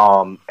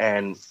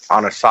 And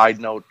on a side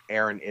note,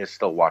 Aaron is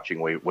still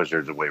watching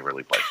Wizards of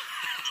Waverly play.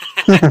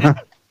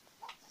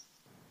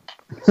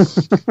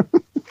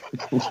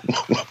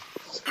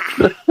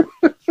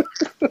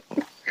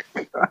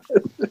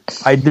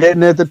 I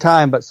didn't at the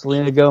time, but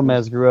Selena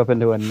Gomez grew up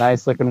into a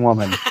nice-looking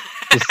woman.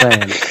 Just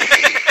saying.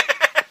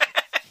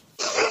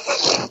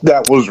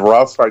 That was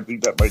rough. I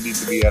think that might need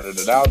to be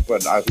edited out,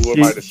 but who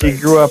am I to say? She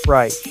grew up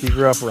right. She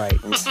grew up right.